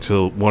out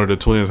until one of the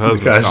twins'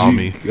 husbands called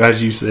me.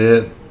 As you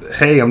said,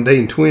 hey, I'm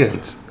dating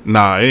twins.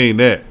 Nah, it ain't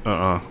that.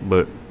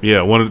 But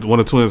yeah, one of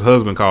the twins'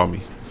 husband called me,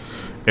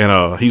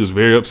 and he was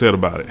very upset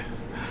about it.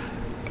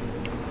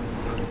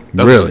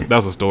 Really?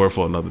 That's a story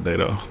for another day,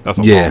 though. That's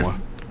a Yeah. long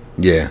one.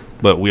 yeah,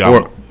 But it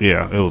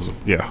was,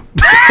 yeah.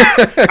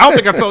 I don't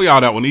think I told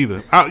y'all that one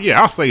either.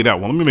 I'll say that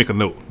one. Let me make a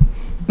note.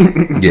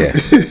 yeah,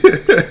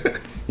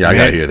 yeah. I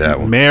gotta hear that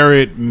one.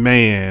 Married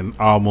man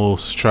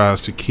almost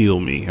tries to kill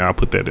me. I'll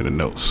put that in the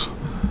notes.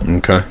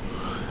 Okay,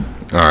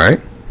 all right.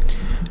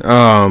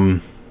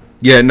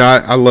 Yeah, no,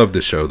 I love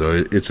this show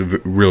though. It's a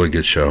really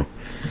good show.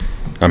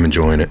 I'm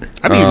enjoying it.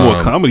 I need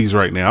more comedies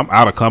right now. I'm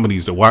out of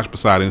comedies to watch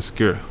beside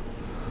Insecure.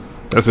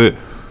 That's it.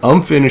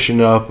 I'm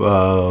finishing up.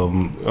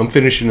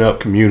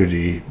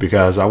 Community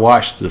because I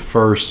watched the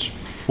first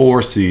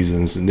 4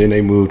 seasons and then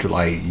they moved to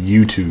like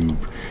YouTube.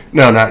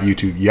 No, not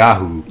YouTube.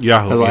 Yahoo.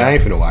 Yahoo, I was like, yeah. I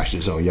ain't finna watch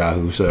this on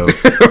Yahoo. So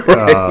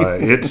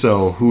it's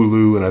on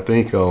Hulu and I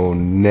think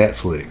on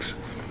Netflix.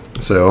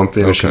 So I'm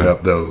finishing Okay.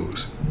 up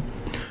those.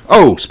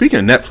 Oh, speaking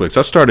of Netflix,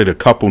 I started a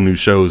couple new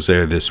shows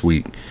there this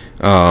week.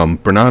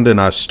 Bernanda and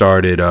I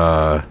started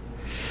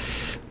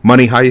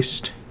Money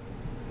Heist.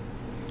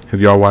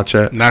 Have y'all watched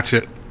that? Not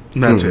yet.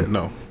 Not yet.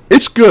 No.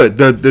 It's good.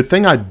 The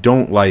thing I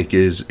don't like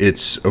is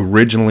it's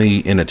originally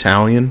in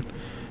Italian,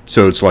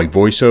 so it's like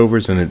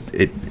voiceovers, and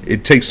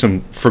it takes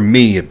some. For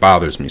me, it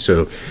bothers me,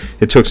 so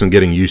it took some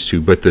getting used to.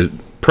 But the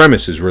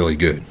premise is really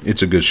good.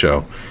 It's a good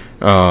show.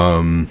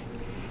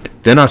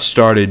 Then I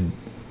started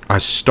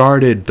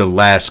The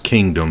Last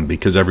Kingdom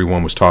because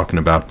everyone was talking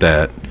about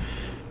that,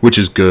 which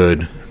is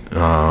good.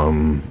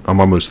 I'm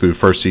almost through the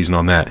first season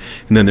on that.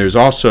 And then there's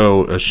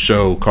also a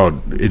show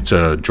it's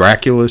a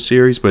Dracula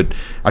series, but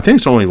I think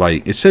it's only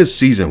like, it says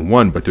season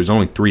 1, but there's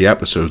only 3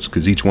 episodes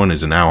because each one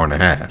is an hour and a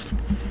half.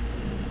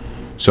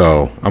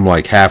 So I'm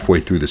like halfway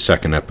through the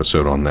second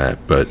episode on that,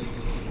 but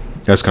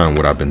that's kind of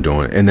what I've been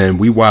doing. And then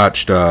we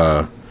watched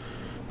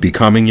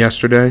Becoming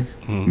yesterday,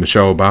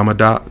 Michelle Obama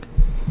doc.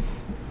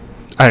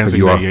 I haven't seen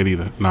you that all- yet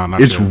either. No, not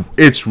yet.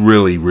 It's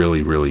really,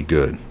 really, really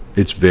good.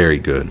 It's very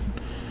good.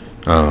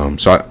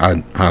 So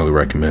I highly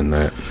recommend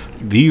that.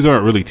 These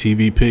aren't really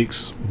TV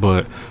picks,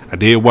 but I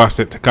did watch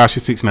that Tekashi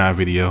 6ix9ine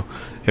video.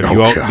 Have Oh,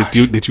 you all? gosh.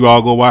 Did you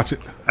all go watch it?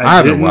 I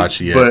haven't didn't,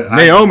 watched it yet. but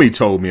Naomi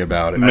told me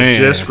about it. Man. I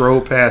just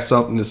scrolled past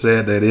something that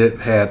said that it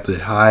had the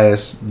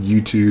highest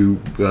YouTube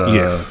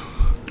Yes.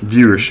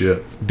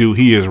 viewership. Dude,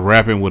 he is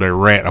rapping with a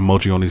rat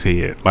emoji on his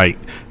head. Like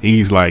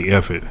he's like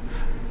F it,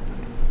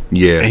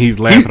 Yeah, and he's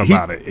laughing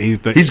about it.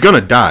 He's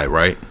gonna die,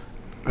 right?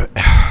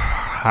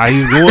 How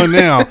he's going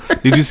now?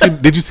 Did you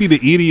see the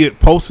idiot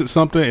posted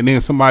something and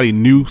then somebody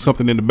knew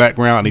something in the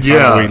background and he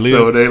found out where Yeah, he lived?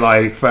 so they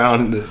like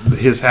found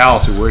his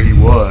house or where he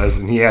was,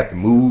 and he had to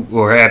move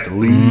or had to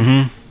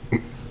leave.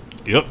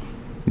 Yep.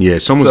 Yeah,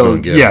 someone's So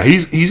gonna get. yeah,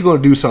 he's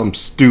going to do something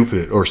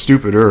stupid or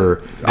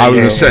stupider. I was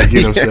gonna and say,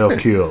 get himself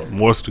killed.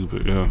 More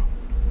stupid. Yeah.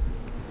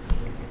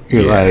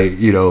 You're Yeah. like,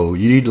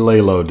 you need to lay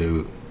low,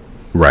 dude.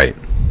 Right.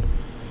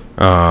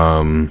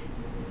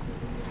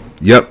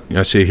 Yep,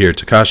 I see it here.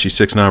 Tekashi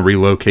 6ix9ine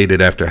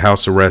relocated after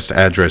house arrest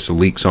address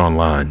leaks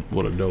online.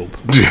 What a dope.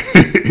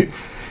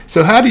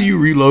 So how do you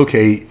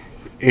relocate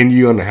and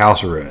you under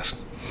house arrest?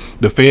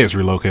 The feds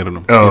relocated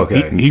him. Oh,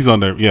 okay. He's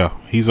under.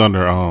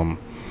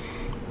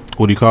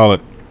 What do you call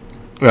it?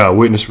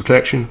 Witness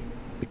protection.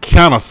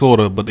 Kind of, sort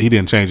of, but he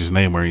didn't change his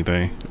name or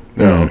anything.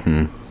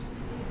 No.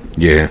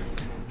 Yeah.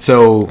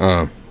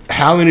 So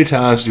how many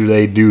times do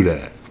they do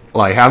that?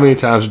 Like, how many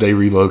times do they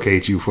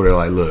relocate you before they're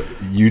like, look,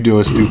 you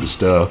doing stupid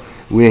stuff.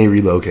 We ain't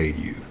relocate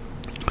you.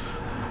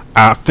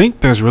 I think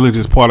that's really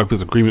just part of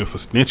his agreement for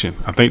snitching.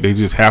 I think they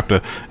just have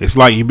to. It's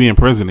like you being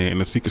president and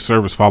the Secret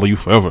Service follow you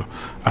forever.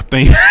 I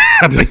think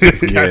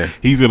this guy,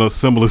 he's in a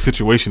similar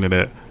situation to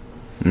that.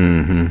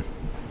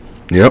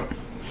 Yep.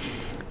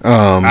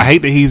 I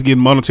hate that he's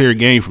getting monetary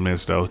gain from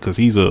this though, because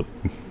he's a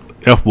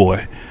F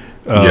boy.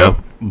 Yep.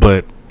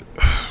 But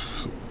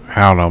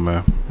I don't know,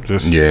 man.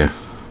 Just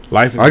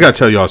life. I gotta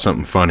tell y'all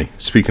something funny.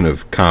 Speaking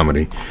of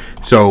comedy,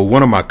 so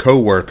one of my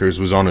coworkers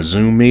was on a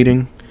Zoom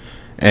meeting,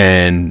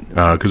 and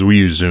because we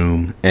use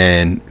Zoom,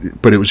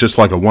 but it was just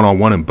like a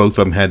one-on-one, and both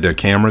of them had their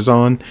cameras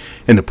on,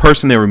 and the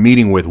person they were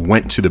meeting with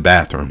went to the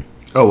bathroom.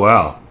 Oh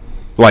wow!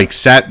 Like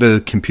sat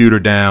the computer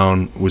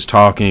down, was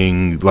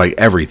talking, like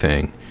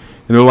everything,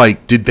 and they're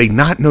like, did they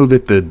not know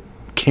that the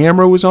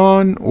camera was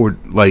on, or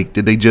like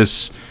did they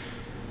just?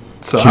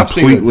 So I've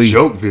seen a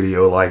joke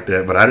video like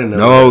that, but I didn't know.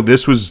 No,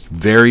 this was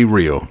very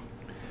real.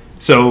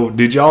 So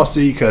did y'all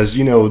see? Because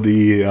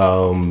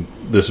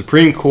the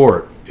Supreme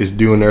Court is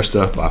doing their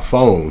stuff by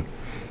phone,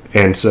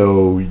 and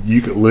so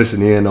you could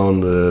listen in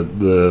on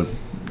the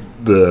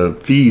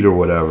feed or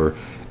whatever.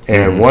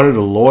 And one of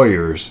the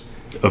lawyers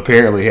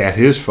apparently had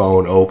his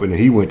phone open, and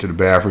he went to the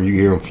bathroom. You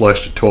hear him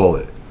flush the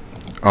toilet.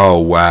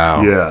 Oh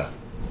wow!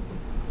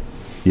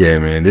 Yeah,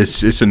 man.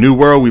 It's a new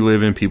world we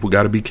live in. People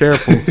got to be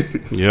careful.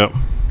 Yep.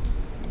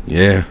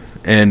 Yeah,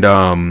 and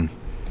do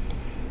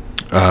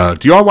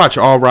y'all watch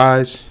All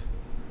Rise?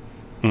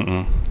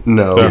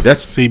 No,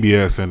 that's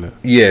CBS, isn't it?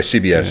 Yeah,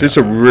 CBS. Yeah. It's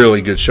a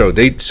really good show.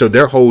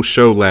 Their whole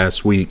show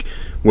last week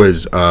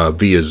was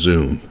via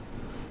Zoom,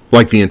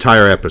 like the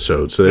entire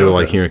episode. So they were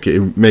like hearing.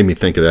 It made me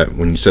think of that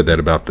when you said that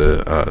about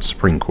the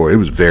Supreme Court. It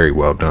was very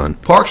well done.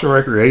 Parks and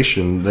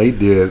Recreation, they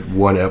did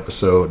one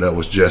episode that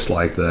was just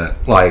like that,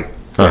 like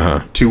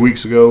 2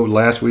 weeks ago,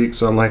 last week,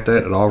 something like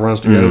that. It all runs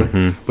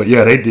together. But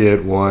yeah, they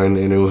did one,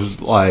 and it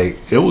was like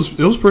it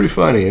was pretty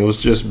funny. It was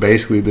just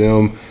basically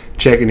them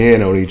checking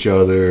in on each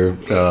other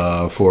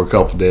for a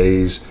couple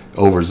days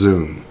over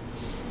Zoom.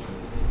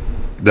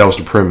 That was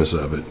the premise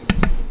of it.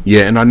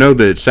 Yeah, and I know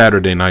that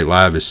Saturday Night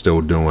Live is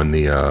still doing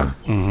the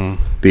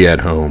At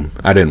Home.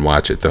 I didn't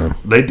watch it though.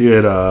 They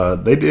did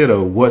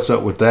a What's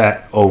Up With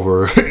That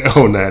over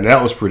on that, and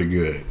that was pretty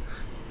good.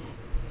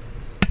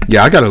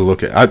 Yeah, I gotta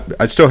look at.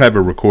 I still have it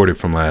recorded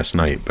from last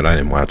night, but I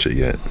didn't watch it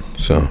yet.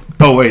 So.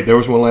 Oh wait, there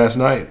was one last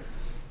night.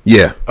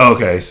 Yeah.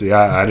 Okay. See,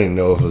 I didn't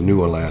know if it was a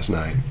new one last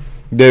night.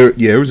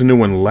 There was a new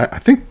one. I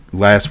think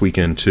last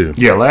weekend too.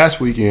 Yeah, last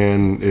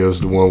weekend it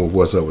was the one with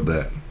What's Up With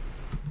That.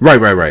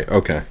 Right.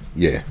 Okay.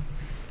 Yeah.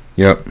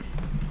 Yep.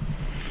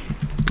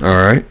 All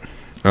right.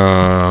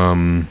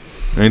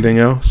 Anything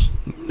else?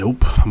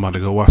 Nope. I'm about to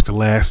go watch The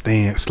Last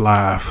Dance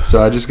live.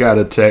 So I just got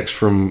a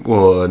text a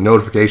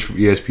notification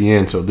from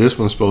ESPN. So this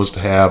one's supposed to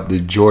have the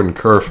Jordan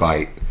Kerr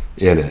fight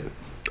in it.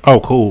 Oh,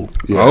 cool.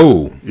 Yeah.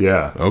 Oh.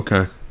 Yeah.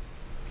 Okay.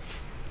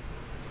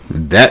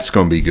 That's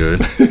going to be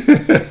good.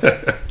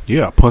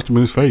 Yeah, I punched him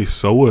in his face.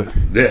 So what?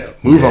 Yeah.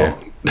 Move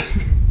on.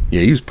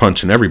 Yeah, he was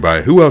punching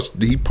everybody. Who else?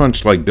 Did he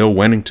punch like Bill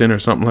Wennington or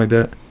something like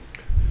that?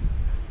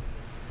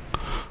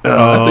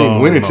 I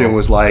think Wennington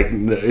was like,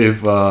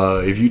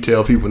 if you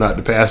tell people not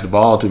to pass the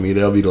ball to me,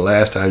 that'll be the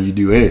last time you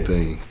do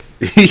anything.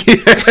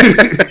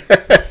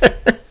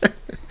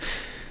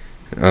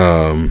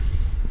 All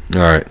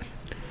right.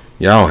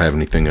 Yeah, I don't have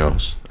anything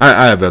else.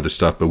 I have other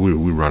stuff, but we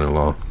running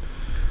along.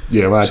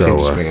 Yeah, my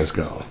attention span's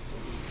gone.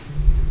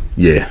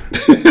 Yeah,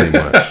 pretty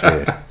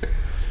much.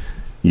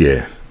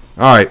 Yeah.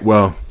 All right.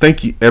 Well,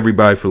 thank you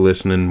everybody for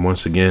listening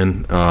once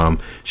again.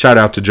 Shout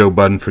out to Joe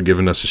Budden for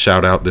giving us a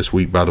shout out this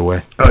week, by the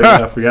way. Oh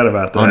yeah, I forgot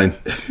about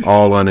that.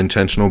 All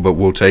unintentional, but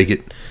we'll take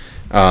it.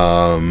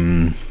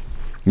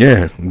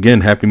 Yeah.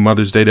 Again, happy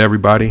Mother's Day to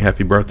everybody.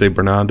 Happy birthday,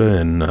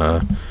 Bernarda, and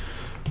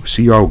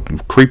see y'all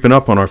creeping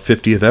up on our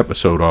 50th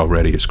episode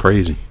already. It's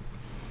crazy,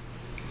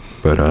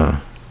 but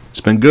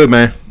it's been good,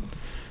 man.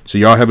 So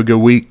y'all have a good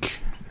week.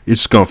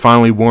 It's gonna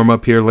finally warm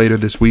up here later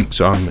this week,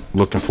 so I'm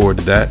looking forward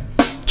to that.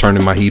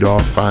 Turning my heat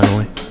off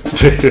finally.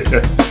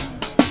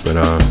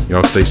 But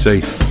y'all stay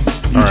safe.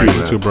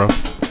 You too, bro.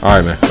 All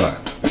right, man. Bye.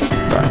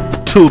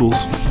 Bye.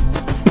 Toodles.